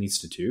does what it needs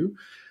to do,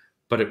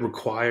 but it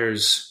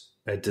requires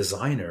a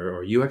designer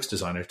or UX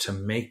designer to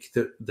make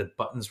the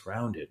buttons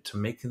rounded, to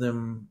make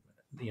them,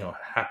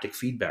 haptic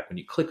feedback when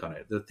you click on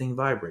it, the thing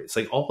vibrates.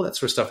 Like all that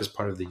sort of stuff is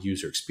part of the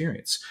user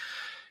experience.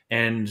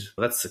 And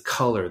that's the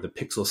color, the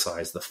pixel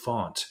size, the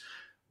font.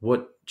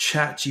 What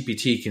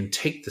ChatGPT can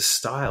take the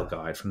style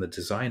guide from the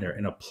designer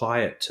and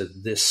apply it to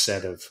this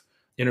set of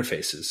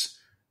interfaces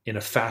in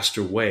a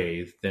faster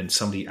way than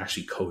somebody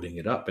actually coding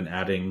it up and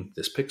adding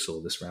this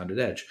pixel, this rounded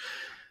edge.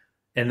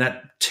 And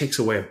that takes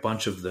away a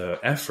bunch of the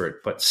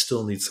effort, but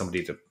still needs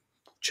somebody to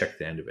check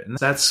the end of it. And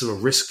that's a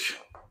risk,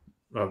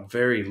 a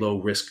very low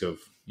risk of,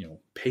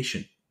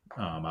 patient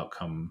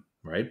outcome,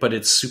 right? But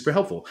it's super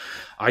helpful.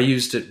 I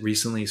used it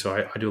recently. So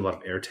I do a lot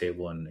of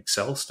Airtable and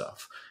Excel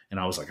stuff. And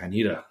I was like, I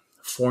need a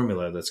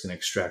formula that's going to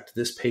extract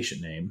this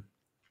patient name.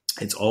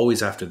 It's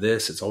always after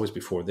this. It's always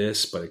before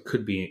this, but it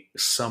could be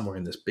somewhere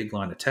in this big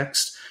line of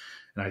text.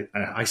 And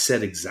I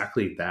said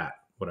exactly that,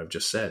 what I've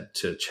just said,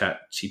 to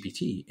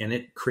ChatGPT, and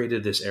it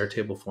created this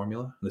Airtable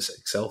formula, this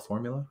Excel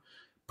formula.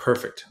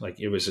 Perfect. Like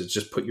it was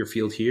just put your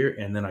field here,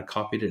 and then I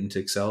copied it into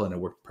Excel and it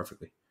worked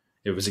perfectly.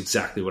 It was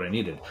exactly what I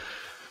needed.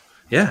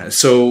 Yeah.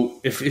 So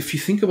if you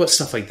think about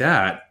stuff like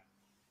that,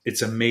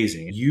 it's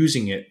amazing.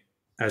 Using it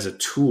as a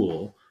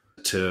tool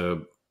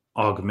to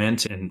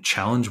augment and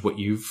challenge what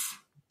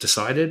you've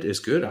decided is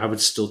good. I would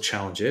still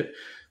challenge it.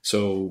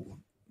 So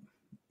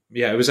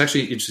yeah, it was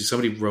actually interesting.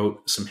 Somebody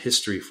wrote some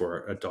history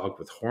for a dog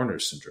with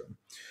Horner's syndrome,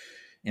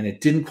 and it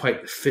didn't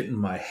quite fit in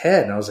my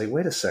head. And I was like,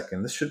 wait a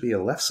second, this should be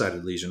a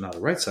left-sided lesion, not a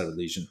right-sided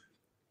lesion.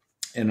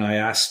 And I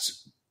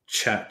asked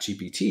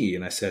ChatGPT,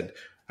 and I said,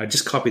 I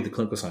just copied the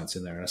clinical science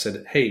in there. And I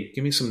said, hey,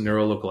 give me some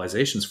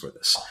neurolocalizations for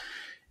this.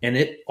 And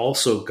it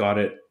also got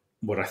it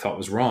what I thought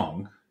was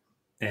wrong.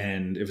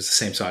 And it was the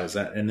same side as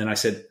that. And then I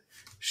said,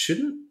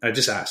 shouldn't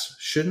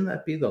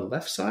that be the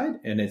left side?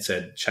 And it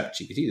said,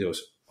 ChatGPT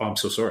goes, oh, I'm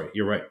so sorry.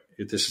 You're right.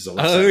 This is a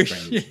left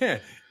side brain. Yeah,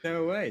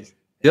 no ways.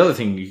 The other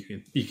thing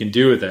you can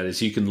do with that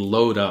is you can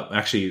load up.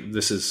 Actually,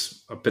 this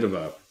is a bit of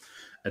a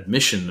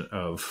admission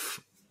of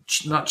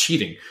not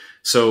cheating.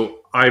 So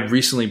I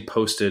recently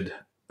posted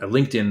a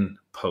LinkedIn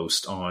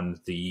post on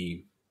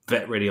the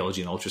Vet Radiology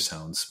and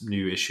Ultrasound's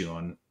new issue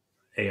on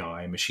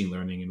AI, machine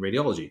learning, and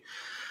radiology.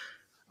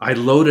 I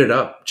loaded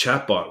up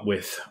Chatbot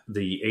with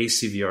the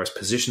ACVR's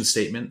position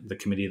statement, the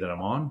committee that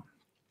I'm on,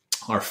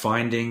 our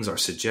findings, our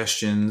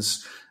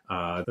suggestions,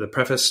 the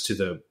preface to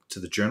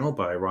the journal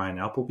by Ryan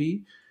Appleby.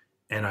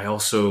 And I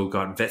also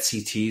got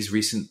VetCT's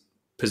recent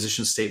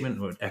position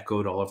statement, which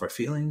echoed all of our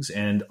feelings.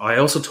 And I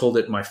also told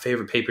it my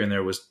favorite paper in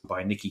there was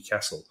by Nikki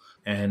Kessel.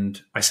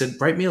 And I said,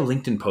 write me a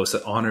LinkedIn post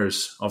that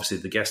honors, obviously,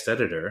 the guest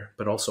editor,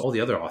 but also all the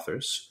other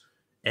authors,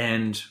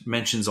 and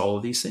mentions all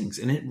of these things.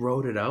 And it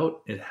wrote it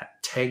out. It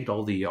tagged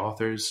all the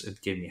authors.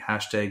 It gave me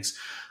hashtags.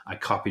 I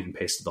copied and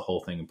pasted the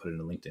whole thing and put it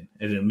in LinkedIn.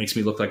 And it makes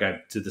me look like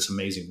I did this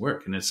amazing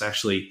work. And it's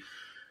actually,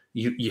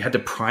 you had to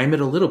prime it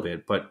a little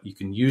bit, but you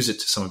can use it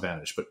to some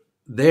advantage. But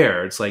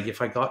there, it's like,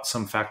 if I got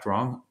some fact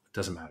wrong, it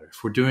doesn't matter.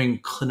 If we're doing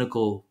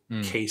clinical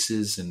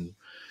cases and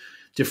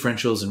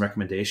differentials and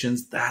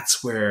recommendations,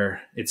 that's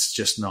where it's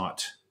just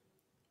not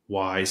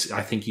wise.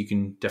 I think you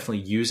can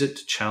definitely use it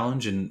to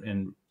challenge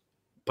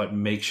but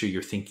make sure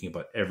you're thinking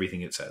about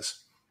everything it says.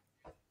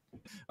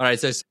 All right.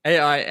 So it's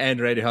AI and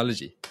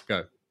radiology.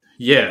 Go.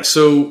 Yeah.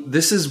 So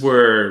this is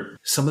where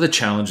some of the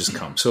challenges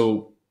come.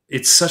 So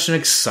it's such an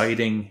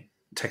exciting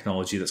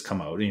technology that's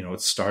come out.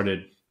 It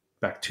started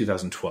back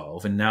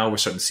 2012, and now we're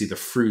starting to see the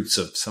fruits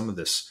of some of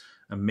this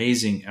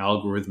amazing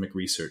algorithmic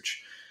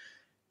research.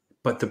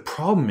 But the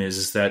problem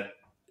is that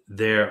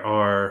there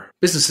are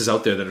businesses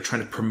out there that are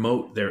trying to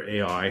promote their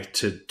AI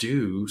to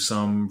do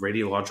some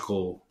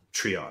radiological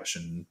triage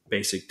and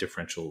basic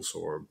differentials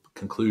or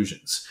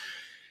conclusions.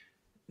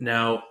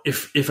 Now,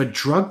 if a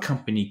drug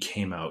company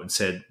came out and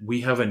said,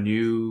 we have a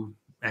new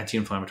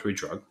anti-inflammatory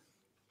drug,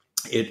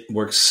 it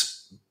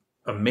works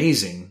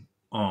amazing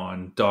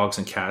on dogs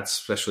and cats,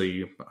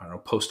 especially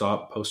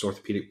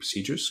post-orthopedic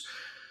procedures,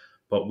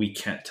 but we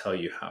can't tell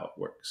you how it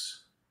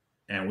works.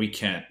 And we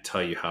can't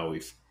tell you how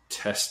we've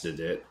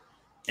tested it.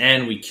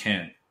 And we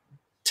can't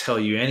tell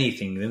you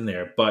anything in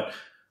there, but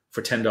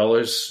for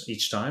 $10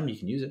 each time, you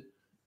can use it.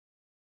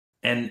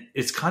 And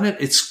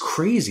it's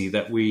crazy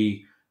that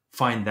we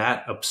find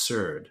that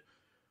absurd.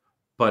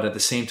 But at the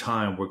same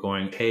time, we're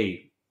going,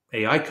 hey,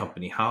 AI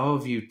company, how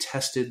have you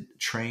tested,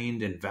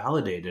 trained, and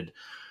validated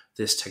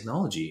this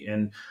technology?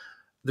 And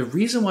the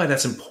reason why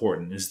that's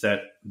important is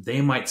that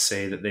they might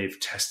say that they've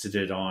tested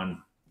it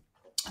on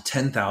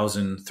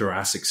 10,000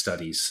 thoracic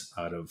studies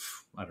out of,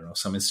 I don't know,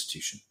 some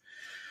institution.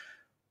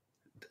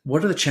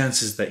 What are the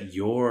chances that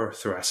your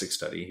thoracic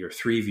study, your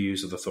 3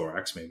 views of the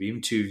thorax, maybe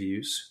even 2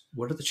 views,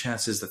 what are the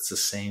chances that's the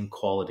same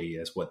quality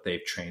as what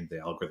they've trained the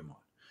algorithm on?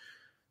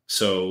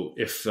 So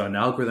if an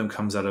algorithm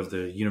comes out of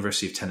the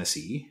University of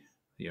Tennessee,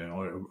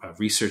 a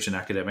research and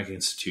academic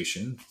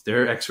institution,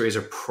 their x-rays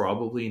are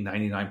probably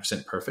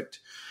 99% perfect.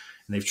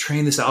 And they've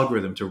trained this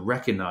algorithm to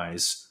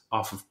recognize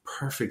off of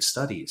perfect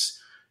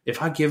studies.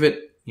 If I give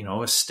it,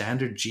 a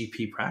standard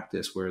GP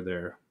practice where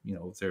they're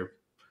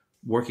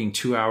working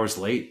 2 hours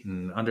late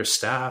and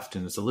understaffed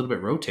and it's a little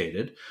bit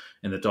rotated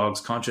and the dog's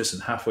conscious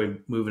and halfway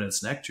moving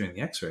its neck during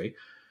the x-ray,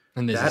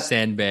 and there's a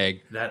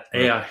sandbag. That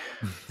AI,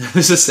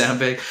 there's a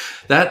sandbag.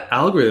 That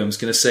algorithm is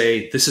going to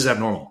say, this is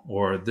abnormal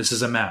or this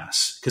is a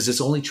mass, because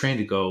it's only trained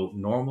to go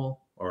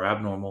normal or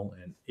abnormal.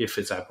 And if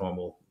it's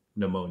abnormal,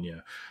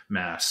 pneumonia,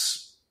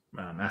 mass,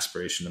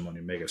 aspiration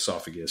pneumonia,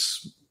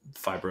 megaesophagus,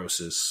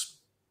 fibrosis,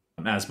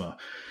 asthma.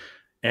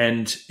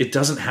 And it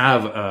doesn't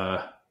have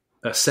a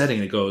setting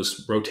that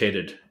goes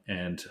rotated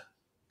and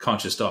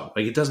conscious dog.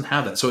 Like, it doesn't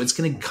have that. So it's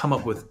going to come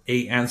up with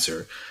a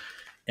answer.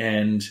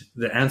 And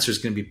the answer is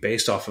going to be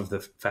based off of the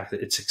fact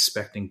that it's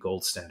expecting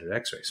gold standard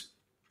x-rays.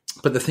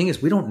 But the thing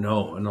is, we don't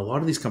know. And a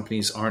lot of these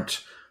companies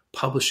aren't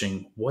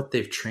publishing what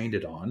they've trained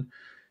it on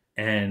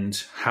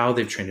and how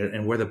they've trained it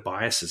and where the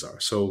biases are.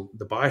 So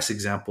the bias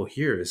example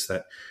here is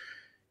that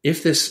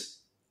if this,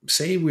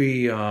 say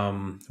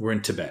we're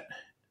in Tibet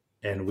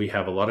and we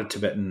have a lot of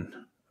Tibetan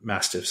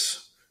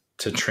Mastiffs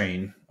to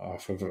train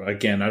off of.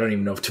 Again, I don't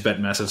even know if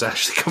Tibetan Mastiffs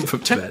actually come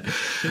from Tibet.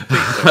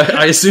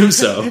 I assume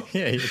so.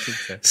 Yeah, you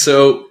think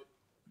so.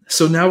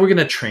 So now we're going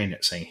to train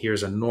it, saying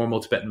here's a normal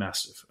Tibetan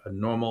Mastiff, a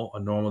normal.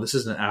 This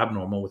is an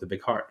abnormal with a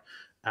big heart.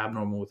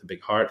 Abnormal with a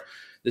big heart.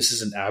 This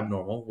is an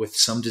abnormal with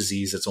some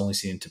disease that's only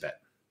seen in Tibet.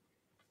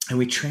 And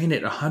we train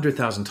it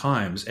 100,000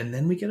 times, and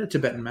then we get a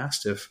Tibetan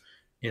Mastiff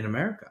in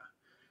America.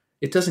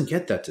 It doesn't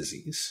get that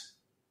disease.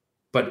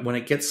 But when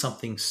it gets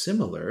something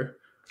similar,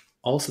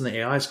 all of a sudden the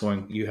AI is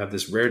going, you have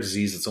this rare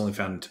disease that's only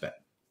found in Tibet.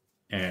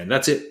 And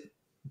that's it.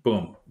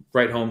 Boom.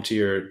 Right home to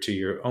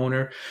your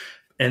owner.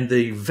 And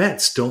the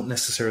vets don't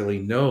necessarily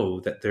know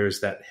that there's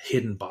that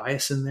hidden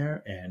bias in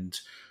there and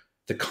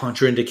the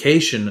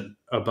contraindication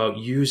about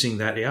using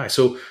that AI.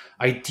 So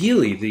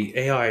ideally, the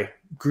AI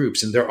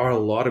groups, and there are a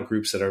lot of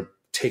groups that are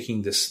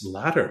taking this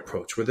latter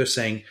approach where they're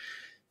saying,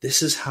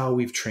 this is how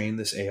we've trained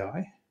this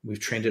AI. We've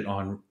trained it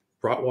on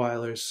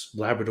Rottweilers,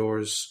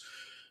 Labradors,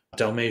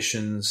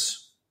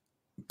 Dalmatians,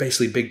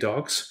 basically big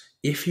dogs.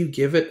 If you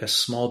give it a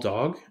small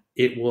dog,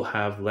 it will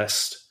have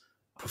less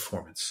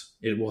performance.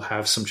 It will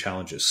have some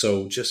challenges.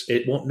 So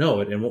it won't know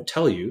it and won't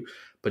tell you,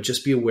 but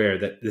just be aware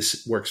that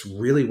this works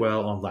really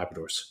well on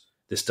Labradors.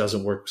 This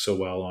doesn't work so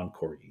well on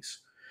Corgis.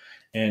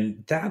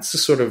 And that's the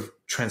sort of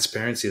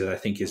transparency that I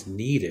think is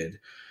needed.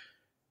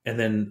 And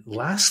then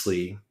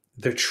lastly,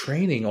 they're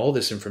training all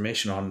this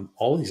information on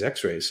all these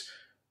x-rays,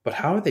 but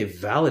how are they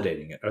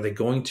validating it? Are they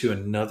going to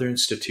another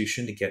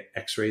institution to get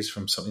x-rays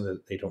from something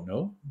that they don't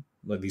know,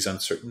 like these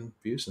uncertain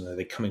views? And are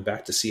they coming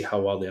back to see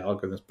how well the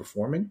algorithm is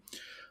performing?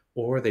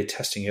 Or are they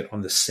testing it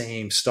on the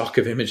same stock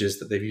of images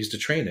that they've used to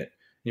train it?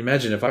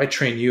 Imagine if I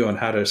train you on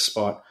how to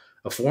spot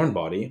a foreign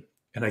body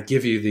and I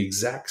give you the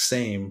exact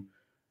same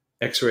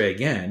x-ray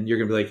again, you're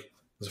going to be like,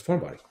 it's a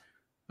foreign body.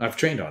 I've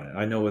trained on it.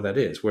 I know what that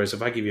is. Whereas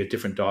if I give you a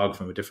different dog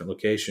from a different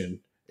location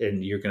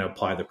and you're going to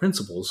apply the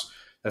principles,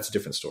 that's a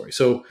different story.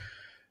 So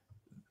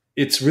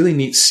it's really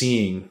neat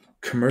seeing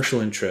commercial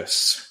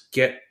interests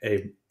get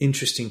an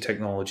interesting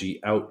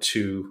technology out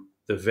to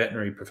the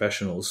veterinary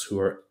professionals who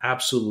are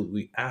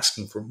absolutely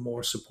asking for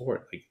more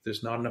support. Like,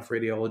 there's not enough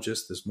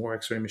radiologists, there's more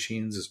x-ray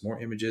machines, there's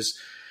more images.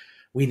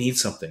 We need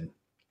something.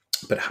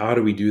 But how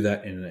do we do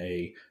that in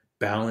a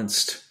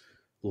balanced,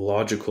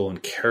 logical,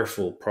 and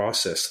careful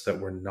process so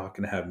that we're not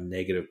going to have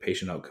negative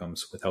patient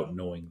outcomes without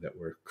knowing that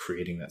we're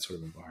creating that sort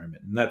of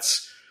environment? And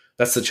that's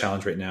the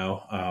challenge right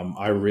now.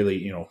 I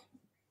really,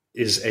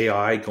 is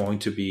AI going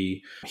to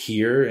be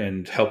here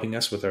and helping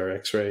us with our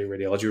x-ray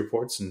radiology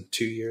reports in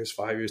 2 years,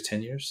 5 years,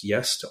 10 years?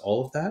 Yes to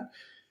all of that.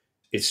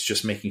 It's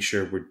just making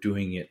sure we're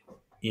doing it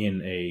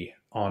in a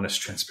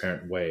honest,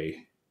 transparent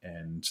way.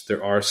 And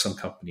there are some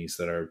companies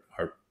that are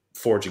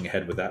forging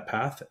ahead with that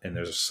path. And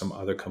there's some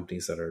other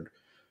companies that are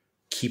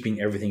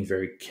keeping everything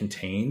very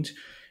contained.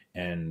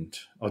 And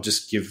I'll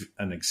just give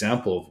an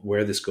example of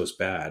where this goes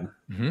bad.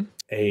 Mm-hmm.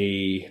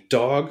 A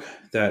dog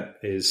that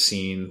is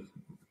seen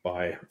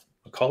by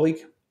a colleague,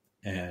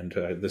 and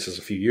this is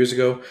a few years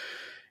ago,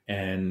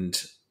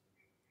 and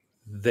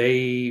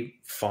they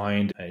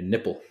find a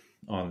nipple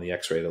on the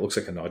x-ray that looks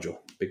like a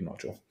nodule, big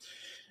nodule.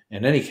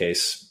 In any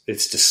case,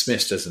 it's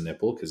dismissed as a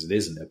nipple because it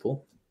is a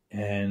nipple,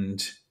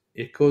 and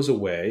it goes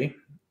away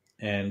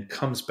and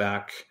comes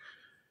back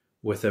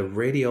with a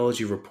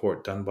radiology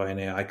report done by an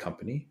AI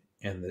company,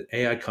 and the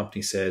AI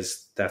company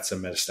says that's a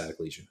metastatic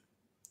lesion.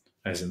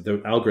 As in,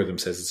 the algorithm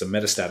says it's a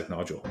metastatic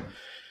nodule.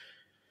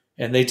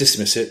 And they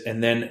dismiss it,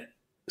 and then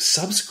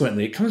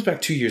subsequently, it comes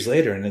back 2 years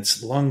later and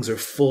its lungs are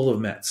full of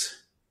mets.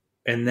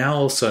 And now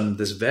all of a sudden,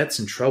 this vet's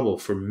in trouble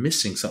for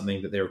missing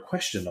something that they were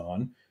questioned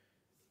on.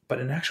 But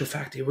in actual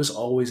fact, it was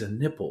always a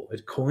nipple.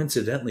 It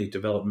coincidentally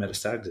developed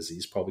metastatic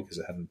disease, probably because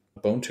it had a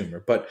bone tumor.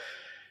 But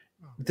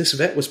this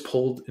vet was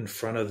pulled in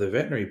front of the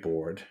veterinary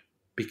board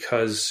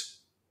because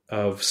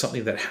of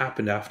something that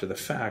happened after the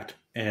fact.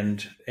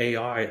 And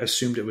AI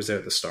assumed it was there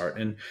at the start.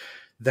 And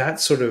that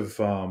sort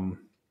of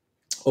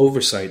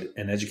oversight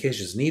and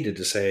education is needed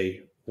to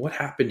say, what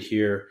happened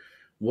here?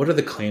 What are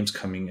the claims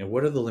coming and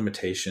what are the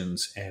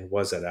limitations? And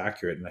was that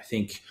accurate? And I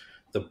think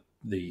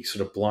the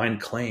sort of blind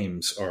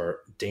claims are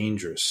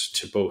dangerous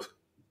to both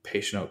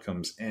patient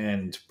outcomes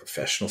and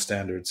professional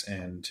standards.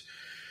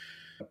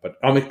 But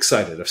I'm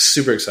excited. I'm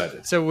super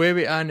excited. So where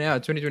we are now,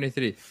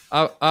 2023,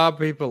 are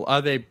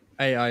there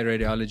AI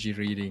radiology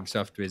reading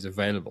softwares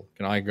available?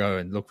 Can I go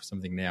and look for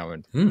something now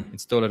and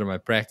install it in my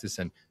practice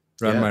and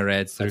run my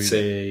rads through?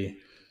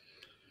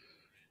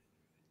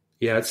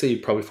 I'd say you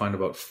probably find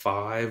about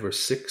 5 or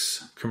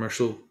 6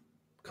 commercial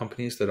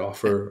companies that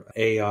offer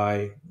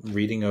AI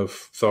reading of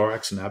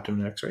thorax and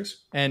abdomen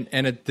x-rays. And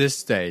at this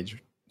stage,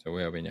 so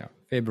where are we now?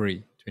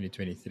 February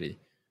 2023.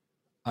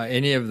 Are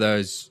any of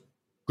those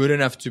good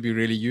enough to be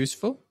really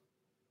useful?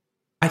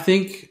 I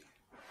think,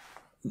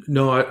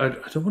 no, I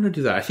don't want to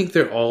do that. I think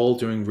they're all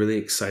doing really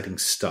exciting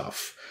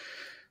stuff.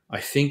 I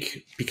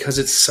think because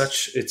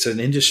it's an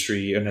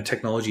industry and a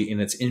technology in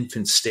its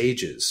infant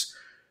stages,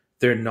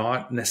 they're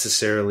not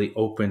necessarily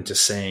open to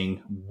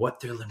saying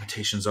what their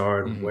limitations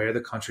are and where the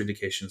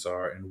contraindications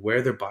are and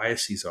where their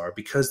biases are,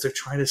 because they're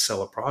trying to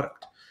sell a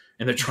product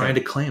and they're trying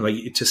to claim,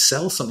 like, to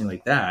sell something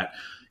like that.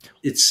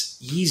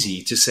 It's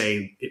easy to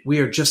say we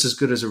are just as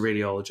good as a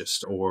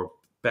radiologist or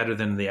better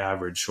than the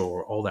average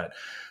or all that.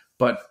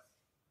 But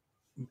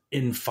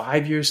in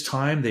 5 years'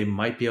 time, they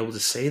might be able to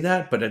say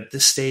that. But at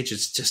this stage,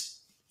 it's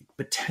just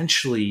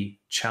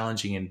potentially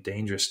challenging and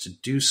dangerous to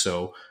do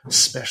so,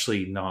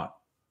 especially not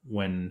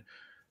when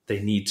they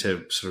need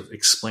to sort of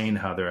explain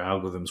how their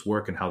algorithms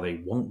work and how they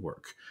won't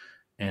work.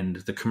 And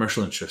the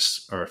commercial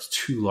interests are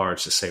too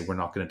large to say we're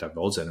not going to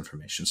divulge that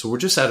information. So we're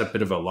just at a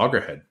bit of a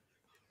loggerhead.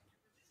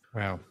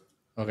 Wow.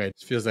 Okay. It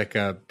feels like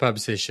a pub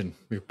session.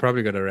 We've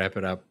probably got to wrap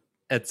it up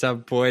at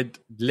some point.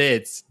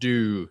 Let's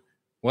do.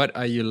 What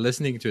are you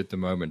listening to at the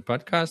moment?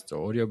 Podcasts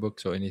or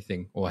audiobooks or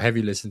anything? Or have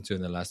you listened to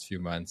in the last few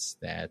months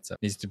that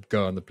needs to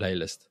go on the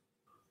playlist?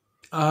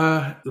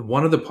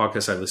 One of the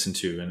podcasts I listened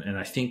to, and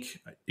I think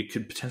it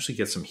could potentially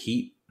get some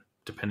heat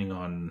depending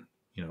on,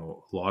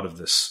 a lot of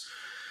this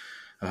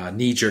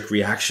knee-jerk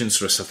reaction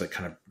sort of stuff that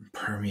kind of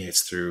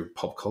permeates through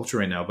pop culture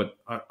right now. But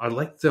I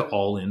like the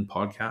All In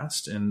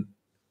podcast. And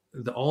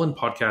the All In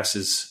podcast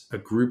is a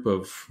group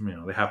of,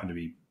 they happen to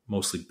be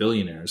mostly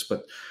billionaires,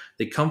 but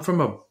they come from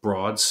a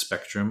broad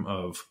spectrum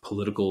of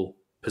political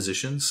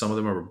positions. Some of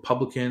them are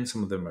Republican,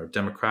 some of them are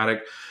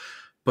Democratic,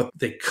 but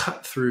they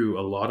cut through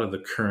a lot of the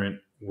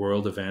current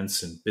world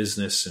events and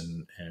business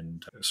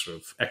and sort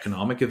of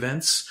economic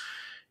events,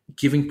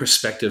 giving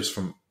perspectives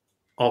from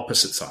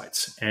opposite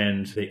sides.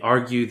 And they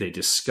argue, they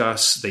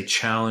discuss, they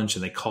challenge,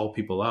 and they call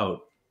people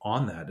out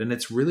on that. And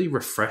it's really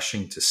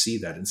refreshing to see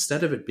that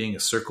instead of it being a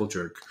circle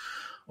jerk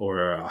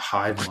or a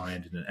hive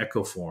mind in an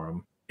echo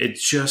forum, it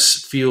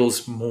just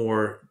feels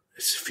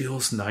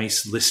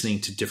nice listening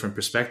to different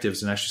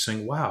perspectives and actually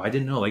saying, wow, I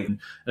didn't know. And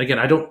again,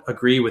 I don't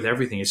agree with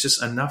everything. It's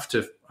just enough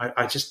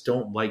I just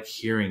don't like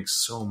hearing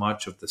so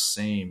much of the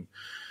same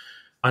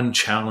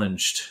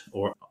unchallenged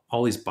or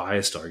all these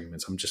biased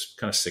arguments. I'm just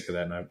kind of sick of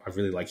that. And I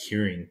really like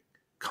hearing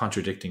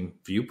contradicting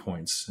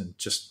viewpoints. And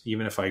just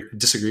even if I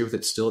disagree with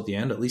it still at the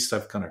end, at least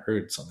I've kind of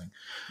heard something.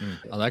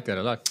 I like that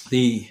a lot.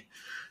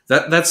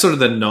 That's sort of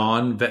the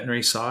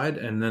non-veterinary side.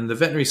 And then the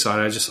veterinary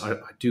side, I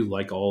do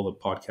like all the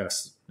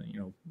podcasts,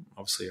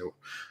 obviously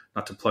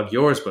not to plug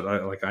yours, but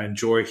I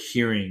enjoy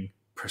hearing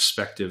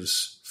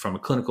perspectives from a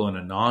clinical and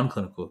a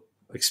non-clinical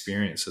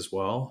experience as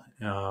well.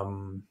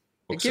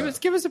 Give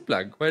us a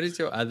plug. What is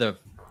your other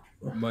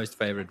most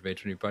favorite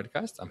veterinary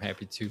podcast? I'm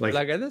happy to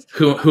plug others.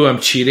 Who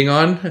I'm cheating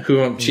on?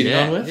 Who I'm cheating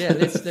on with? Yeah,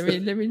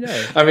 let me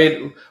know. I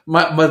mean,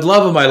 my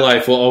love of my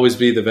life will always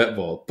be the Vet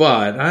Vault,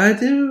 but I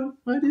do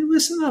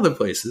listen to other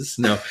places.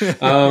 No,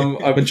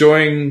 I'm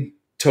enjoying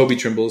Toby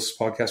Trimble's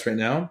podcast right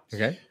now.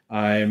 Okay.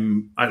 I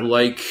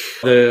like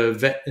the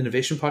Vet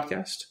Innovation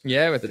podcast.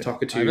 Yeah, with the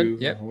talking to Ivan.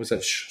 Yep. What was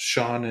that?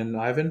 Sean and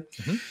Ivan.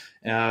 Mm-hmm.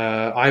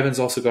 Ivan's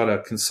also got a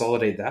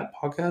Consolidate That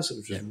podcast,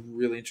 which is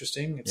really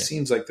interesting. It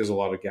seems like there's a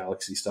lot of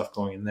galaxy stuff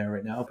going in there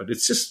right now, but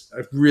it's just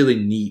a really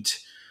neat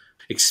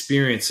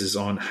experiences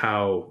on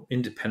how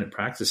independent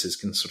practices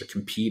can sort of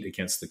compete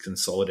against the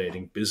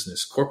consolidating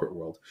business corporate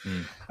world.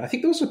 I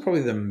think those are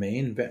probably the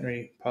main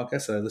veterinary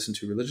podcasts that I listen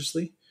to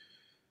religiously.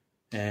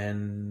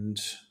 And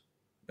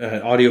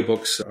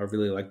audiobooks, I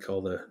really like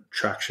all the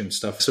Traction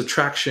stuff. So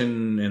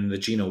Traction and the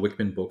Gino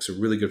Wickman books are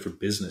really good for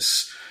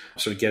business,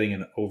 sort of getting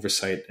an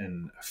oversight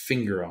and a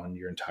finger on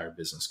your entire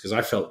business. Because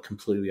I felt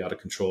completely out of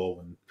control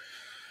when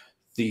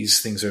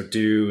these things are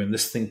due and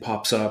this thing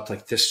pops up.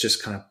 Like this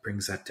just kind of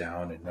brings that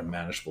down in a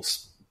manageable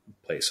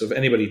place. So if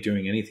anybody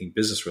doing anything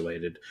business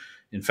related,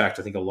 in fact,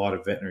 I think a lot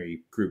of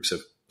veterinary groups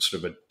have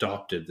sort of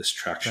adopted this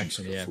traction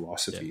sort of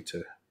philosophy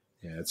to,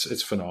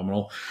 it's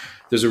phenomenal.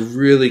 There's a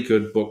really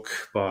good book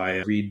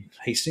by Reed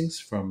Hastings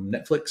from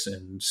Netflix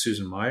and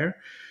Susan Meyer.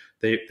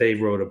 They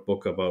wrote a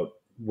book about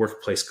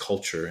workplace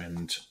culture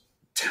and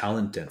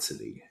talent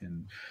density.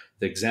 And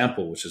the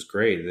example, which is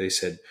great, they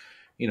said,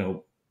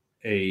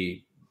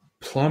 a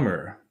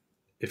plumber,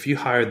 if you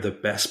hired the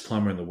best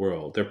plumber in the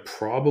world, they're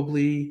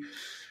probably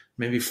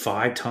maybe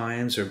 5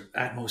 times or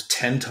at most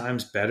 10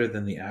 times better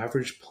than the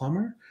average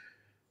plumber.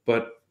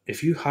 But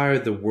if you hire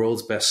the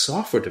world's best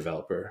software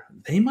developer,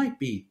 they might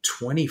be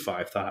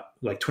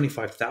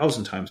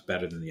 25,000 times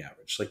better than the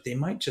average. Like they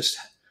might just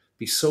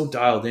be so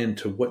dialed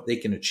into what they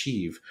can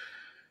achieve,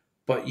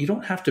 but you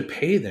don't have to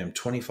pay them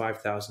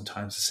 25,000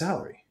 times the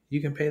salary. You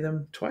can pay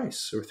them 2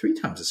 or 3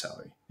 times the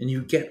salary, and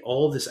you get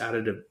all this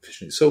additive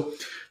efficiency. So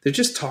they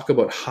just talk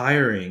about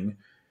hiring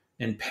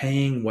and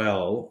paying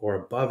well or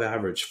above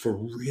average for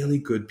really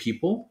good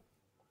people,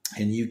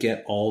 and you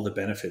get all the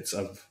benefits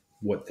of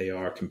what they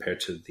are compared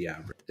to the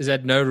average. Is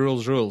that no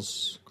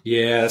rules?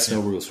 Yeah, that's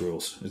no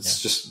rules. It's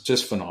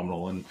just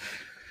phenomenal.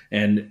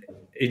 And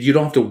you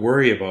don't have to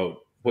worry about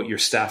what your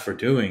staff are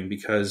doing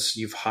because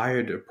you've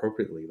hired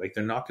appropriately. Like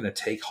they're not going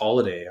to take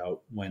holiday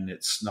out when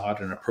it's not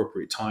an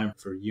appropriate time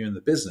for you in the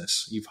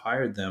business. You've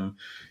hired them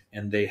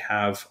and they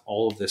have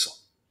all of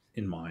this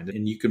in mind.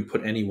 And you can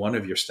put any one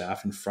of your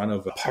staff in front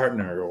of a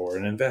partner or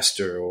an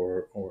investor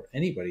or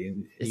anybody.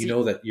 And you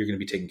know that you're going to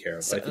be taken care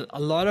of. So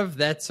a lot of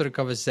that sort of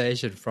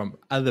conversation from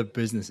other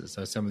businesses,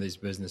 so some of these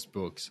business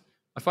books,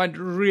 I find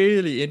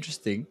really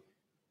interesting.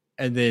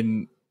 And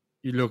then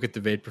you look at the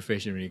vet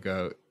profession and you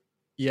go,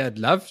 yeah, I'd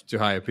love to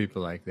hire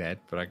people like that,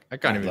 but I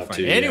can't even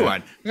find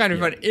anyone. I can't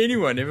even find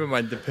anyone, never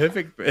mind the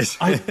perfect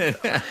person.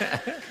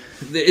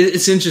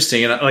 It's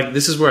interesting. And like,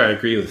 this is where I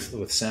agree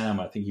with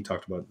Sam. I think he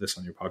talked about this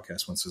on your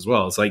podcast once as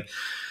well. It's like,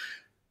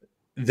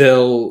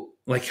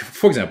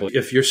 for example,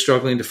 if you're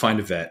struggling to find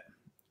a vet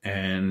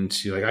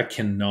and you're like, I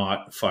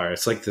cannot fire.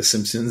 It's like The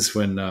Simpsons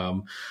when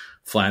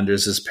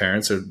Flanders'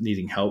 parents are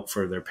needing help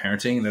for their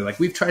parenting. And they're like,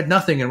 we've tried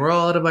nothing and we're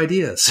all out of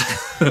ideas.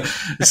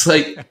 It's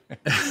like,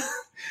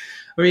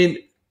 I mean,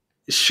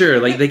 sure,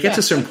 like they get to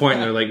a certain point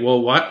and they're like,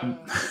 well, why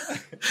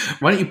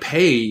don't you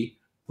pay,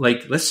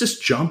 like, let's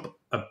just jump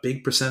a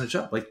big percentage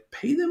up, like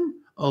pay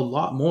them a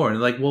lot more. And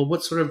like, well,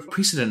 what sort of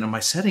precedent am I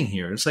setting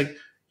here? It's like,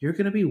 you're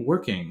going to be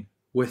working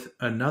with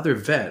another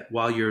vet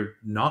while you're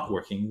not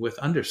working with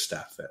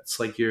understaffed vets.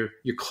 Like you're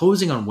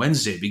closing on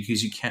Wednesday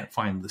because you can't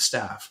find the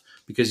staff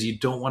because you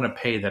don't want to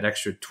pay that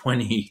extra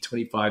 20,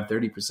 25,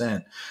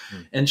 30%.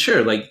 And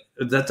sure, like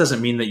that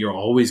doesn't mean that you're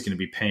always going to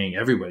be paying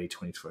everybody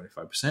 20,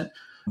 25%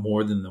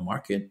 more than the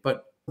market,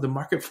 but the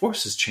market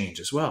forces change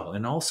as well.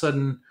 And all of a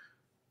sudden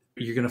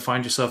you're going to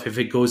find yourself, if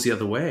it goes the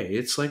other way,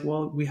 it's like,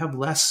 well, we have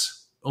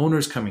less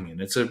owners coming in.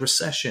 It's a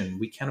recession.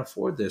 We can't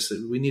afford this.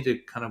 We need to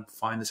kind of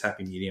find this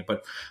happy medium.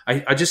 But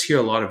I just hear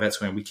a lot of vets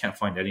going, we can't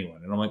find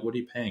anyone. And I'm like, what are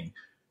you paying?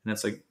 And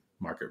it's like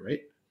market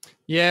rate.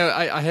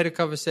 Yeah, I had a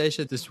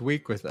conversation this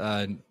week with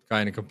a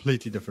guy in a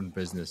completely different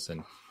business,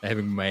 and they're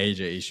having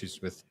major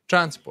issues with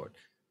transport.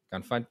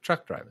 Can't find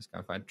truck drivers,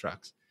 can't find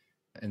trucks.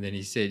 And then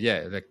he said,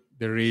 yeah, like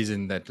the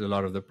reason that a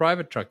lot of the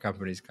private truck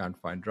companies can't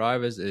find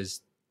drivers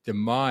is the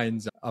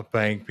mines are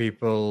paying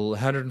people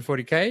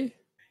 $140K.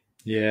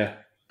 Yeah.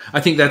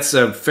 I think that's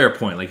a fair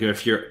point. Like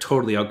if you're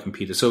totally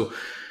outcompeted. So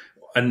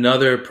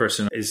another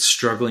person is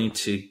struggling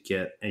to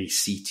get a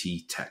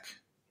CT tech.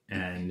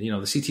 And, the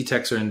CT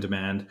techs are in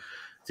demand.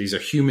 These are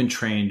human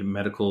trained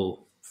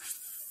medical,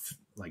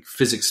 like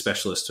physics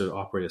specialists to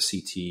operate a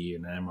CT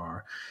and an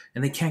MR.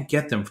 And they can't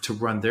get them to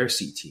run their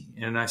CT.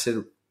 And I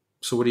said,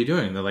 so what are you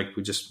doing? And they're like,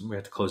 we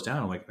have to close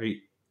down. I'm like,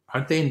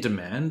 aren't they in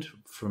demand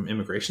from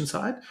immigration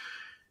side?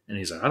 And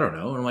he's like, I don't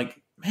know. And I'm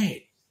like,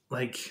 mate,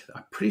 like,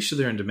 I'm pretty sure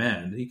they're in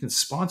demand. You can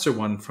sponsor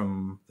one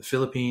from the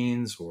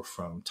Philippines or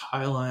from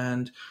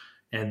Thailand.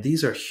 And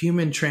these are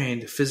human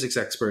trained physics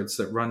experts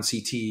that run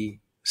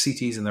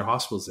CTs in their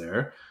hospitals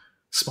there.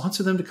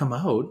 Sponsor them to come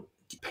out,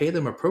 pay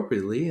them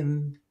appropriately.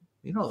 And,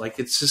 like,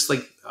 it's just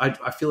like,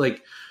 I feel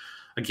like,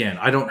 again,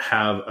 I don't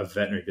have a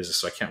veterinary business,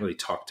 so I can't really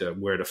talk to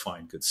where to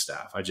find good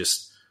staff. I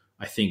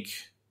think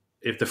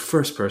if the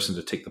first person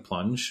to take the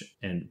plunge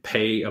and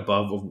pay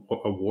above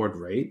award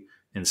rate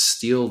and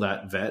steal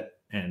that vet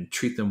and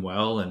treat them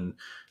well and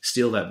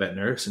steal that vet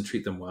nurse and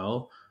treat them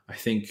well, I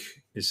think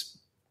is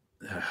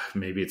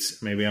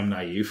maybe I'm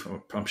naive.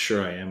 I'm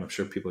sure I am. I'm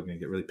sure people are going to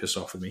get really pissed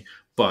off with me,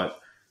 but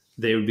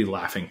they would be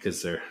laughing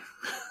because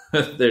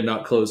they're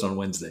not closed on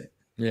Wednesday.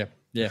 Yeah,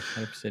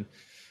 100%.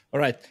 All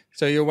right.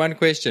 So your one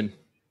question: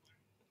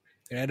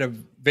 you're at a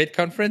vet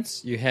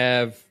conference.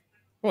 You're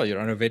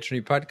on a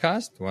veterinary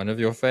podcast, one of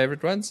your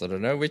favorite ones. I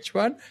don't know which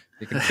one.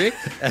 You can pick.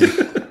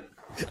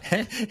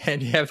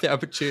 And you have the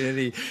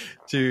opportunity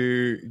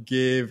to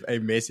give a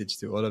message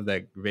to all of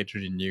the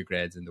veterinary new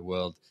grads in the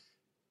world.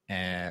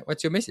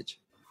 What's your message?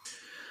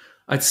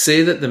 I'd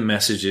say that the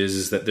message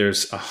is that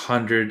there's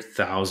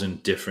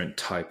 100,000 different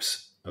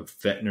types of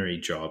veterinary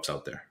jobs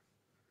out there.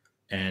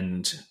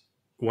 And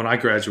when I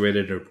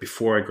graduated, or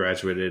before I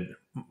graduated,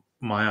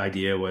 my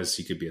idea was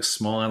you could be a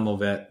small animal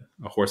vet,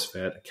 a horse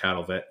vet, a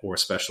cattle vet, or a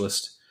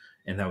specialist,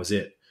 and that was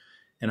it.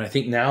 And I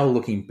think now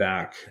looking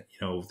back,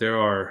 there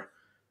are,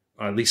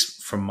 at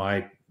least from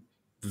my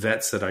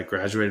vets that I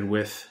graduated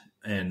with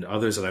and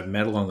others that I've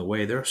met along the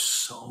way, there are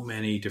so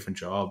many different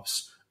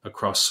jobs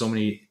across so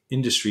many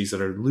industries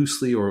that are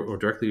loosely or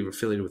directly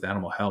affiliated with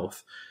animal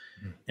health.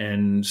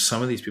 And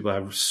some of these people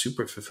have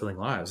super fulfilling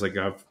lives. Like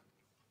I've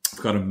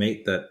got a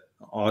mate that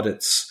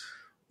audits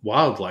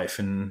wildlife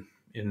in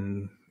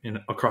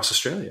across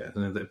Australia.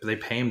 And they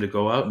pay him to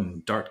go out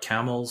and dart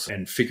camels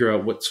and figure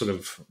out what sort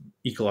of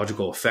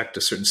ecological effect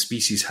a certain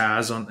species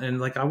has on. And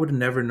like, I would have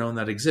never known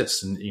that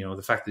exists. And,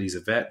 the fact that he's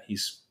a vet,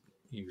 he's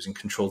using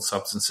controlled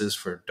substances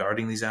for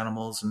darting these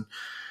animals.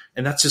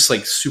 And that's just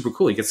like super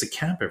cool. He gets to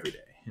camp every day.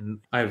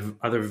 And I have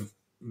other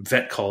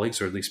vet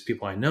colleagues, or at least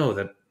people I know,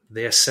 that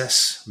they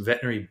assess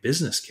veterinary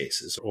business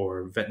cases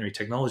or veterinary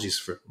technologies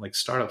for like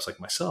startups like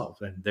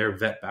myself, and their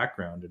vet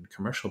background and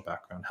commercial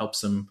background helps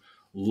them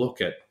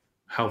look at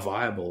how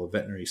viable a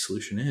veterinary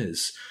solution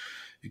is.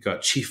 You've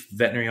got chief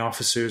veterinary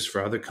officers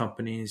for other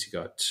companies. You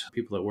got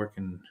people that work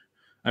in,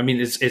 I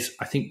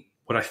think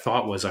what I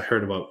thought was, I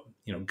heard about,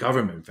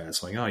 government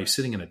vets, like, oh, you're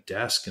sitting in a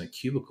desk in a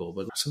cubicle,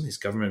 but some of these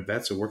government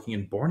vets are working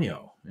in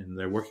Borneo, and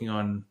they're working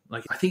on,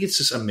 like, I think it's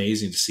just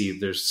amazing to see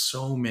there's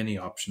so many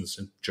options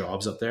and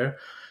jobs out there.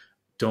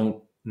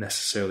 Don't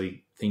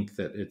necessarily think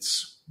that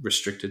it's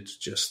restricted to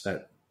just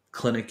that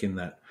clinic in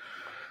that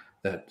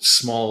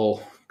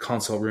small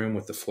consult room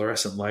with the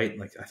fluorescent light.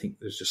 Like, I think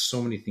there's just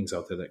so many things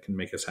out there that can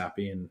make us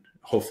happy, and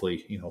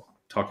hopefully,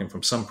 talking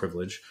from some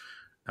privilege,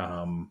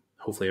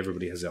 hopefully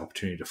everybody has the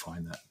opportunity to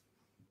find that.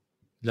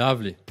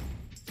 Lovely.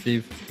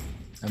 Steve,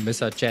 I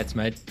miss our chats,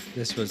 mate.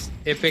 This was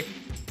epic.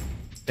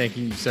 Thank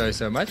you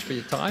so much for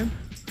your time.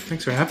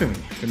 Thanks for having me.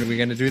 And we're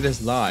going to do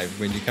this live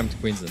when you come to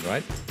Queensland,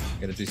 right?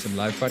 We're going to do some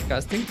live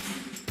podcasting?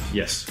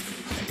 Yes.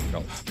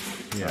 Cool.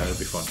 Yeah, it'll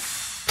be fun.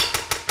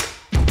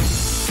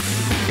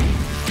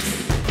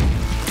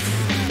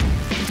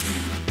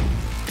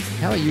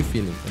 How are you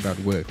feeling about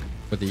work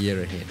for the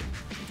year ahead?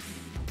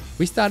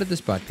 We started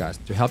this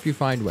podcast to help you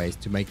find ways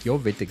to make your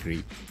vet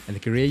degree and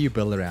the career you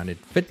build around it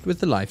fit with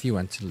the life you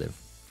want to live.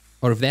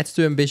 Or if that's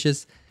too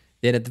ambitious,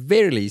 then at the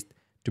very least,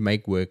 to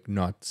make work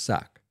not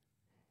suck.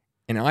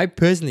 And I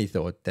personally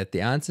thought that the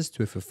answers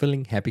to a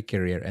fulfilling, happy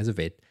career as a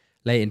vet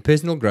lay in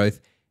personal growth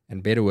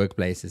and better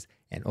workplaces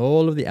and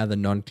all of the other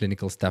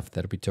non-clinical stuff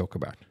that we talk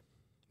about.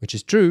 Which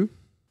is true,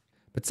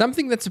 but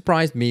something that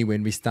surprised me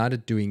when we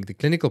started doing the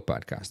clinical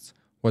podcasts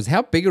was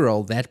how big a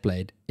role that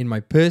played in my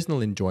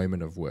personal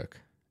enjoyment of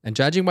work. And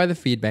judging by the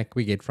feedback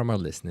we get from our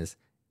listeners,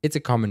 it's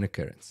a common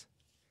occurrence.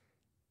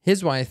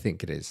 Here's why I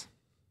think it is.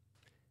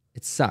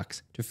 It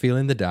sucks to feel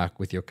in the dark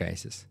with your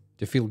cases,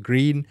 to feel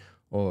green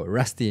or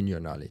rusty in your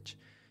knowledge.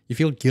 You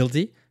feel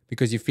guilty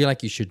because you feel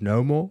like you should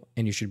know more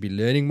and you should be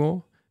learning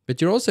more, but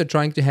you're also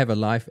trying to have a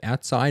life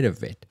outside of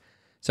vet,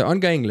 so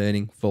ongoing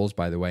learning falls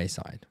by the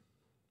wayside.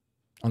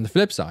 On the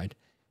flip side,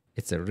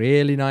 it's a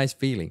really nice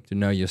feeling to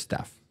know your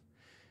stuff.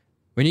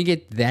 When you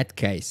get that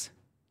case,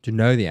 to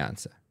know the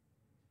answer.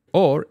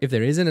 Or if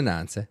there isn't an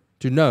answer,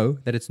 to know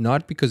that it's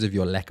not because of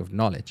your lack of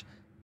knowledge.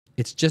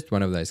 It's just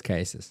one of those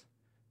cases.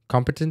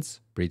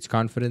 Competence breeds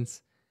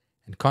confidence,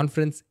 and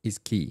confidence is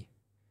key.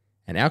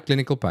 And our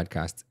clinical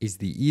podcast is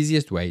the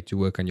easiest way to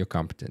work on your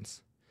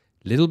competence.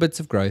 Little bits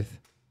of growth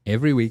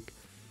every week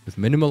with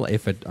minimal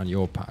effort on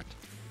your part.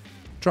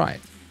 Try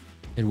it.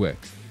 It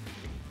works.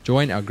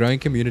 Join our growing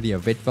community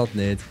of VetFelt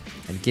nerds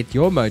and get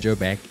your mojo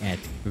back at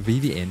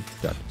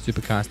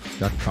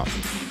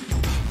vvn.supercast.com.